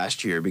correctly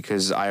last year,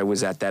 because I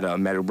was at that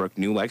Meadowbrook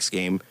New Lex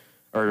game,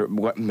 or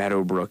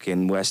Meadowbrook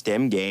and West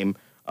Ham game,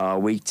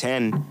 week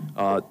 10.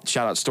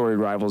 Shout out Storied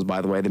Rivals,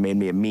 by the way. They made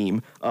me a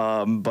meme.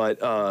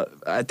 But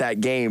at that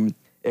game,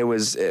 it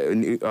was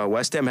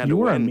West Ham had to win. You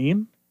were a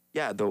meme?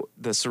 Yeah,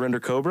 the Surrender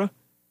Cobra.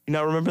 You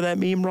not remember that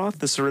meme, Roth?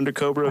 The Surrender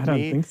Cobra of I don't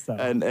me think so.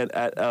 and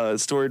at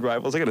Storied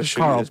Rivals. I got to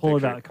show Carl, you this pull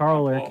picture. it out.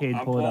 Carl Arcade,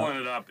 I'm pull it pulling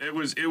up. it up. It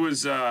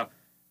was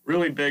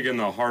really big in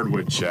the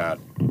hardwood chat.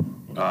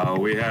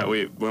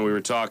 when we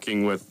were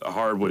talking with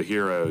Hardwood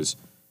Heroes,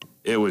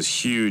 it was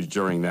huge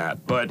during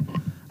that. But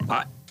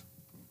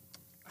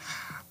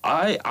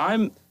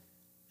I'm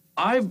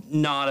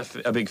not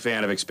a big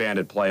fan of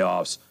expanded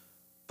playoffs,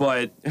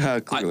 but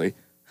clearly.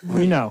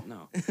 We know.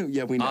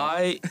 Yeah, we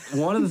know.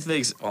 One of the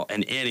things,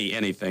 and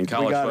anything,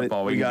 college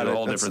football, we can do a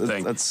whole different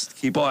thing. Let's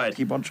keep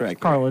on track.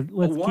 Carl,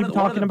 let's keep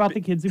talking about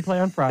the kids who play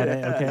on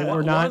Friday, okay?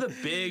 One of the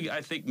big,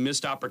 I think,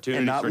 missed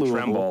opportunities for Louisville.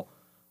 Trumbull.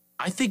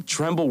 I think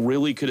Trumbull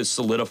really could have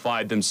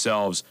solidified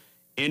themselves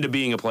into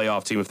being a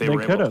playoff team if they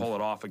were able to pull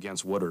it off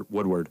against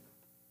Woodward.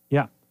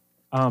 Yeah.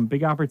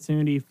 Big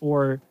opportunity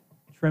for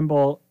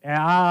Trimble.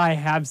 I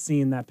have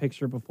seen that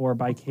picture before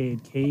by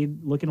Cade.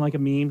 Cade looking like a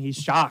meme. He's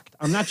shocked.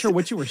 I'm not sure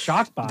what you were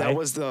shocked by. That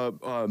was the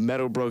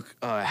Meadowbrook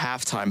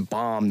halftime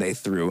bomb they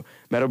threw.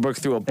 Meadowbrook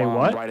threw a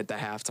bomb right at the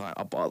halftime.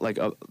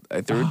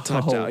 I threw a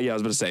touchdown. Yeah, I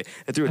was about to say.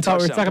 I threw a touchdown. I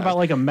thought we were talking about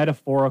like a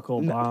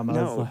metaphorical bomb.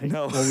 I was like,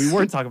 no. Well, we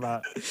were talking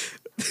about.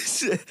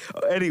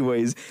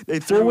 Anyways, they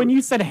threw. Well, when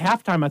you said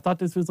halftime, I thought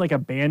this was like a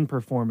band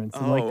performance,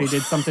 and like they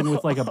did something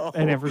with like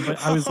and everybody.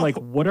 I was like,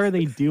 what are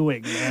they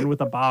doing, man,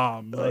 with a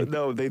bomb? Like,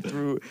 no, they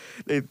threw.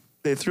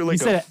 They threw like you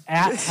said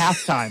at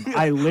halftime.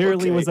 I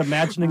literally was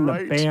imagining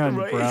the band,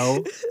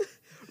 bro.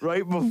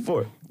 Right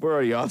before we're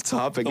already off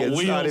topic.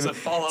 It's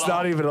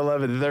not even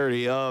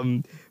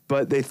 11:30.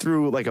 But they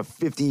threw like a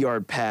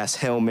 50-yard pass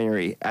Hail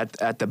Mary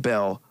at the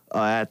bell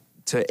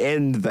to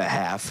end the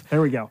half.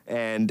 There we go.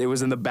 And it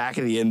was in the back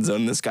of the end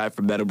zone. This guy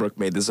from Meadowbrook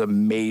made this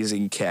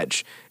amazing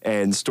catch.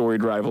 And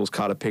Storied Rivals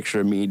caught a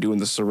picture of me doing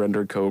the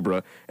surrender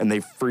cobra, and they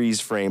freeze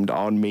framed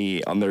on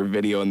me on their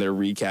video and their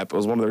recap. It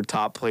was one of their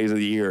top plays of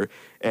the year.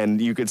 And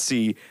you could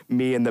see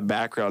me in the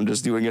background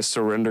just doing a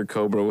surrender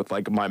cobra with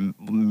like my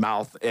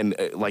mouth and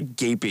like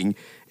gaping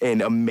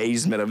in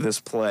amazement of this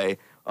play.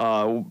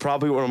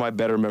 Probably one of my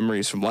better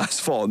memories from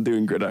last fall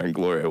doing Gridiron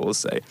Glory, I will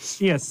say.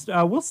 Yes,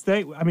 we'll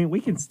stay. I mean, we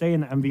can stay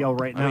in the MVL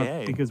right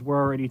now because we're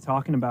already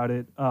talking about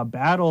it.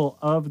 Battle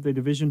of the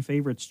division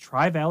favorites,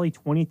 Tri-Valley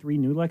 23,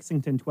 New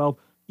Lexington 12.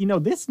 You know,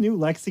 this New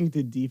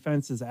Lexington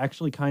defense is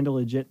actually kind of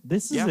legit.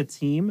 This is a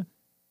team,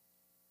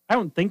 I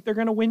don't think they're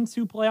going to win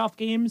 2 playoff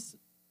games,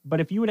 but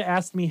if you would have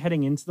asked me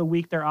heading into the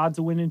week their odds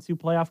of winning 2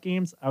 playoff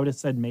games, I would have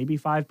said maybe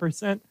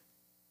 5%.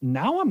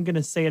 Now I'm going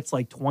to say it's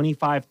like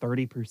 25,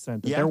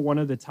 30%. They're one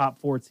of the top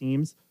 4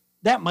 teams.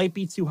 That might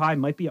be too high,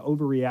 might be an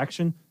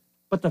overreaction.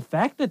 But the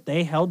fact that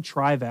they held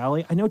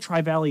Tri-Valley, I know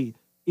Tri-Valley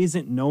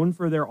isn't known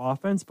for their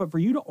offense, but for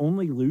you to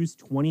only lose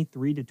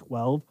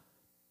 23-12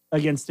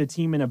 against a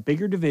team in a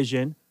bigger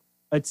division,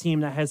 a team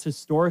that has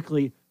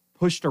historically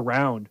pushed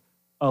around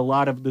a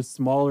lot of the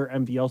smaller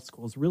MVL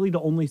schools, really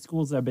the only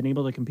schools that have been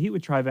able to compete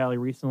with Tri-Valley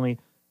recently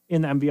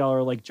in the MVL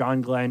are like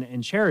John Glenn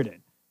and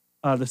Sheridan.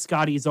 The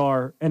Scotties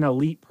are an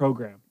elite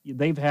program.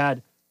 They've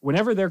had,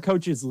 whenever their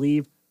coaches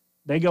leave,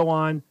 they go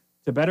on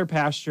to better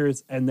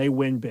pastures and they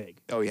win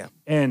big. Oh, yeah.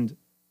 And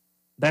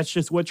that's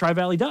just what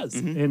Tri-Valley does.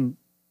 Mm-hmm. And,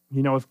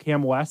 you know, if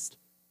Cam West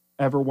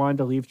ever wanted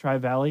to leave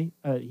Tri-Valley,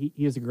 he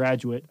is a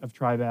graduate of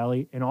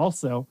Tri-Valley and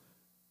also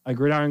a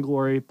Gridiron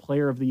Glory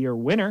Player of the Year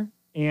winner.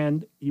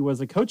 And he was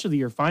a Coach of the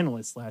Year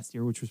finalist last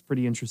year, which was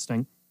pretty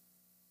interesting.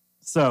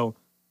 So,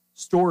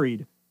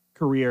 storied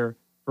career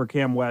for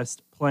Cam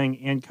West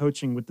playing and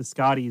coaching with the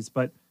Scotties.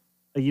 But,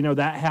 you know,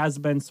 that has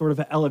been sort of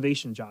an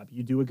elevation job.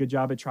 You do a good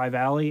job at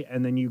Tri-Valley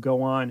and then you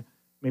go on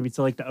maybe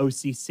to like the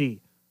OCC.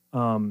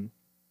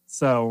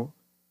 So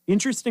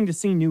interesting to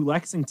see New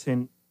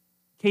Lexington.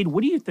 Cade,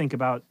 what do you think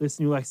about this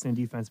New Lexington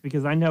defense?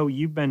 Because I know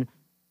you've been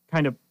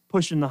kind of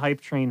pushing the hype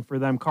train for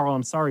them. Carl,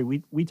 I'm sorry.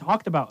 We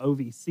talked about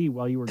OVC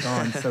while you were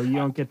gone, so you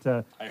don't get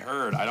to...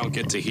 I don't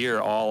get to hear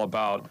all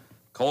about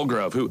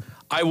Colgrove, who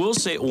I will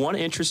say one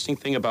interesting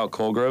thing about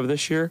Colgrove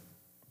this year.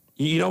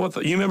 You know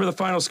what? You remember the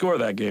final score of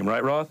that game,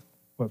 right, Roth?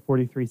 What,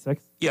 43-6?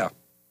 Yeah.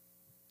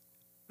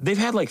 They've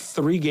had like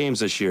 3 games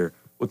this year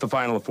with the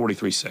final of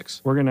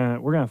 43-6. We're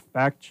gonna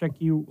fact check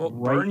you right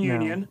Burn now.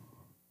 Union,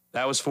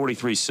 that was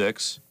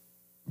 43-6.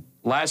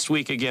 Last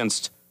week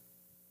against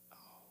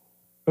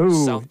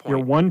Ooh, South Point.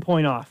 you're 1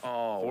 point off.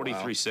 Oh,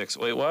 43-6.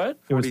 Wait, what?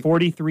 It was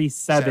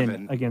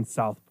 43-7 against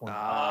South Point.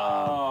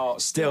 Oh,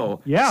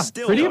 still. Yeah,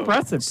 still, pretty though.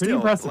 impressive. Pretty Still,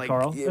 impressive, like,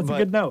 Carl. That's a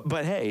good note.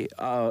 But hey,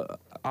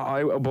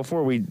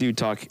 before we do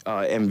talk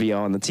MVL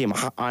on the team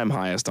I'm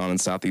highest on in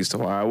Southeast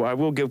Ohio, I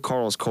will give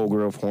Carl's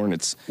Colgrove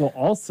Hornets. Well,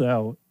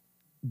 also,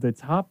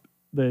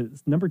 the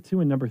number 2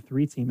 and number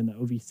 3 team in the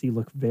OVC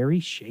look very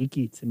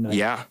shaky tonight.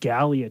 Yeah.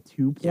 Galley, a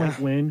 2-point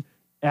win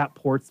at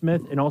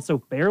Portsmouth, and also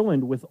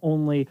Fairland with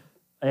only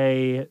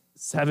a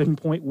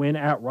 7-point win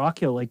at Rock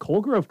Hill. Like,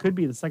 Colgrove could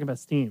be the second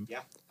best team. Yeah.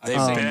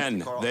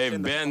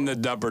 They've been the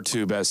number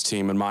 2 best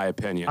team in my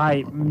opinion.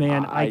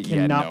 I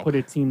cannot put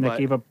a team that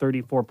gave up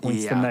 34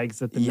 points to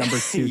Megs at the number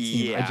 2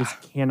 team. I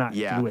just cannot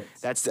do it.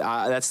 That's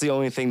the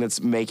only thing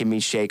that's making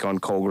me shake on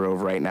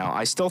Colgrove right now.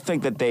 I still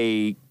think that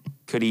they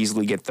could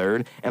easily get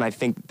 3rd, and I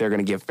think they're going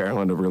to give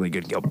Fairland a really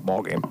good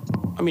ball game.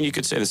 I mean, you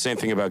could say the same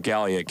thing about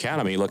Galley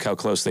Academy. Look how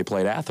close they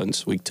played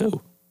Athens week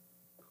 2.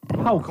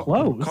 How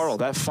close? Carl,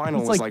 that final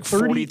It's was like like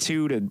 30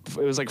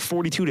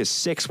 42 to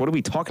 6. What are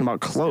we talking about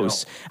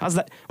close? How's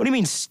that? What do you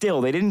mean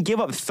still? They didn't give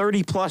up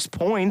 30 plus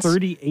points.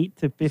 38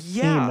 to 15.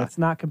 Yeah. That's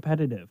not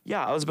competitive.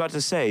 Yeah, I was about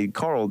to say,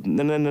 Carl,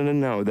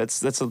 no.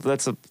 That's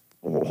a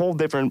whole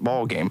different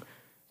ball game.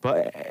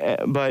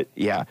 But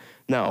yeah,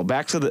 no.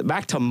 Back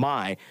to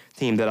my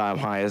team that I'm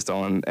highest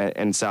on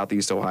in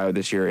Southeast Ohio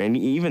this year, and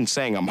even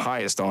saying I'm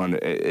highest on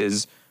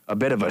is a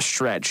bit of a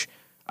stretch.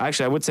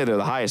 Actually, I would say they're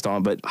the highest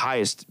on, but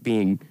highest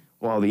being,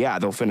 well, yeah,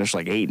 they'll finish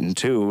like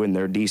 8-2, and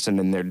they're decent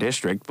in their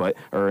district,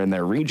 or in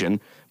their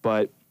region.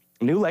 But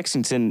New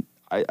Lexington,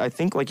 I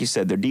think, like you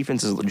said, their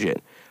defense is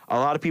legit. A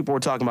lot of people were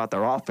talking about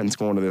their offense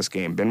going to this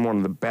game. Been one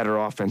of the better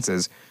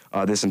offenses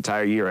this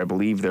entire year. I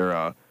believe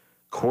their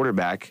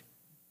quarterback,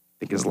 I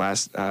think his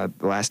last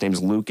name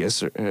is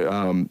Lucas.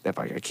 If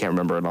I can't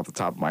remember it off the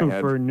top of my head.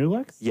 For New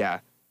Lex? Yeah.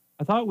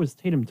 I thought it was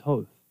Tatum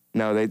Toth.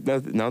 No,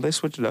 they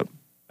switched it up.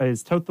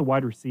 Is Toth the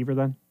wide receiver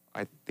then?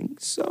 I think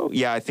so.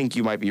 Yeah, I think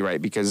you might be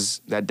right because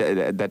that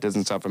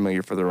doesn't sound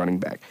familiar for the running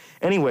back.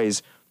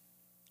 Anyways,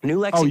 New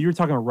Lexington. Oh, you were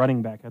talking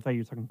running back. I thought you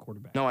were talking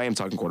quarterback. No, I am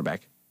talking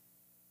quarterback.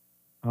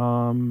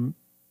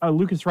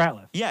 Lucas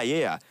Ratliff.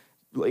 Yeah.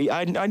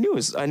 I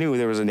knew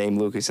there was a name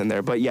Lucas in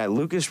there, but yeah,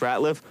 Lucas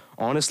Ratliff.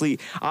 Honestly,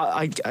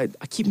 I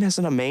keep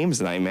messing up names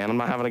tonight, man. I'm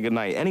not having a good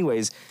night.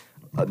 Anyways,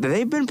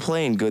 they've been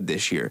playing good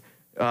this year.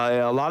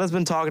 A lot has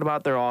been talking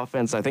about their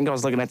offense. I think I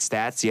was looking at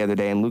stats the other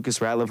day, and Lucas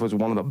Ratliff was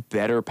one of the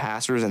better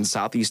passers in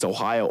Southeast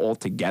Ohio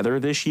altogether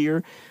this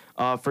year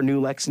for New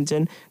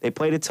Lexington. They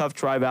played a tough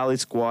Tri-Valley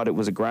squad. It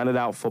was a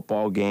grounded-out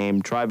football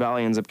game.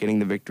 Tri-Valley ends up getting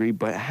the victory,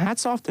 but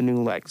hats off to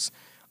New Lex.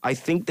 I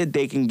think that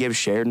they can give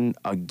Sheridan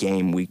a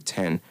game Week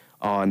 10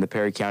 in the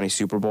Perry County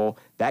Super Bowl.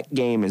 That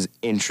game is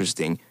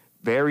interesting.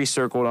 Very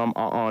circled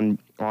on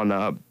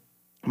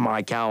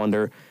my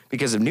calendar,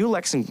 because if New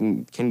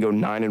Lexington can go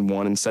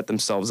 9-1 and set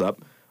themselves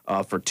up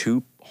for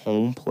 2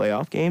 home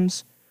playoff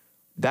games,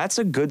 that's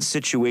a good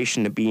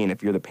situation to be in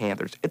if you're the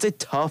Panthers. It's a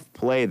tough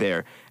play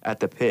there at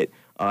the pit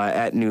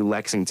at New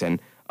Lexington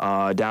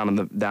down in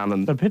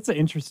the pit's an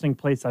interesting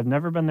place. I've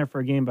never been there for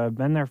a game, but I've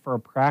been there for a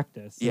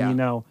practice. Yeah,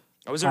 and,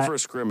 I was there for a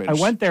scrimmage. I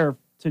went there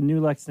to New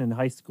Lexington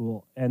High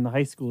School, and the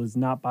high school is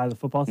not by the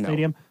football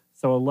stadium.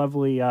 So a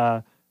lovely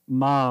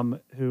mom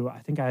who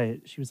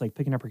she was like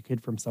picking up her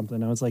kid from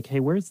something. I was like, hey,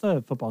 where's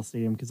the football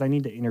stadium? Because I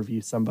need to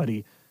interview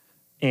somebody.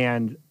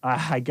 And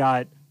I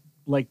got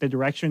like the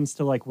directions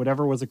to like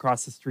whatever was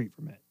across the street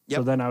from it. Yep.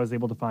 So then I was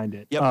able to find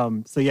it.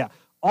 Yep. So yeah,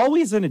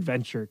 always an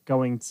adventure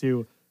going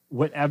to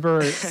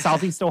whatever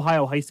Southeast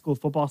Ohio high school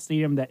football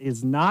stadium that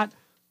is not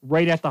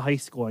right at the high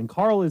school. And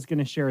Carl is going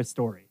to share a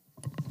story.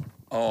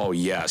 Oh,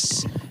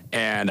 yes.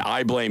 And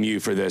I blame you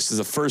for this. This is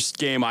the first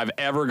game I've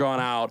ever gone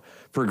out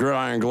for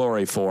Gridiron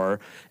Glory for.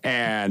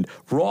 And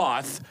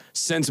Roth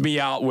sends me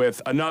out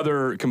with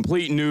another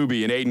complete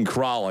newbie in Aiden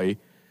Crawley.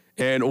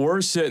 And we're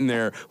sitting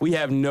there. We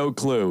have no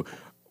clue.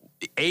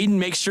 Aiden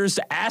makes sure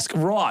to ask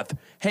Roth,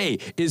 hey,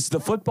 is the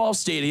football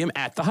stadium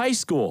at the high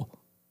school?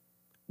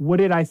 What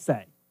did I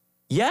say?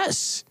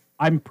 Yes.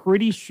 I'm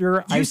pretty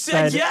sure you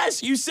said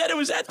yes. You said it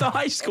was at the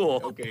high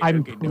school.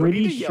 I'm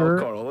pretty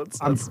sure.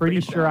 I'm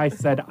pretty sure I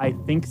said I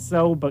think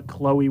so, but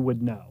Chloe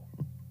would know.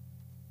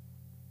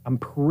 I'm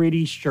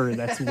pretty sure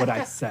that's what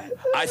I said.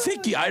 I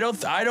think I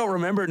don't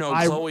remember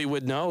Chloe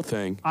would know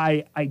thing.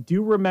 I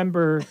do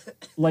remember,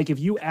 like, if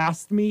you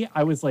asked me,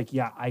 I was like,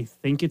 yeah, I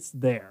think it's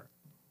there,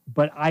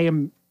 but I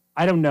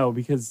don't know,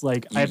 because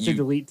like I have to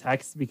delete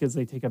texts because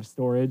they take up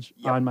storage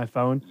on my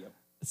phone.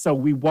 So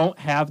we won't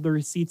have the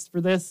receipts for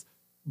this.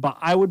 But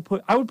I would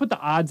put the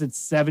odds at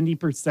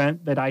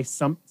 70% that I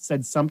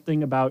said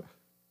something about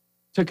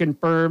to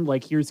confirm,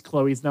 like, here's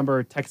Chloe's number,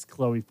 or text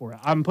Chloe for it.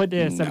 I'm putting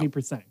it at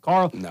 70%.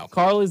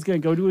 Carl is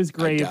going to go to his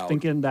grave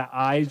thinking that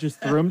I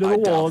just threw him to the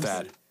wolves.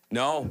 Doubt that.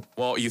 No.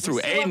 Well, you threw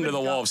Aiden to the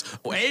wolves.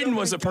 Well, Aiden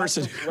was a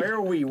person where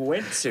we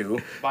went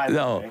to, by the way.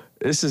 No,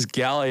 this is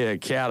Gallia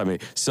Academy.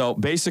 So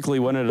basically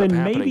what ended up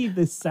happening. Maybe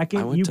the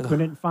second you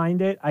couldn't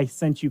find it, I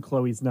sent you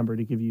Chloe's number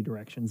to give you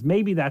directions.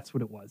 Maybe that's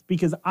what it was.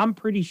 Because I'm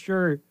pretty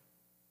sure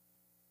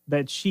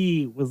that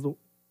she was,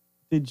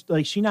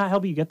 did she not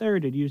help you get there, or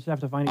did you just have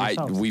to find it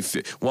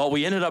yourself?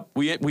 We ended up,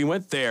 we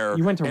went there.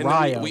 You went to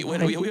Rio. We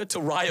went to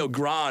Rio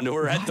Grande.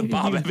 We're at the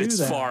Bob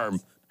Evans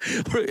farm.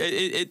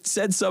 It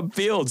said some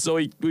field, so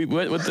we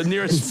went with the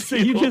nearest so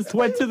field. You just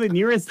went to the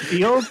nearest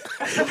field?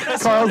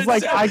 Carl's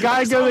like, I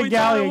gotta go to the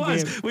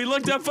Gallia game. We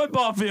looked up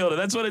football field, and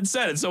that's what it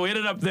said. And so we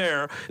ended up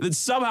there. And then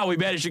somehow we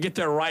managed to get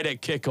there right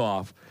at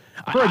kickoff.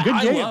 For a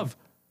good game.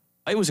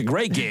 It was a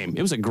great game.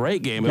 It was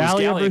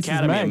Gallia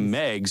Academy and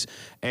Megs.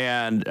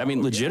 And, I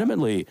mean,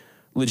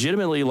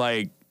 legitimately,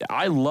 like,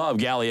 I love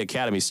Gallia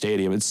Academy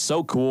Stadium. It's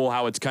so cool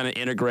how it's kind of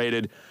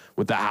integrated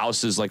with the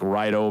houses, like,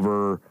 right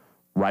over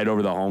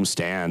the home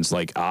stands.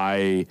 Like,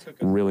 I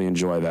really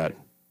enjoy that.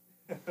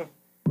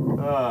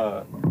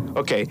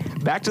 Okay,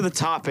 back to the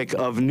topic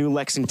of New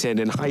Lexington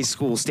and high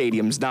school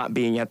stadiums not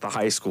being at the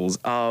high schools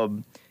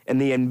and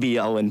the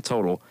NBL in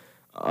total.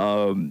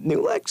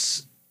 New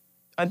Lex,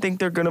 I think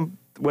they're going to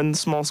win the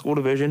small school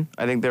division.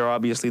 I think they're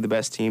obviously the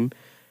best team.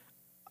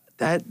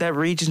 That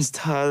region's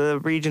the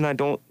region. I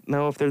don't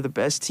know if they're the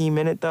best team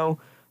in it though.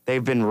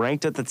 They've been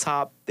ranked at the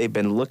top. They've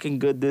been looking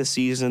good this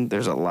season.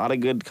 There's a lot of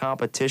good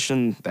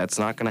competition that's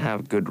not going to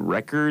have good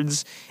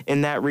records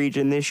in that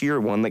region this year.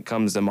 One that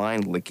comes to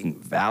mind, Licking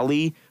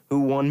Valley,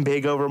 who won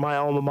big over my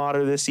alma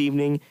mater this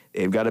evening.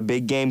 They've got a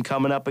big game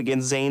coming up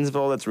against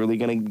Zanesville that's really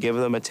going to give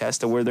them a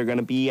test of where they're going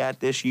to be at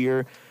this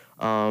year.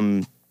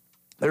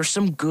 There's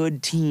some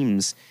good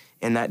teams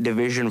in that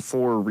Division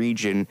IV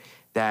region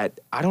that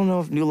I don't know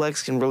if New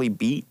Lex can really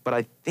beat, but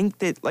I think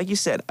that, like you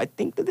said, I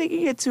think that they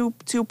can get two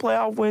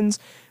playoff wins,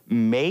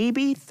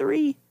 maybe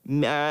three.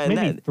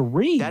 Maybe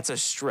three. That's a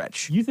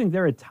stretch. You think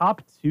they're a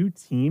top 2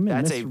 team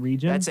in this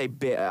region? That's a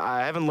bit.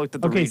 I haven't looked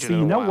at the okay, region so you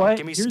in a know while. what?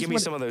 Give me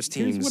some of those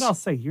teams. Here's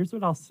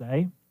what I'll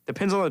say.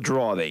 Depends on the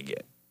draw they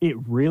get. It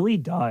really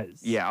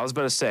does. Yeah, I was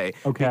about to say.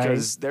 Okay.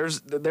 Because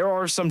there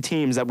are some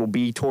teams that will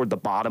be toward the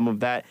bottom of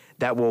that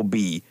will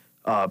be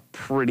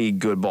pretty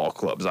good ball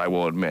clubs, I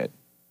will admit.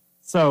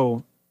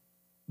 So,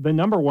 the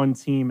number 1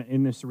 team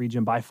in this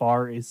region by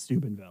far is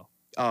Steubenville.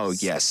 Oh,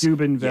 yes.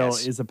 Steubenville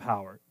is a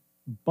power.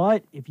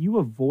 But if you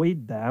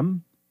avoid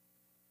them,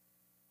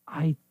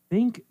 I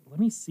think, let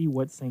me see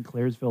what St.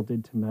 Clairsville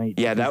did tonight.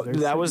 Yeah,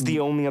 that was the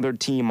only other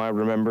team I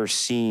remember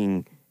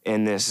seeing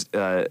in this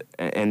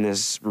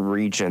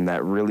region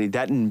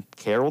that in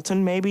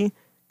Carrollton maybe.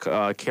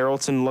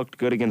 Carrollton looked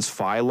good against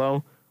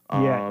Philo.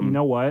 Yeah, you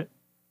know what?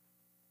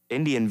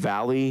 Indian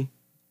Valley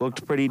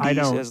looked pretty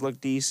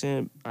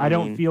decent. I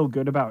don't feel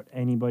good about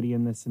anybody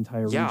in this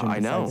entire region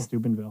besides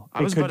Steubenville.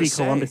 It could be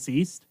Columbus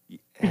East.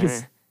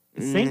 Because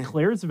St.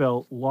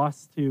 Clairsville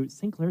lost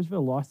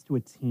to a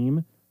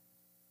team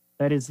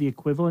that is the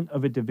equivalent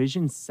of a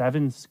Division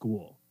 7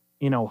 school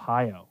in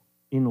Ohio,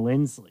 in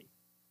Lindsley.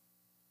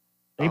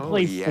 They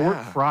play Fort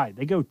Fry.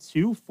 They go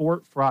to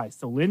Fort Fry.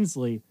 So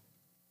Lindsley,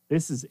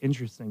 this is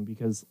interesting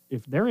because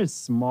if they're as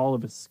small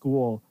of a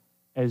school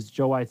as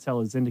Joe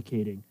Eitzel is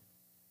indicating,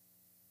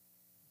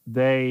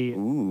 they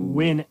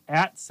win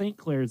at St.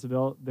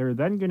 Clairsville. They're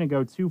then going to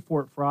go to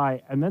Fort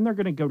Fry, and then they're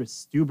going to go to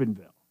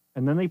Steubenville,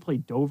 and then they play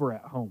Dover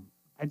at home.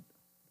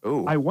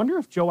 I wonder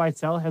if Joe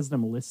Eitzel has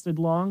them listed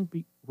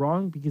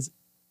wrong because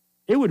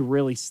it would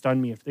really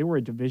stun me if they were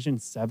a Division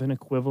 7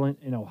 equivalent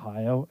in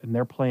Ohio and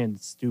they're playing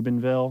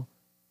Steubenville,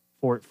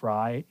 Fort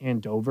Fry,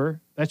 and Dover.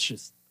 That's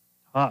just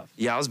tough.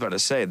 Yeah, I was about to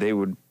say they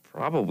would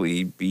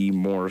probably be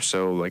more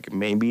so like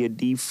maybe a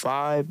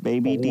D5,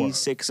 maybe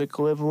D6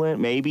 equivalent,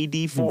 maybe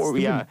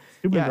D4.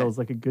 Steubenville is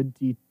like a good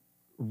good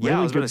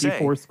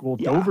D4 school.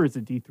 Dover is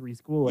a D3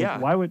 school.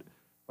 Like,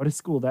 what a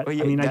school that? I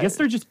guess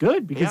they're just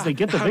good because they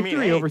get the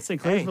victory over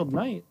St. Clairsville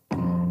tonight.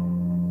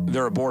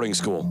 They're a boarding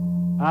school.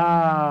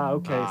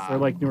 Okay. So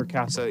like Newark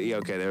Catholic.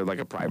 So they're like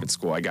a private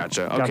school. I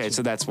gotcha. Okay,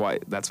 so that's why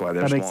they're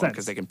small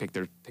because they can pick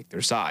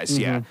their size.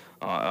 Mm-hmm.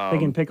 Yeah, they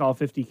can pick all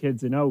 50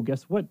 kids, and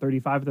guess what?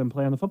 35 of them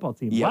play on the football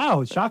team. Yep.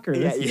 Wow, shocker!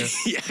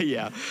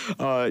 Yeah.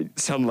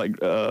 Sound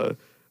like a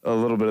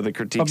little bit of the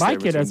critique. But my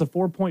kid has a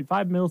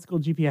 4.5 middle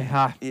school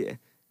GPA. Yeah.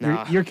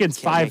 Your kid's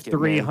 5'3",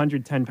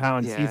 110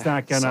 pounds. Yeah, he's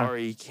not gonna.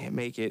 Sorry, you can't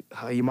make it.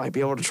 You might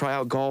be able to try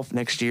out golf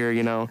next year.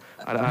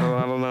 I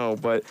don't know,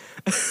 but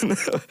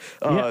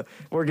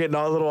we're getting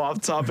a little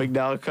off topic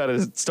now. Kind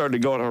of starting to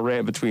go on a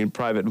rant between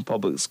private and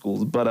public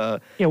schools,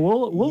 but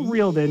we'll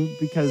reel it in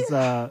because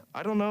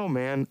I don't know,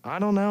 man. I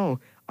don't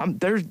know.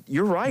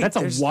 You're right. That's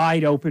a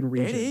wide open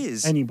region. It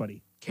is.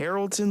 Anybody.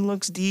 Carrollton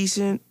looks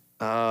decent.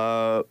 Like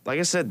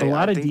I said, a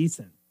lot of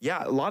decent.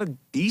 Yeah, a lot of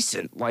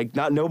decent. Like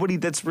nobody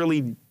that's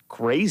really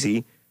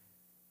crazy.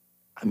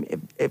 I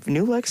mean, if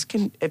New Lex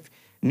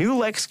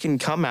can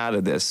come out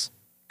of this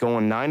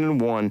going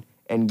 9-1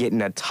 and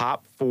getting a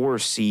top 4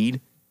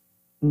 seed.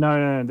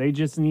 No. They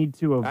just need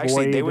to avoid.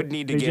 Actually, they would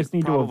need to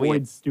to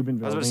avoid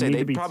Steubenville. I was going to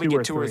say they'd probably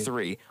get 2 or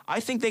 3. I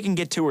think they can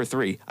get 2 or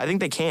 3. I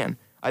think they can.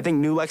 I think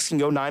New Lex can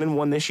go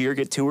 9-1 this year,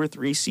 get 2 or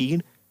 3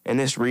 seed in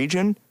this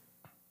region.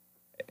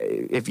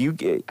 If you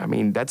get,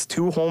 that's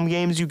 2 home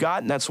games you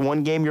got, and that's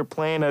 1 game you're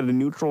playing at a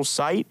neutral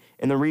site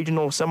in the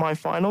regional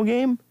semifinal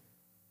game.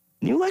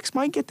 New Lex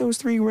might get those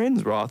 3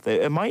 wins, Roth.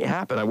 It might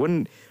happen. I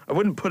wouldn't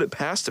put it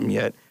past them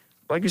yet.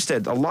 Like you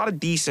said, a lot of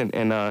decent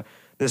in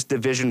this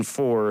Division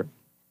 4,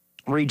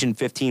 Region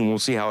 15. We'll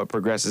see how it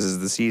progresses as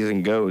the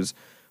season goes.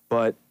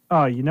 But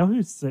you know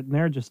who's sitting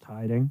there just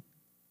hiding?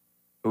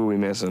 Who are we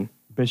missing?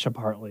 Bishop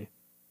Hartley.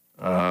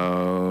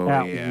 Oh,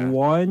 at yeah.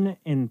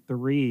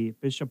 1-3,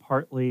 Bishop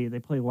Hartley. They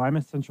play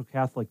Lima Central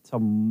Catholic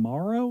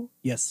tomorrow.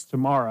 Yes,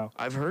 tomorrow.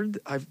 I've heard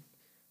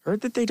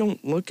that they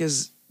don't look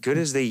as good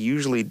as they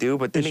usually do,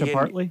 but then Bishop again,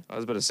 Hartley? I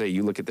was about to say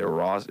you look at their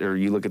roster or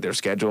you look at their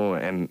schedule,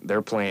 and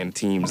they're playing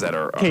teams that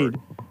are Cade.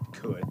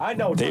 good. I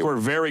know they were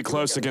very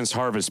close against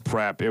Harvest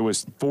Prep. It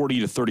was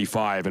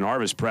 40-35, and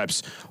Harvest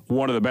Prep's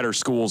one of the better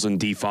schools in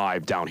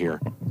D5 down here.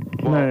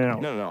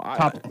 No.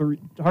 Top 3.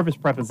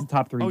 Harvest Prep is the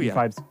top 3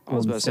 D5 school. I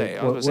was about to say.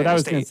 What I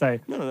was going to say.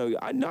 No.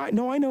 I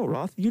know,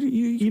 Roth. You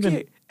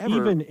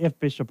even if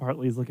Bishop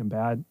Hartley is looking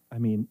bad,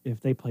 if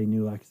they play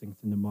New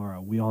Lexington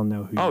tomorrow, we all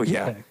know who. Oh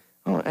yeah. pick.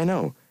 Oh, I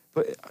know.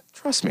 But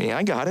trust me,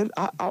 I got it.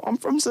 I'm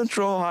from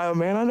Central Ohio,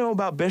 man. I know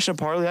about Bishop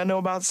Hartley. I know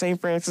about St.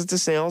 Francis de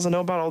Sales. I know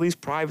about all these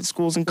private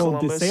schools in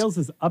Columbus. De Sales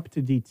is up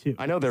to D2.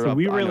 I know they're so up.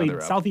 we really, I know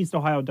they're up. Southeast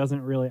Ohio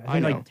doesn't really,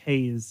 I think like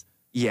Taze.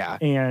 Yeah.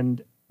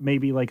 And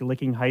maybe like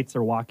Licking Heights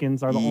or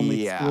Watkins are the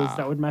only schools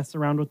that would mess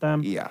around with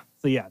them. Yeah.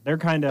 So yeah, they're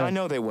kind of. I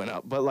know they went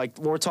up, but like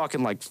we're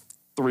talking like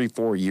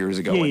 3-4 years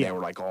ago when they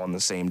were like all in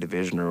the same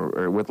division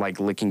or with like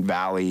Licking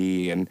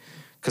Valley. And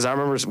because I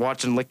remember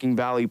watching Licking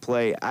Valley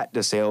play at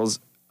DeSales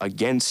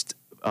against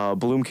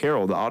Bloom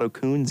Carroll, the Otto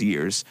Coons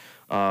years.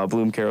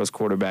 Bloom Carroll's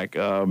quarterback.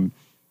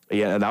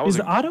 Yeah, that was.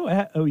 Is Otto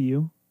at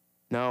OU?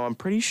 No, I'm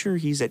pretty sure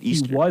he's at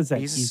Eastern. He was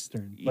at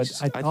Eastern, but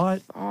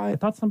I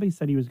thought somebody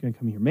said he was going to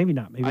come here. Maybe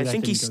not. Maybe I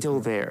think he's still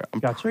there.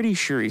 I'm pretty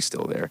sure he's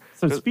still there.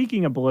 So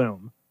speaking of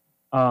Bloom,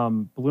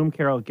 Bloom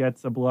Carroll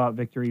gets a blowout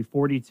victory,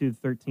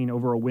 42-13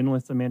 over a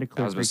winless Amanda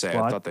Clear I was going to say,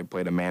 squad. I thought they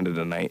played Amanda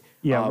tonight.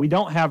 Yeah, we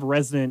don't have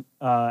resident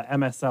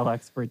MSL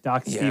expert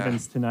Doc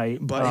Stevens tonight,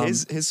 but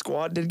his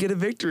squad did get a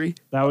victory.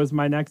 That was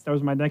my next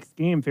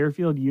game.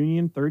 Fairfield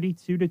Union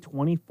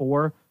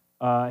 32-24.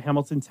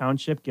 Hamilton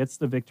Township gets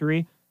the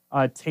victory.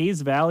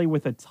 Taze Valley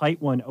with a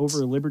tight one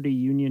over Liberty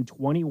Union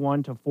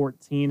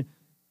 21-14.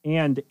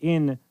 And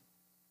in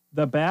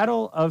the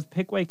Battle of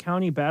Pickaway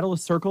County, Battle of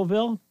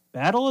Circleville,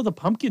 Battle of the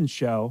Pumpkin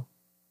Show,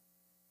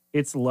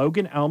 it's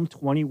Logan Elm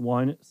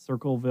 21,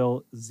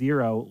 Circleville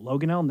 0.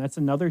 Logan Elm, that's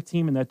another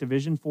team in that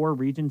Division 4,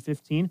 Region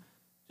 15,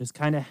 just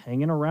kind of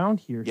hanging around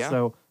here. Yeah.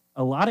 So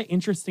a lot of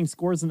interesting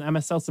scores in the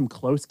MSL, some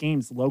close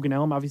games. Logan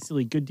Elm,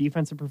 obviously good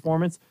defensive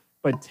performance,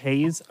 but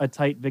Taze, a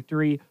tight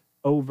victory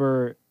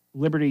over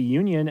Liberty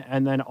Union.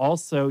 And then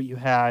also you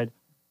had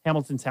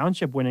Hamilton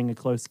Township winning a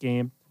close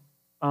game.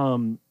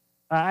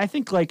 I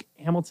think like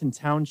Hamilton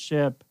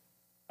Township,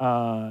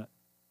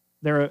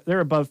 they're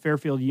above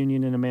Fairfield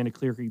Union and Amanda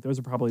Clear Creek. Those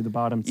are probably the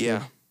bottom two.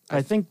 Yeah.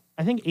 I think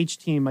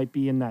HT might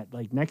be in that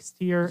like next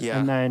tier. Yeah.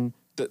 And then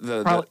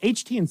probably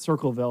HT and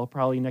Circleville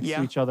probably next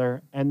to each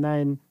other. And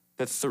then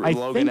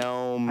Logan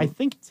Elm. I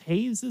think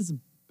Taze is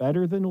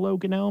better than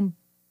Logan Elm,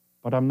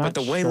 but I'm not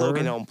But the way sure.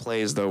 Logan Elm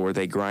plays, though, where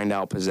they grind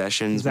out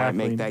possessions, might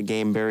make that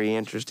game very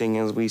interesting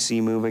as we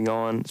see moving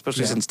on,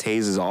 especially since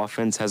Taze's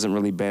offense hasn't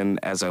really been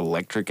as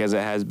electric as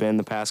it has been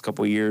the past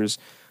couple of years.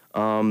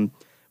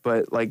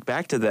 But like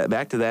back to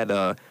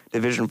that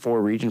Division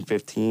 4 Region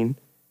 15,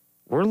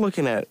 we're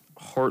looking at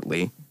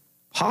Hartley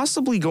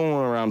possibly going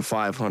around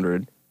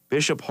 500.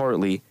 Bishop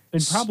Hartley.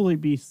 It'd probably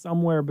be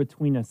somewhere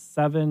between a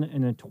 7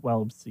 and a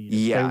 12 seed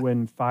if they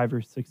win 5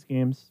 or 6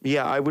 games.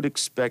 Yeah, I would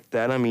expect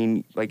that. I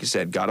mean, like you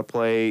said, got to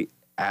play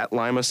at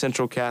Lima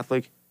Central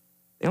Catholic.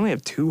 They only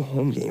have 2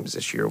 home games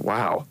this year.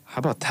 Wow. How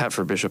about that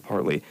for Bishop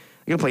Hartley?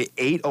 They got to play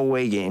 8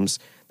 away games.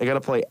 They got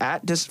to play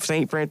at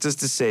St. Francis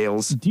de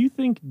Sales. Do you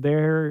think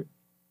their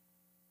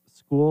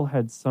school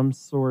had some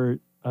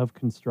sort of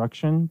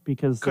construction?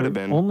 Because Could have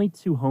been. Only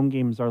 2 home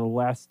games are the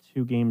last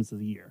 2 games of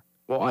the year.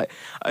 Well,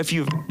 if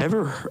you've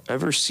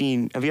ever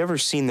seen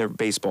their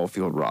baseball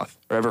field, Roth,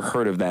 or ever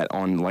heard of that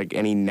on like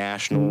any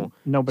national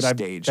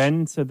stage?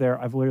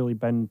 I've literally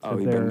been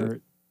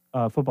to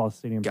their football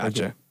stadium.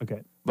 Gotcha.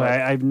 Okay. But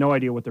I have no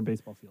idea what their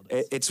baseball field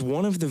is. It's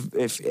one of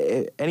the, if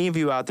any of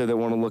you out there that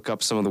want to look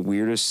up some of the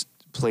weirdest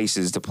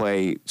places to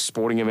play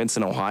sporting events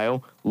in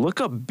Ohio, look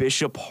up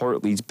Bishop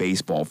Hartley's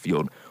baseball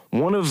field.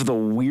 One of the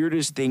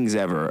weirdest things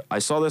ever. I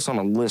saw this on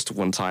a list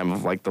one time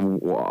of like the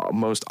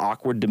most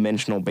awkward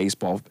dimensional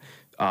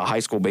high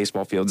school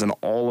baseball fields in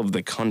all of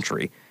the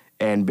country,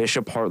 and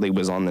Bishop Hartley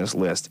was on this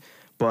list.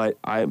 But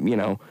I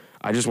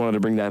just wanted to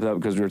bring that up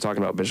because we were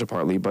talking about Bishop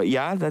Hartley. But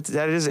yeah, that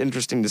is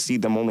interesting to see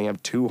them only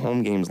have 2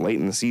 home games late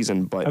in the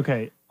season. But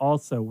okay,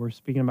 also we're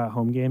speaking about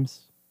home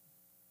games.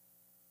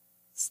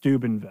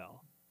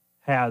 Steubenville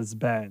has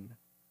been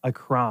a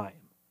crime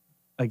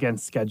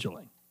against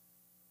scheduling.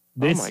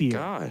 This year,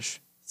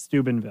 gosh.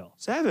 Steubenville.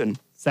 7.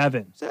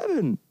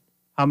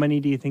 How many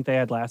do you think they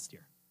had last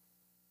year?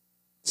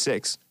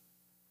 6.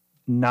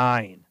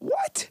 9.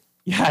 What?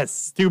 Yes,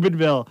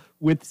 Steubenville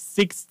with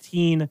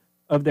 16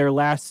 of their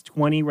last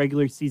 20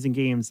 regular season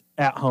games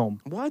at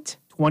home. What?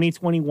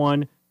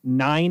 2021,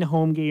 9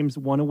 home games,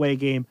 1 away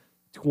game.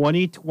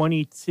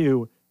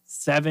 2022,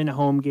 7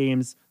 home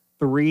games,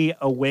 3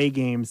 away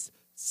games.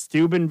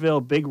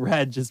 Steubenville, Big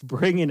Red, just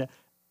bringing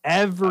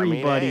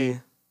everybody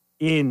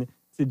in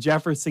to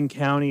Jefferson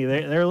County.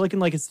 They're looking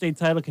like a state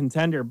title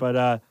contender,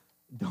 but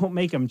don't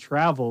make them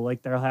travel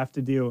like they'll have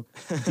to do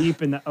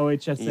deep in the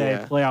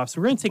OHSA playoffs.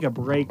 We're going to take a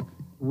break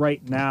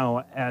right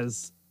now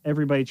as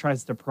everybody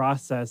tries to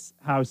process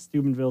how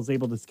Steubenville is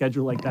able to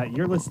schedule like that.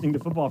 You're listening to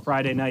Football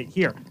Friday Night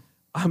here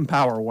on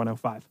Power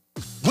 105.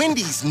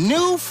 Wendy's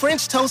new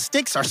French toast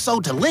sticks are so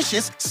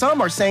delicious,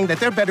 some are saying that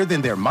they're better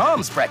than their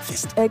mom's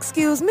breakfast.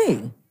 Excuse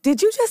me.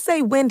 Did you just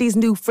say Wendy's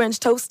new French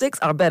toast sticks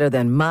are better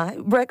than my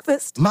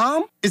breakfast?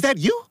 Mom, is that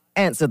you?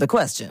 Answer the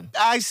question.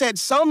 I said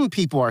some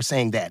people are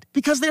saying that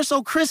because they're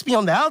so crispy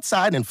on the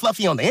outside and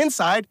fluffy on the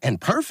inside and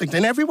perfect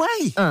in every way.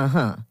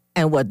 Uh-huh.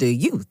 And what do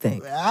you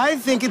think? I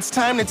think it's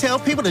time to tell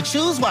people to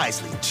choose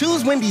wisely.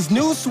 Choose Wendy's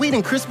new sweet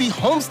and crispy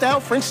home-style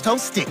French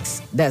toast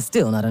sticks. That's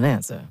still not an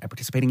answer. At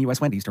participating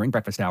U.S. Wendy's during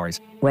breakfast hours.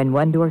 When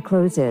one door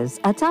closes,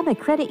 Atomic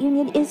Credit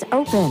Union is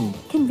open.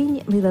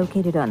 Conveniently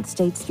located on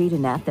State Street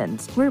in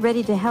Athens, we're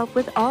ready to help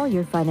with all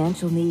your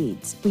financial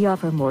needs. We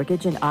offer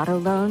mortgage and auto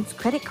loans,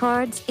 credit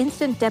cards,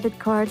 instant debit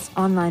cards,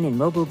 online and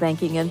mobile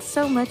banking, and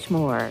so much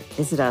more.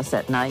 Visit us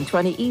at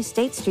 920 East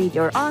State Street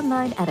or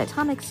online at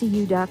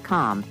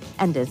atomiccu.com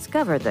and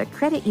discover the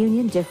credit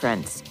union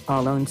difference.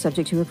 All loans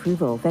subject to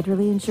approval,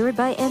 federally insured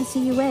by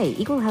NCUA,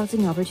 Equal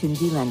Housing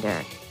Opportunity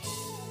Lender.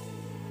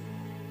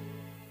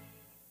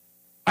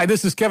 Hi,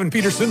 this is Kevin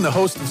Peterson, the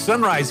host of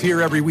Sunrise here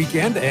every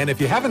weekend. And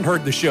if you haven't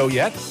heard the show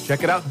yet,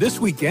 check it out this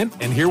weekend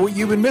and hear what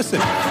you've been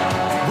missing.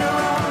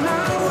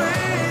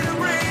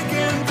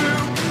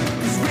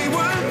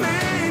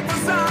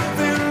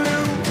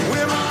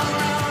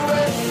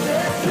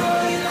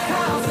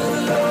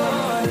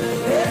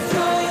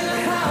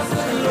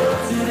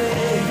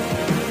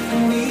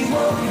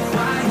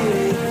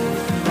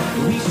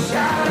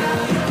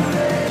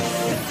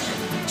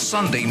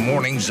 Sunday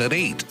mornings at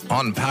 8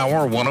 on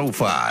Power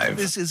 105.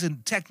 This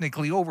isn't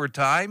technically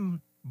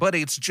overtime, but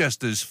it's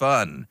just as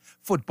fun.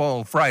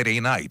 Football Friday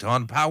night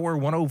on Power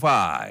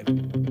 105.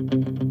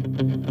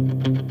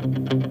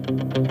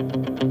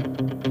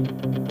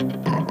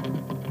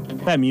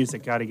 That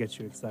music got to get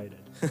you excited.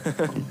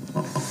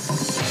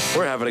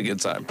 We're having a good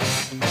time.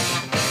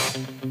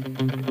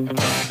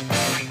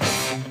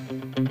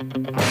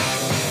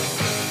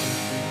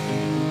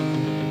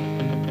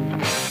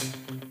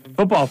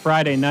 Football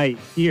Friday night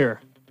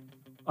here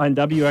on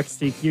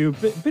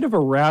WXTQ. Bit of a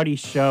rowdy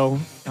show.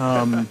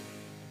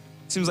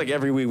 Seems like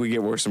every week we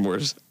get worse and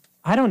worse.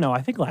 I don't know.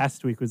 I think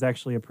last week was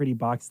actually a pretty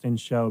boxed-in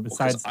show.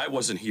 Besides, I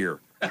wasn't here.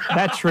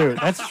 That's true.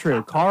 That's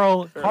true.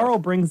 Carl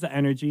brings the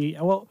energy.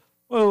 Well,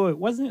 wait,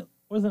 wasn't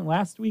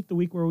last week the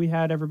week where we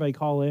had everybody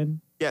call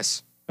in?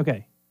 Yes.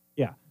 Okay.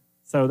 Yeah.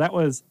 So that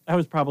was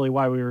probably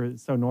why we were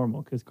so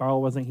normal, because Carl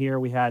wasn't here.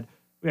 We had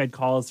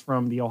calls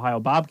from the Ohio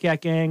Bobcat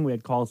gang. We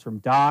had calls from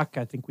Doc.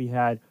 I think we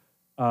had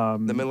the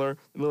Miller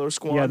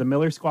squad. Yeah, the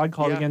Miller squad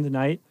called again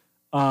tonight.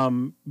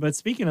 But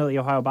speaking of the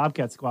Ohio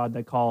Bobcat squad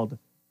that called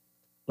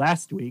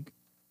last week,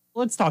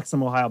 let's talk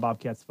some Ohio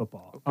Bobcats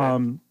football.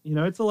 Okay.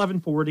 It's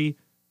 11:40.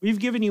 We've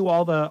given you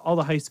all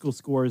the high school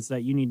scores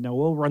that you need to know.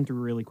 We'll run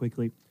through really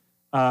quickly.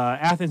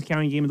 Athens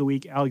County game of the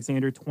week: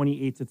 Alexander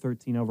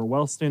 28-13 over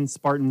Wellston.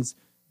 Spartans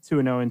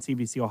 2-0 in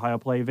TVC Ohio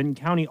play. Vinton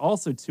County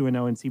also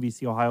 2-0 in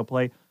TVC Ohio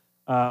play.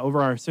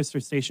 Over our sister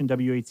station,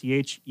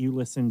 WATH, you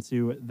listen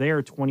to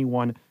their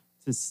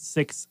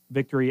 21-6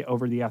 victory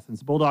over the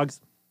Athens Bulldogs.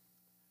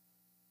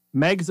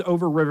 Megs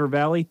over River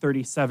Valley,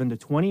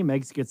 37-20.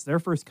 Megs gets their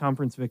first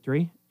conference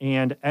victory,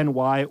 and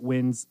NY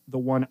wins the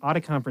one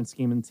out-of-conference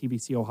game in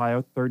TVC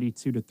Ohio,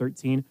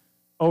 32-13.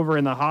 Over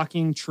in the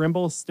Hocking,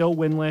 Trimble still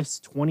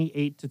winless,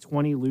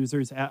 28-20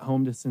 losers at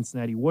home to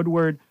Cincinnati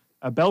Woodward.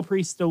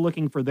 Belpre still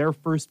looking for their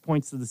first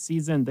points of the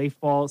season. They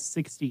fall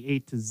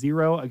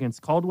 68-0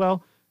 against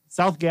Caldwell.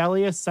 South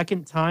Gallia,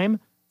 second time,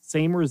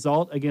 same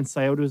result against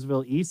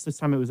Sciotusville East. This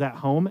time it was at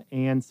home,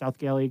 and South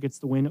Gallia gets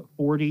the win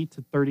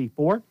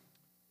 40-34.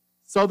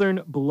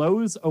 Southern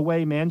blows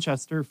away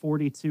Manchester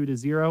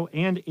 42-0.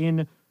 And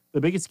in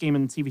the biggest game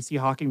in the TVC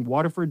Hocking,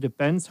 Waterford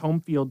defends home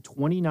field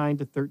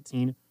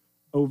 29-13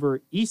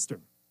 over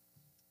Eastern.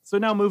 So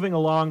now moving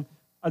along,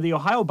 the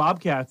Ohio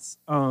Bobcats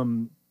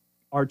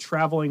are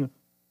traveling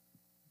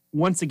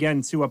once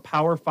again to a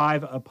Power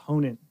 5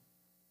 opponent.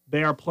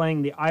 They are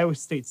playing the Iowa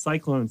State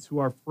Cyclones, who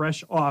are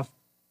fresh off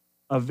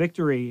a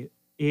victory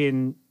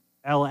in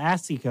El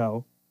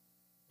Asico,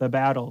 the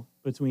battle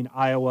between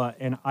Iowa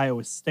and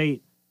Iowa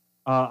State.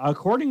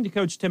 According to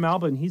Coach Tim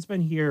Albin, he's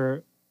been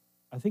here,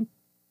 I think,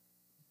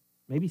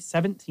 maybe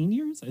 17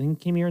 years. I think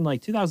he came here in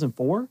like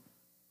 2004.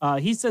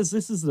 He says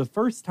this is the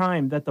first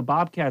time that the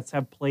Bobcats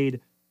have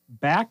played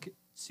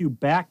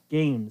back-to-back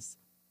games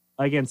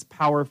against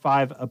Power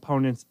 5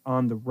 opponents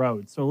on the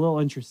road. So a little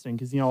interesting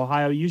because,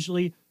 Ohio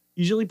usually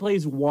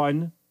plays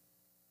one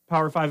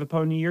Power 5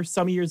 opponent a year.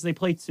 Some years they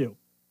play two.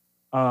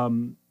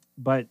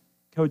 But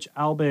Coach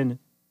Albin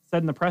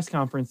said in the press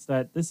conference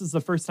that this is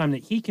the first time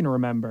that he can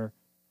remember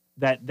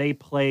that they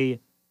play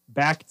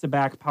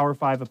back-to-back Power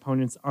 5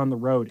 opponents on the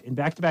road in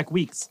back-to-back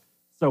weeks.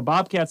 So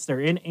Bobcats, they're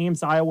in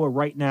Ames, Iowa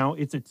right now.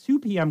 It's a 2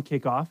 p.m.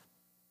 kickoff.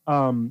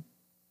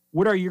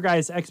 What are your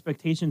guys'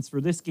 expectations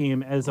for this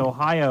game, as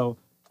Ohio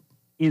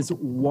is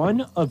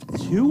one of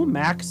two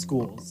MAC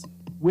schools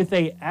with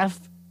a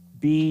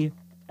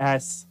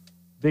FBS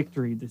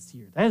victory this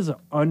year? That is an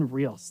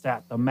unreal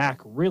stat. The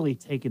MAC really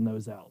taking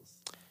those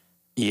L's.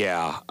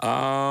 Yeah.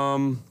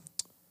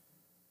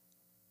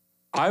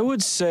 I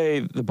would say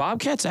the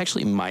Bobcats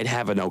actually might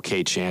have an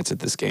okay chance at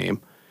this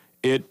game.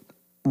 It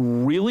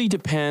really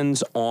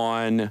depends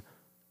on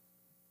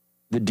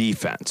the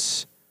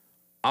defense.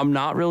 I'm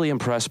not really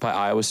impressed by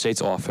Iowa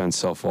State's offense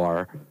so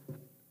far.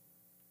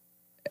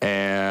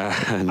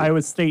 And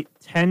Iowa State,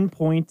 10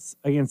 points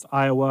against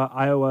Iowa.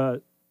 Iowa,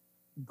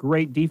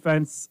 great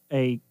defense,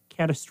 a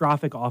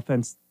catastrophic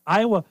offense.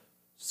 Iowa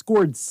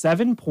scored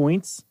 7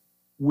 points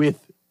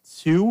with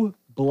 2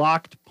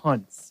 blocked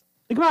punts.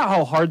 Think about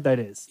how hard that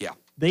is. Yeah.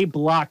 They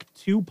blocked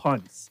 2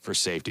 punts. For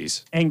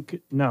safeties.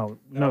 And no,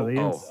 they didn't.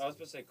 I was supposed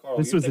to say, Carl.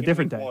 This was a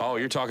different day. Oh,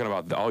 you're talking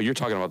about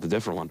the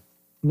different one.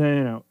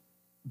 No.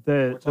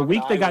 The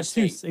week they got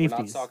 2 safeties. We're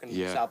not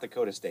talking South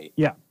Dakota State.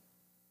 Yeah.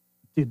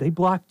 Dude, they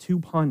blocked 2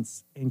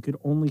 punts and could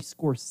only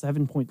score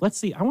 7 points. Let's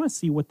see. I want to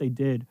see what they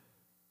did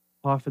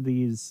off of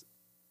these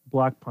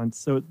block punts.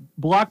 So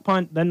block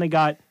punt, then they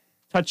got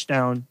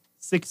touchdown,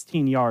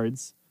 16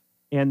 yards.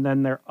 And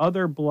then their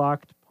other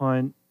blocked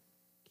punt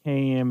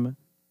came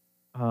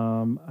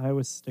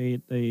Iowa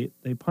State. They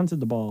punted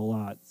the ball a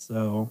lot.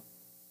 So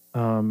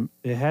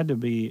it had to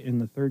be in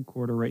the third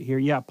quarter right here.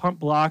 Yeah, punt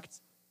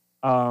blocked.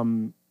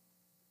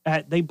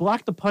 They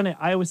blocked the punt at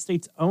Iowa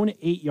State's own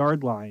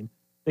 8-yard line.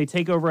 They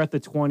take over at the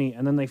 20,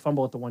 and then they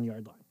fumble at the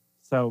 1-yard line.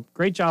 So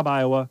great job,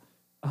 Iowa,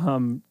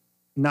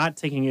 not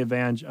taking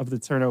advantage of the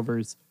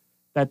turnovers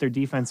that their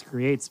defense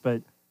creates.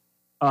 But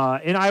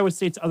in Iowa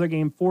State's other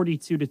game,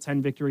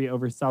 42-10 victory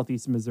over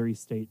Southeast Missouri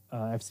State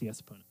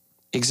FCS opponent.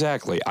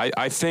 Exactly.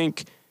 I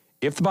think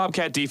if the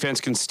Bobcat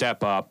defense can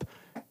step up,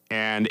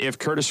 and if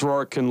Curtis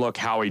Rourke can look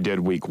how he did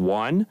week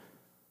 1,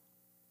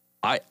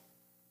 I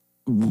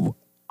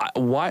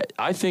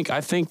think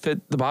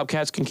that the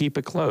Bobcats can keep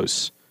it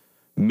close.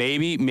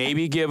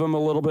 Maybe give them a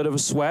little bit of a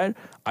sweat.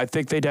 I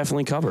think they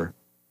definitely cover.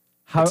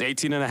 It's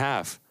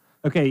 18.5.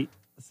 Okay,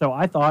 so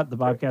I thought the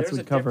Bobcats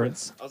would cover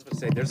it. I was going to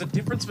say, there's a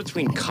difference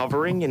between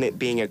covering and it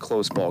being a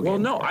close ball game. Well,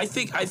 no, I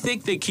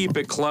think they keep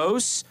it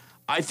close.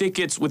 I think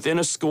it's within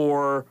a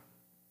score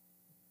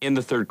in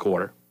the third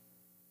quarter.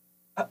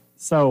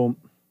 So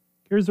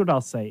here's what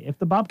I'll say. If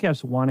the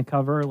Bobcats want to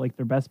cover, like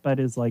their best bet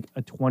is like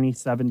a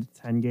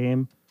 27-10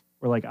 game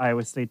where like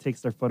Iowa State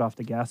takes their foot off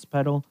the gas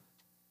pedal.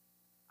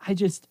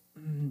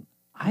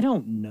 I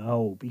don't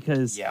know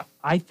because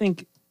I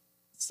think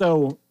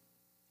so.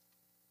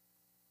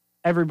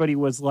 Everybody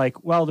was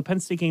like, well, the Penn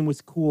State game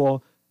was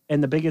cool.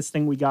 And the biggest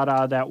thing we got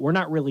out of that, we're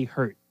not really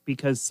hurt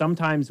because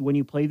sometimes when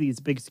you play these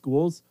big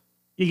schools,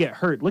 you get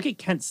hurt. Look at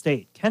Kent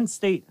State. Kent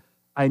State,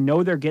 I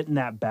know they're getting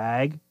that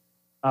bag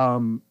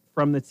from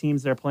the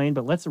teams they're playing,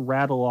 but let's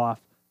rattle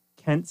off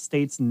Kent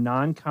State's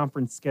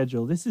non-conference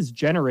schedule. This is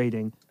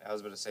generating, I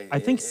was going to say, I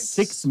think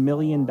 $6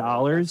 million.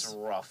 It's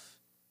rough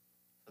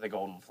for the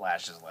Golden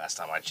Flashes last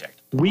time I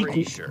checked.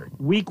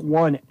 Week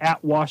 1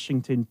 at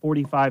Washington,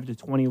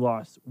 45-20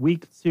 loss.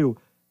 Week 2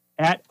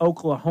 at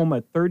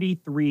Oklahoma,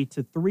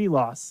 33-3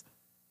 loss.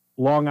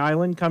 Long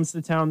Island comes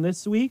to town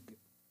this week.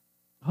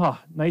 Oh,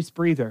 nice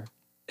breather.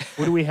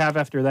 What do we have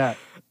after that?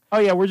 Oh,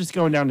 yeah, we're just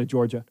going down to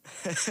Georgia.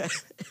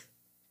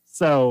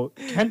 So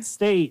Kent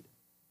State,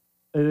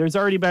 there's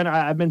already been,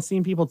 I've been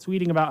seeing people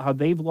tweeting about how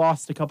they've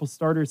lost a couple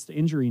starters to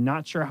injury.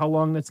 Not sure how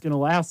long that's going to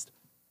last.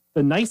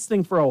 The nice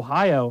thing for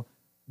Ohio,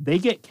 they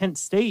get Kent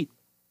State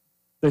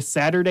the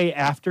Saturday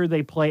after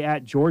they play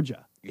at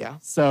Georgia. Yeah.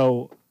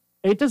 So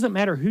it doesn't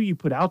matter who you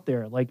put out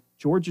there. Like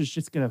Georgia's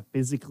just going to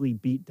physically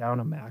beat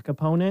down a MAC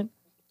opponent.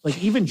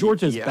 Like even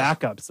Georgia's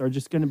backups are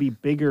just going to be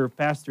bigger,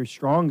 faster,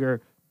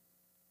 stronger.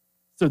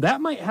 So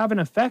that might have an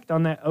effect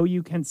on that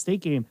OU Kent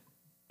State game.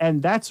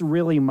 And that's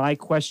really my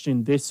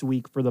question this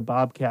week for the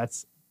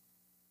Bobcats.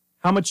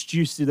 How much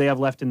juice do they have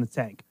left in the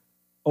tank?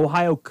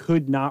 Ohio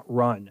could not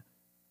run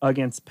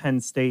against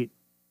Penn State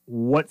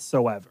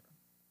whatsoever.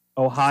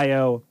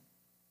 Ohio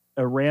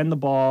ran the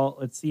ball.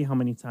 Let's see how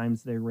many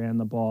times they ran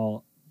the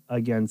ball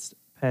against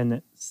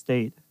Penn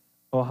State.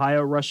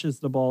 Ohio rushes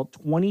the ball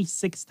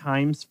 26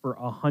 times for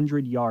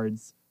 100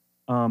 yards,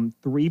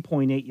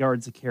 3.8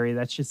 yards a carry.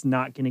 That's just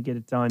not going to get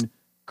it done.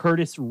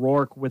 Curtis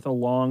Rourke with a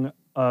long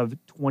of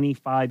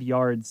 25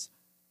 yards.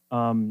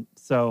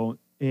 So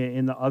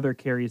in the other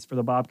carries for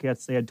the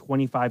Bobcats, they had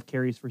 25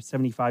 carries for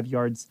 75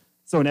 yards.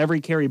 So in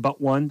every carry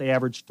but one, they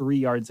averaged 3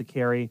 yards a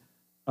carry.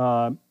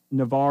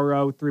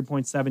 Navarro,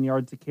 3.7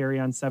 yards a carry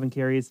on 7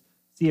 carries.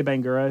 Sia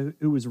Bangura,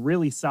 who was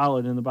really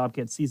solid in the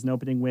Bobcats season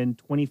opening win,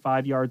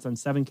 25 yards on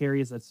 7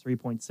 carries. That's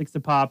 3.6 to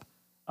pop.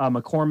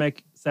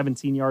 McCormick,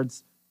 17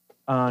 yards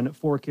on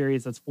 4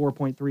 carries. That's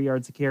 4.3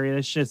 yards a carry.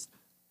 That's just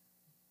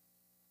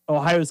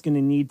Ohio's going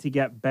to need to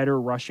get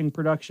better rushing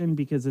production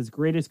because as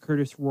great as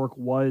Curtis Rourke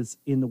was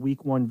in the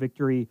week 1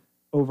 victory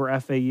over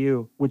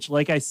FAU, which,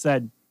 like I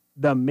said,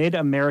 the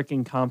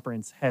Mid-American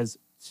Conference has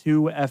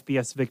 2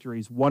 FBS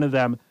victories. One of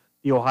them,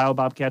 the Ohio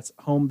Bobcats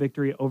home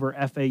victory over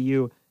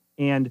FAU,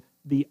 and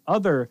the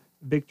other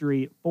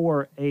victory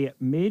for a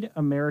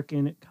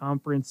Mid-American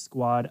Conference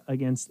squad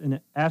against an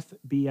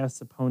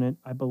FBS opponent.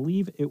 I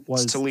believe it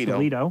was Toledo.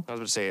 I was going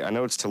to say, I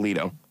know it's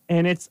Toledo.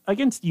 And it's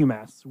against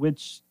UMass,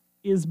 which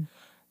is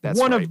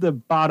one of the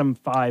bottom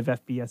 5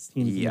 FBS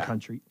teams in the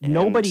country. And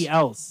nobody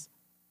else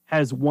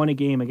has won a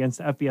game against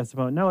the FBS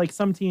opponent. Now, like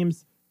some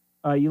teams,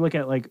 you look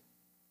at like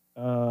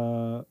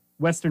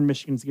Western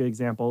Michigan's a good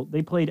example.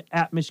 They played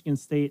at Michigan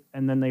State,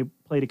 and then they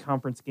played a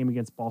conference game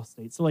against Ball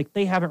State. So, like,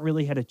 they haven't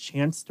really had a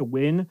chance to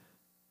win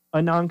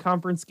a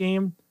non-conference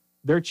game.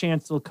 Their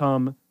chance will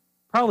come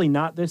Probably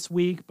not this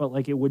week, but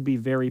like it would be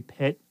very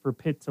Pitt for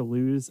Pitt to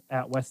lose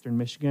at Western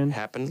Michigan.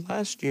 Happened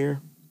last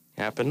year,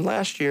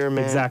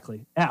 man.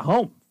 Exactly. At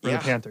home for the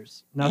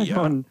Panthers. Not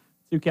going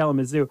to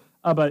Kalamazoo.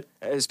 But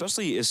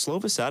especially, is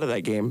Slovis out of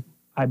that game?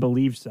 I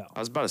believe so. I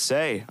was about to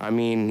say. I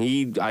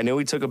mean, I know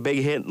he took a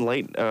big hit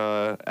late in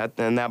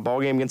that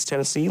ball game against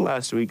Tennessee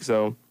last week.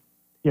 So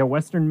yeah,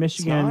 Western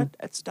Michigan.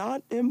 It's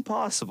not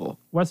impossible.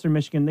 Western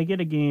Michigan, they get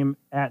a game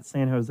at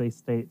San Jose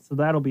State, so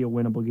that'll be a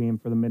winnable game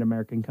for the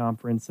Mid-American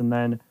Conference. And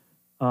then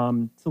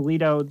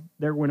Toledo,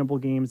 their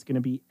winnable game is going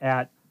to be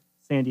at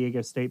San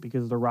Diego State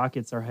because the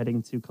Rockets are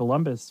heading to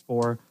Columbus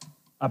for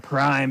a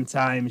prime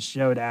time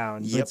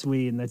showdown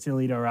between the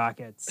Toledo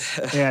Rockets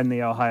and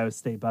the Ohio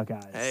State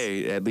Buckeyes.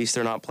 Hey, at least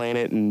they're not playing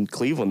it in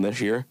Cleveland this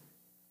year,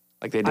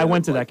 like they did. I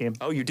went to that game.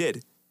 Oh, you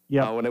did?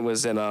 Yeah. When it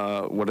was in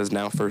what is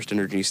now First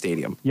Energy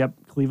Stadium. Yep,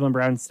 Cleveland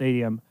Browns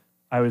Stadium.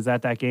 I was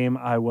at that game.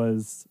 I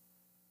don't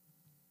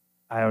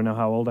know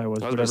how old I was,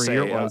 whatever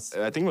year it was.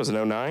 I think it was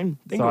in 09.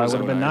 So I would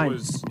have been 9.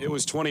 It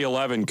was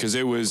 2011 because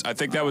it was. I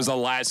think that was the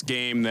last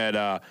game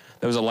that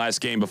was the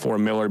last game before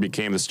Miller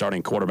became the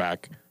starting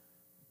quarterback.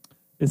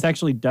 This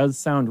actually does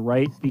sound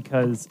right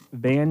because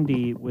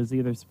Vandy was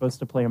either supposed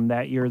to play him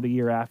that year or the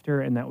year after,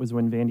 and that was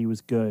when Vandy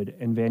was good,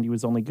 and Vandy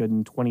was only good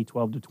in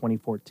 2012 to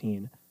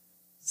 2014.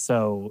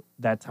 So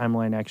that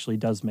timeline actually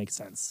does make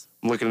sense.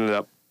 I'm looking it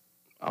up.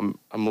 I'm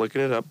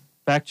looking it up.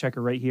 Fact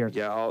checker right here.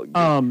 Yeah.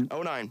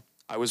 09.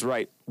 I was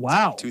right.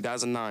 Wow.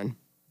 2009.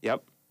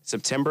 Yep.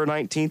 September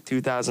 19th,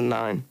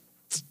 2009.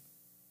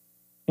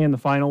 And the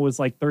final was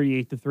like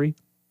 38-3.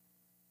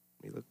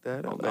 Let me look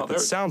that up. That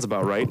sounds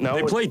about right. No,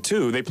 they played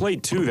two. They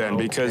played two then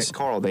because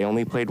Carl, they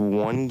only played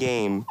one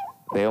game.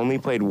 They only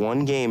played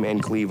one game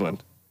in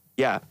Cleveland.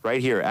 Yeah, right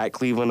here at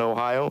Cleveland,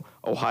 Ohio.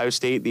 Ohio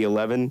State, the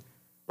 11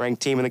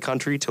 ranked team in the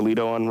country.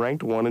 Toledo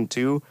unranked, 1 and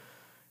 2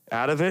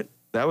 out of it.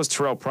 That was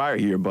Terrell Pryor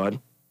year,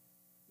 bud.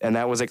 And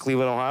that was at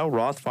Cleveland, Ohio.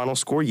 Roth, final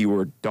score, you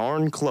were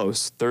darn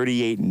close.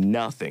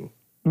 38-0.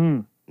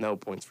 No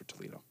points for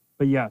Toledo.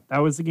 But yeah, that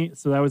was the game.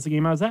 So that was the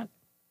game I was at.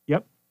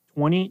 Yep.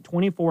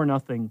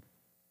 24-0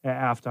 at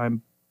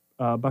halftime.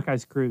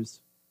 Buckeyes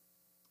cruise.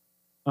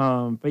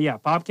 But yeah,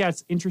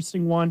 Bobcats,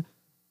 interesting one.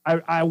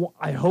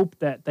 I hope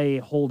that they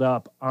hold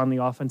up on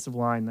the offensive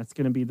line. That's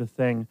going to be the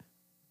thing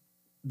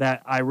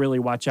that I really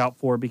watch out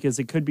for because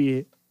it could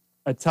be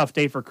a tough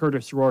day for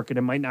Curtis Rourke and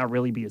it might not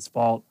really be his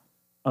fault.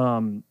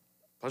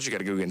 Plus, you got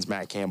to go against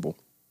Matt Campbell,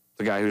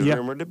 the guy who's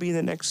rumored to be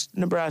the next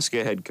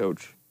Nebraska head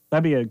coach.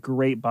 That'd be a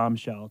great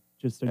bombshell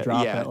just to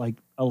drop at like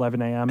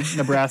 11 a.m.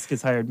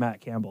 Nebraska's hired Matt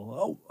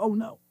Campbell. Oh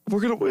no.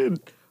 We're going to win.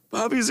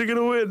 Bobbies are going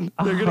to win.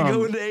 They're going to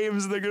go into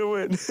Ames and they're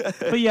going to win.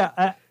 But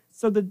yeah,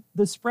 so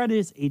the spread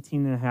is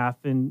 18.5,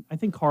 and I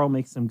think Carl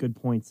makes some good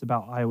points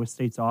about Iowa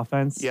State's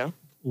offense. Yeah.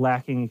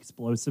 Lacking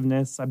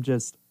explosiveness.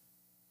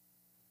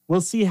 We'll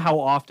see how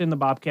often the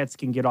Bobcats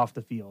can get off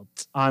the field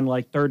on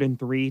like 3rd and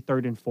 3,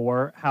 3rd and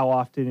 4. How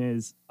often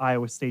is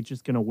Iowa State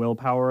just going to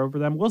willpower over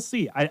them? We'll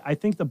see. I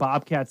think the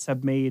Bobcats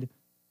have made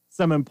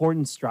some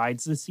important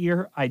strides this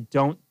year. I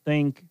don't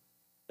think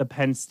the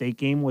Penn State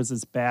game was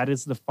as bad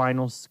as the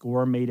final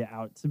score made it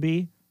out to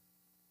be.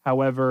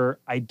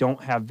 However, I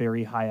don't have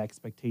very high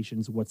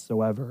expectations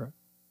whatsoever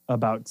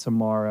about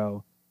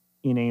tomorrow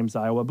in Ames,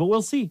 Iowa. But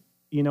we'll see.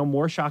 You know,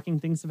 more shocking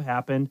things have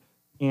happened.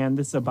 And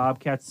this is a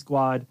Bobcats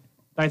squad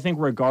that I think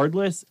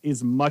regardless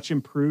is much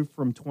improved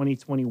from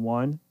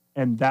 2021.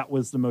 And that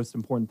was the most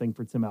important thing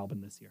for Tim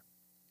Albin this year.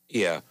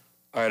 Yeah,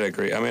 I'd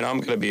agree. I mean, I'm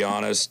going to be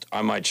honest.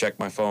 I might check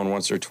my phone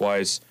once or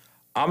twice.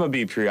 I'm going to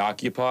be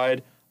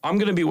preoccupied. I'm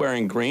going to be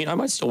wearing green. I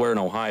might still wear an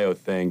Ohio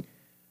thing.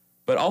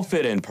 But I'll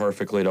fit in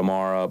perfectly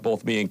tomorrow.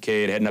 Both me and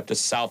Cade heading up to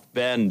South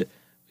Bend.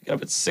 We get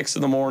up at 6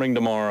 in the morning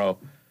tomorrow.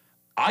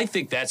 I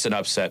think that's an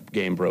upset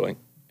game brewing,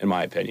 in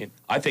my opinion.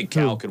 I think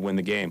Cal could win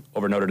the game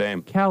over Notre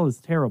Dame. Cal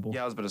is terrible.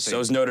 Yeah, I was about to say. So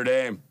is Notre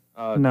Dame.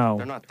 No.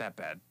 They're not that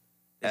bad.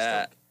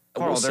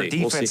 We'll their see.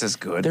 defense is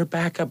good. Their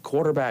backup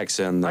quarterback's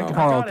in, though.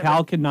 Carl,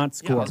 Cal cannot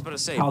score. Yeah, I was about to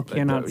say. Cal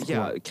cannot score.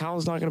 Yeah,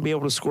 Cal's not going to be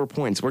able to score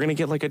points. We're going to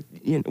get like a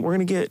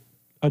 21-10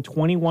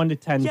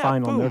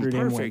 final. Boom, Notre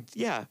Dame perfect.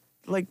 Win. Yeah.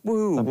 Like,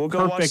 woo, we'll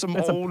go watch some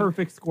That's a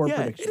perfect score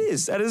prediction. It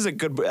is. That is a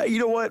good. You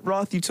know what,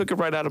 Roth? You took it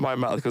right out of my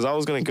mouth because I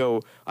was going to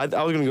go. I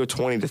was going to go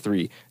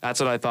 20-3. That's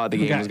what I thought the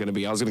game was going to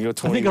be. I was going to go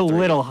 20. I think a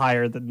little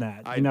higher than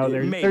that.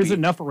 There's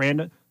enough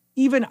random.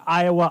 Even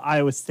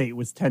Iowa State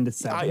was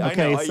 10-7.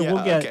 Okay, so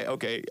we'll get.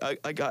 Okay.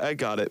 I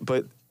got it.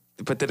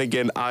 But then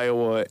again,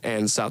 Iowa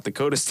and South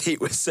Dakota State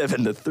was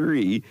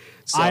 7-3.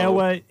 So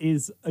Iowa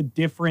is a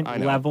different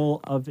level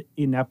of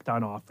inept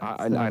on offense.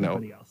 I know.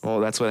 Else. Well,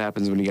 that's what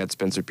happens when you got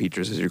Spencer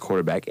Petras as your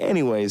quarterback.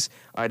 Anyways,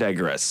 I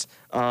digress.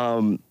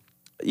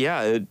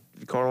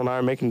 Carl and I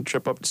are making a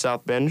trip up to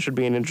South Bend. Should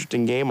be an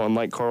interesting game.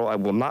 Unlike Carl, I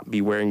will not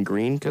be wearing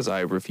green because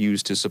I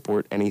refuse to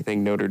support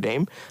anything Notre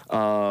Dame.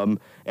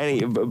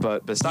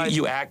 But besides,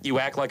 you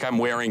act like I'm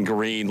wearing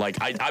green. Like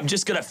I'm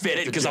just gonna fit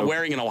it because I'm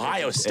wearing an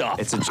Ohio stuff.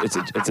 It's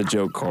a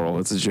joke, Carl.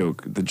 It's a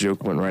joke. The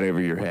joke went right over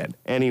your head.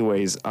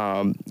 Anyways,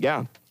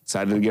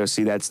 Excited to go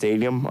see that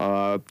stadium.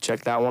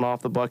 Check that one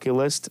off the bucket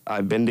list.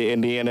 I've been to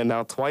Indiana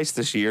now twice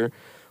this year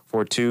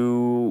for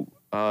 2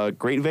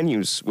 great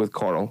venues with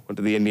Carl. Went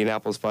to the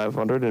Indianapolis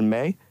 500 in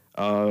May,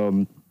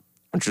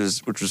 which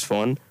was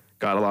fun.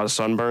 Got a lot of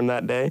sunburn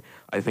that day.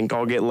 I think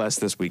I'll get less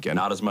this weekend.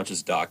 Not as much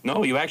as Doc.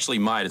 No, you actually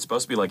might. It's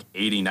supposed to be like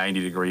 80, 90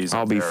 degrees.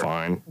 I'll be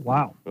fine.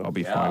 Wow. I'll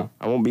be fine.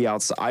 I won't be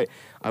outside.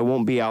 I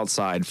won't be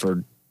outside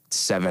for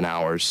 7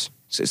 hours.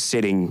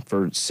 Sitting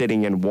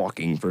and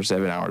walking for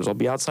 7 hours. I'll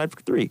be outside for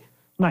 3.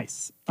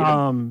 Nice.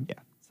 So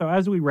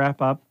as we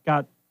wrap up,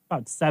 got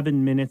about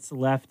 7 minutes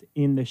left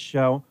in the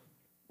show.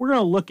 We're going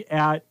to look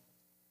at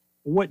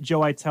what Joe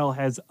Itel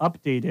has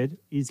updated.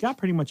 He's got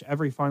pretty much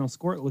every final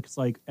score, it looks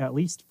like, at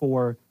least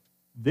for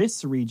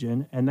this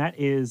region, and that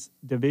is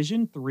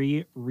Division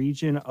 3,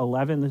 Region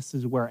 11. This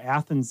is where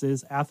Athens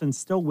is. Athens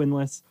still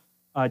winless,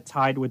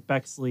 tied with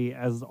Bexley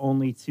as the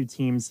only 2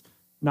 teams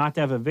not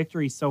to have a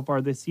victory so far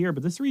this year.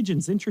 But this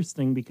region's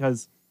interesting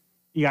because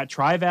you got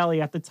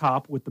Tri-Valley at the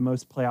top with the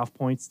most playoff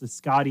points. The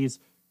Scotties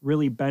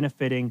really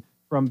benefiting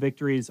from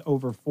victories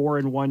over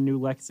 4-1 New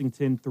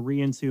Lexington,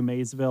 3-2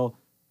 Maysville,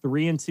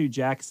 3-2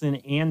 Jackson,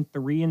 and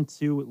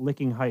 3-2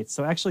 Licking Heights.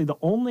 So actually the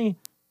only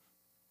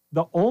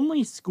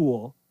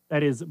school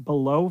that is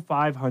below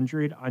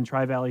 500 on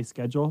Tri-Valley's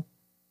schedule,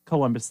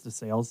 Columbus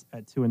DeSales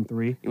at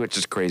 2-3. Which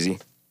is crazy.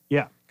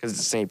 Yeah. Because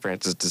it's St.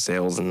 Francis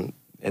DeSales, and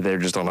they're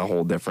just on a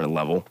whole different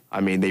level. I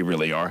mean, they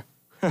really are.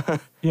 Yeah,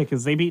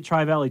 because they beat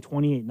Tri-Valley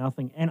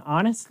 28-0. And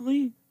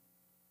honestly,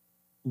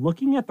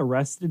 looking at the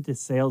rest of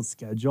DeSales'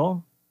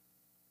 schedule,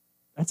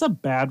 that's a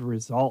bad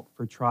result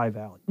for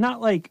Tri-Valley. Not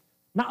like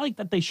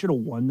that they should have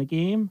won the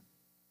game,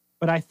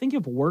 but I think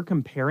if we're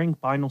comparing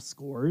final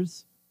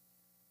scores,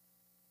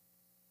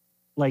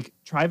 like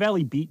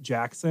Tri-Valley beat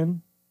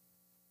Jackson,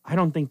 I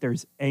don't think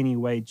there's any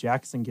way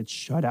Jackson gets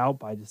shut out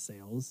by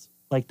DeSales.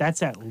 Like,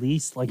 that's at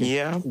least like a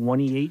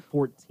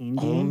 28-14 game.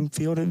 Home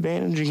field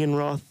advantage again,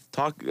 Roth.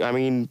 That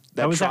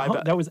was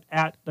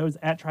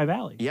at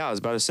Tri-Valley. Yeah, I was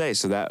about to say.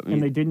 So that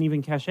and they didn't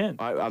even cash in.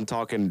 I'm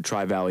talking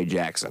Tri-Valley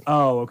Jackson.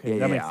 Oh, okay.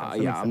 That makes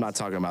sense. I'm not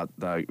talking about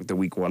the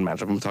week 1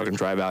 matchup. I'm talking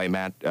Tri-Valley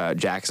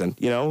Jackson.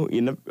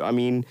 I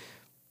mean,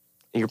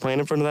 you're playing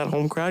in front of that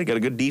home crowd. You got a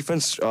good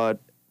defense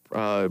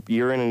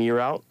year in and year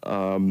out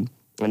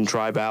in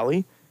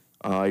Tri-Valley.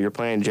 You're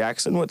playing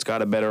Jackson, what's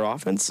got a better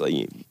offense.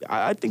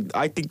 I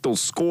think they'll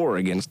score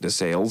against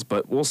DeSales,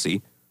 but we'll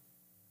see.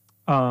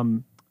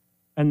 And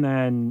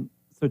then,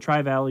 so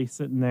Tri-Valley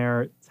sitting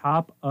there,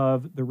 top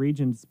of the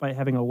region, despite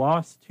having a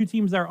loss. 2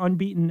 teams are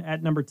unbeaten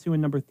at number 2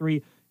 and number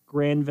 3,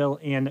 Granville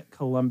and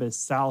Columbus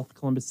South.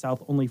 Columbus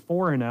South only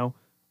 4-0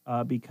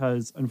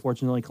 because,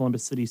 unfortunately,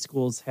 Columbus City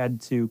Schools had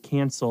to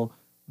cancel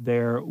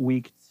their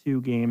week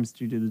 2 games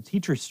due to the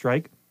teacher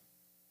strike.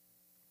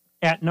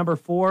 At number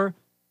 4,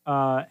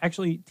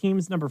 actually,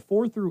 teams number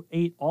 4 through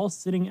 8 all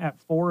sitting at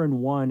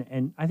 4-1,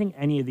 and I think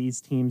any of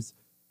these teams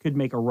could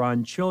make a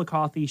run.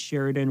 Chillicothe,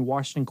 Sheridan,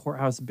 Washington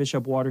Courthouse,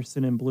 Bishop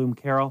Watterson, and Bloom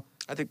Carroll.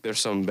 I think there's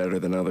some better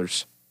than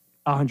others.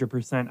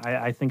 100%.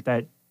 I think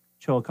that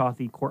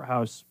Chillicothe,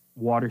 Courthouse,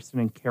 Watterson,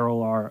 and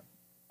Carroll are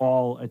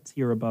all a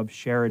tier above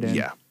Sheridan.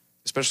 Yeah,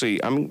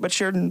 especially, but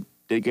Sheridan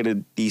did get a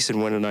decent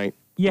win tonight.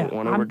 Yeah,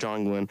 one over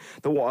John Glenn.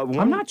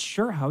 I'm not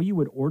sure how you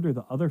would order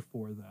the other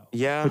 4, though.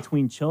 Yeah.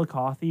 Between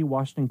Chillicothe,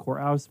 Washington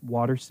Courthouse,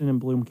 Watterson, and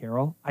Bloom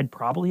Carroll. I'd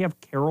probably have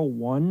Carroll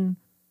 1,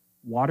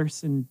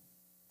 Watterson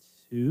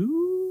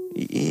 2?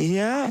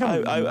 Yeah,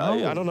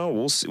 I don't know.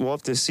 We'll see. We'll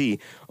have to see.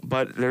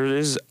 But there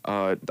is,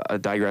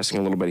 digressing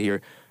a little bit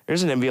here,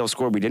 there's an NVL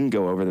score we didn't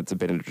go over that's a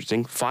bit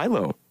interesting.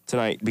 Philo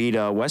tonight beat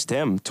West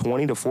Ham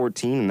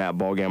 20-14 in that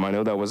ball game. I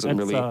know that wasn't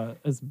really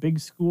it's big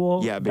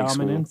school big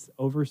dominance school.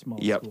 Over small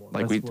yep. school.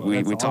 Like we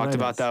talked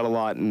about that a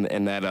lot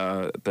in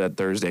that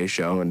Thursday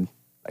show, and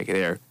like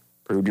there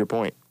proved your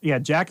point. Yeah,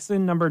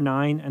 Jackson number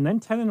 9, and then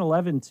 10 and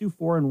 11, 2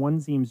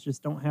 4-1 teams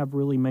just don't have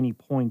really many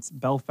points.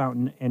 Bell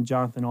Fountain and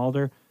Jonathan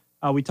Alder.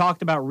 We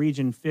talked about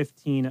Region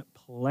 15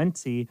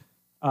 plenty.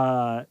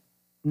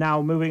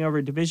 Now moving over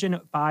to Division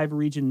 5,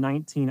 Region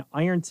 19,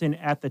 Ironton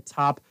at the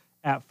top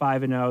at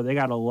 5-0. They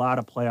got a lot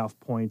of playoff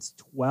points,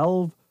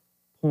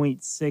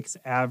 12.6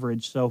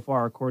 average so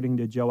far, according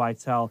to Joe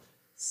Itel.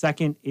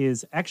 Second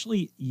is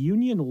actually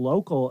Union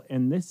Local,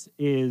 and this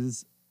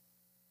is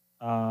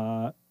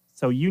so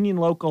Union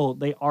Local.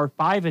 They are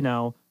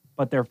 5-0,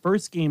 but their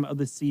first game of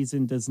the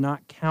season does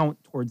not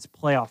count towards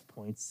playoff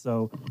points.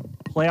 So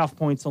playoff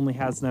points only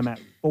has them at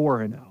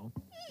 4-0.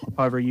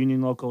 However,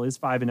 Union Local is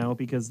 5-0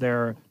 because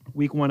their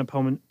week 1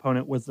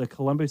 opponent was the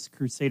Columbus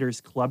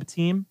Crusaders club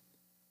team.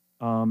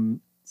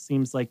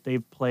 Seems like they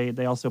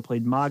also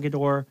played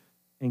Mogador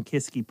and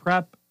Kiski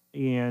Prep,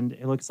 and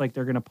it looks like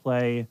they're going to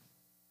play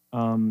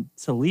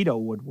Toledo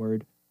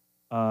Woodward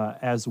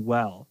as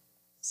well.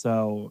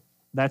 So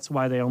that's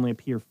why they only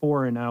appear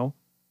 4-0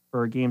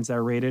 for games that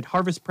are rated.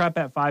 Harvest Prep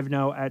at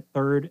 5-0 at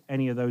third.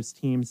 Any of those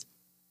teams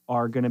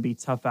are going to be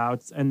tough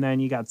outs. And then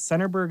you got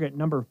Centerburg at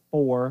number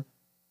 4.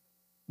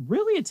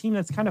 Really a team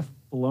that's kind of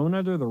flown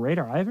under the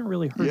radar. I haven't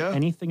really heard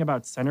anything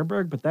about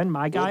Centerburg, but then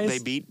my guys... Well,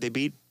 they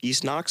beat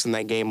East Knox in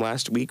that game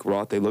last week,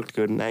 Roth. They looked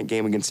good in that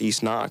game against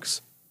East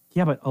Knox.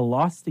 Yeah, but a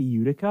loss to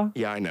Utica?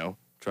 Yeah, I know.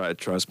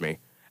 Trust me.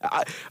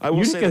 I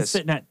will say Utica's this.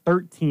 sitting at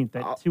 13th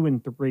at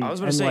 2-3. I was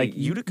going to say,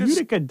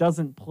 Utica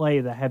doesn't play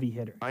the heavy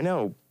hitter. I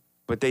know,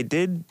 but they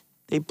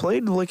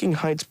played Licking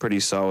Heights pretty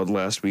solid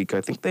last week.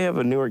 I think they have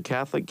a Newark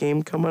Catholic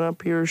game coming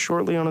up here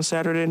shortly on a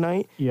Saturday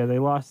night. Yeah, they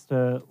lost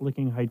to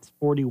Licking Heights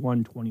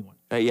 41-21.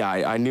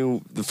 I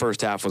knew the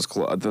first half was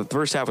close. The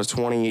first half was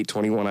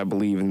 28-21, I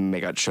believe, and they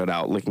got shut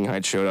out. Licking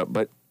Heights showed up,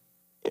 but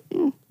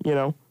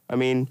they'll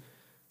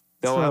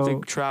have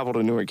to travel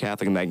to Newark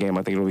Catholic in that game.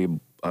 I think it'll be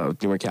a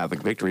Newark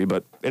Catholic victory,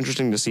 but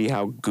interesting to see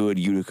how good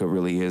Utica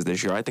really is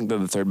this year. I think they're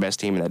the third best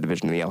team in that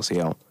division in the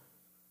LCL.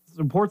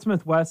 So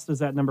Portsmouth West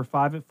is at number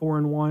 5 at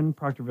 4-1.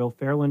 Proctorville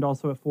Fairland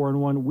also at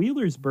 4-1.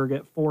 Wheelersburg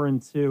at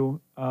 4-2,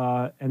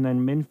 and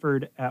then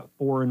Minford at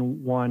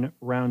 4-1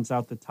 rounds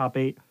out the top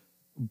 8.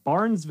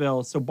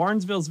 Barnesville. So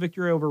Barnesville's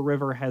victory over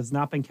River has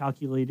not been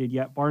calculated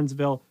yet.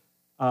 Barnesville,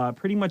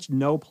 pretty much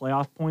no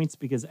playoff points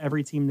because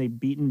every team they've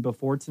beaten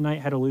before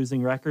tonight had a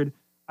losing record.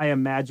 I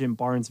imagine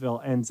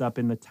Barnesville ends up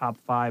in the top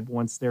 5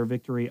 once their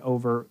victory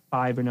over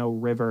 5-0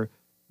 River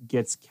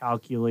gets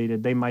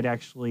calculated. They might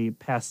actually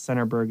pass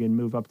Centerburg and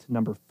move up to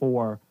number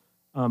 4.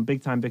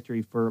 Big time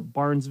victory for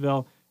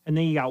Barnesville. And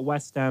then you got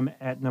West Em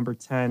at number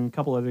 10. A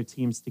couple other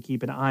teams to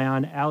keep an eye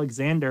on.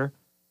 Alexander,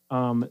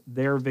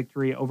 their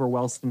victory over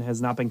Wellston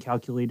has not been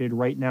calculated.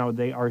 Right now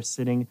they are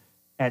sitting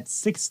at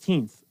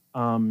 16th,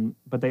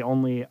 but they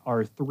only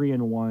are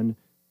 3-1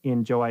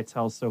 in Joe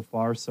Itel so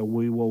far. So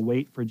we will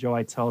wait for Joe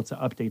Itel to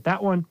update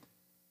that one.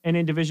 And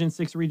in Division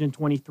 6, Region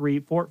 23,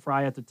 Fort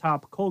Fry at the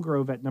top,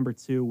 Colgrove at number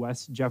 2,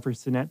 West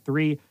Jefferson at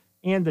 3,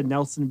 and the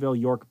Nelsonville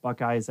York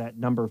Buckeyes at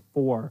number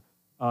 4.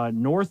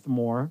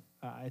 Northmore,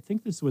 I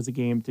think this was a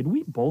game. Did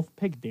we both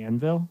pick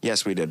Danville?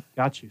 Yes, we did.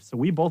 Got you. So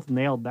we both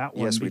nailed that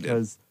one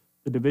because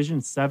the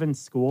Division 7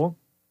 school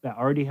that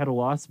already had a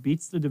loss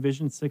beats the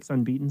Division 6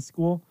 unbeaten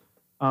school.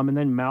 And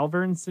then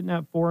Malvern sitting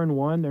at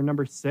 4-1. They're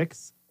number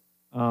 6.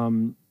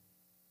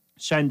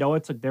 Shenandoah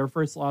took their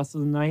first loss of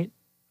the night.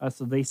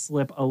 So they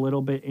slip a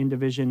little bit in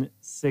Division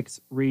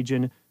 6,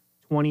 Region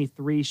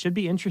 23. Should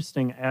be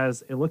interesting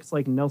as it looks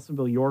like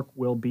Nelsonville York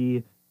will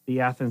be the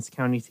Athens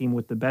County team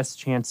with the best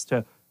chance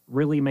to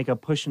really make a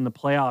push in the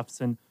playoffs.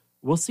 And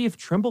we'll see if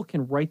Trimble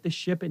can right the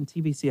ship in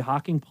TVC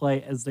Hocking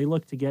play as they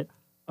look to get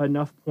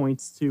enough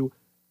points to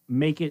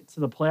make it to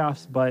the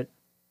playoffs. But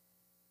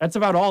that's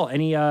about all.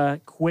 Any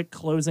quick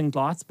closing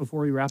thoughts before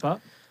we wrap up?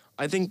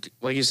 I think,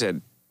 like you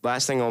said,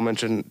 last thing I'll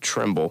mention,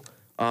 Trimble.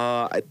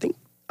 I think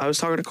I was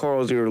talking to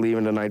Carl as we were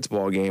leaving tonight's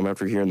ball game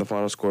after hearing the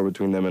final score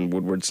between them and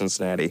Woodward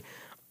Cincinnati.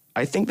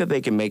 I think that they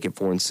can make it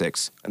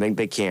 4-6. I think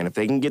they can. If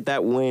they can get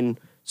that win,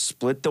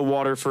 split the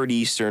Waterford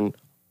Eastern,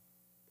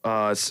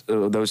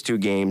 those 2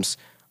 games,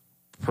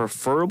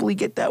 preferably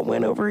get that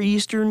win over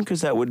Eastern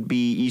because that would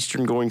be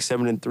Eastern going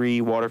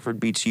 7-3.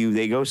 Waterford beats you.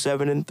 They go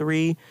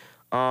 7-3.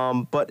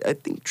 But I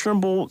think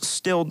Trimble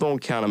still don't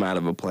count them out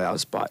of a playoff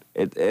spot.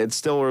 It's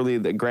still early.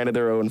 Granted,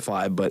 they're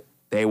 0-5, but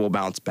they will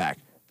bounce back.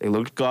 They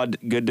looked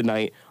good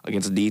tonight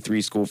against a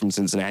D3 school from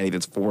Cincinnati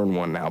that's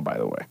 4-1 now, by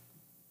the way.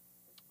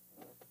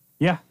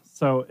 Yeah,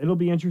 so it'll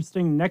be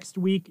interesting. Next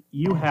week,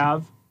 you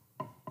have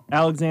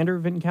Alexander,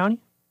 Vinton County.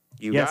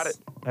 You got it.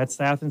 That's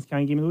the Athens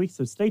County Game of the Week,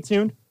 so stay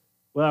tuned.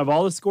 We'll have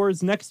all the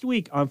scores next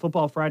week on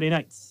Football Friday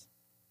Nights.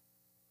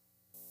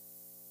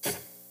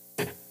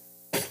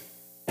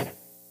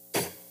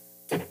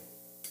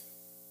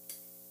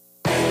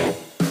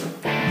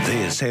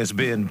 This has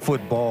been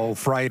Football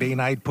Friday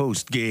Night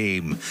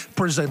Postgame,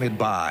 presented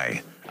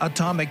by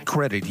Atomic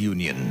Credit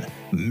Union,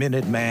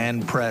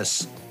 Minuteman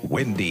Press,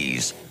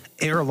 Wendy's,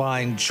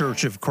 Airline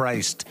Church of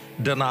Christ,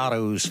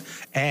 Donato's,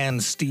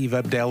 and Steve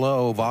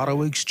Abdello of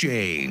Auto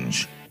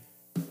Exchange.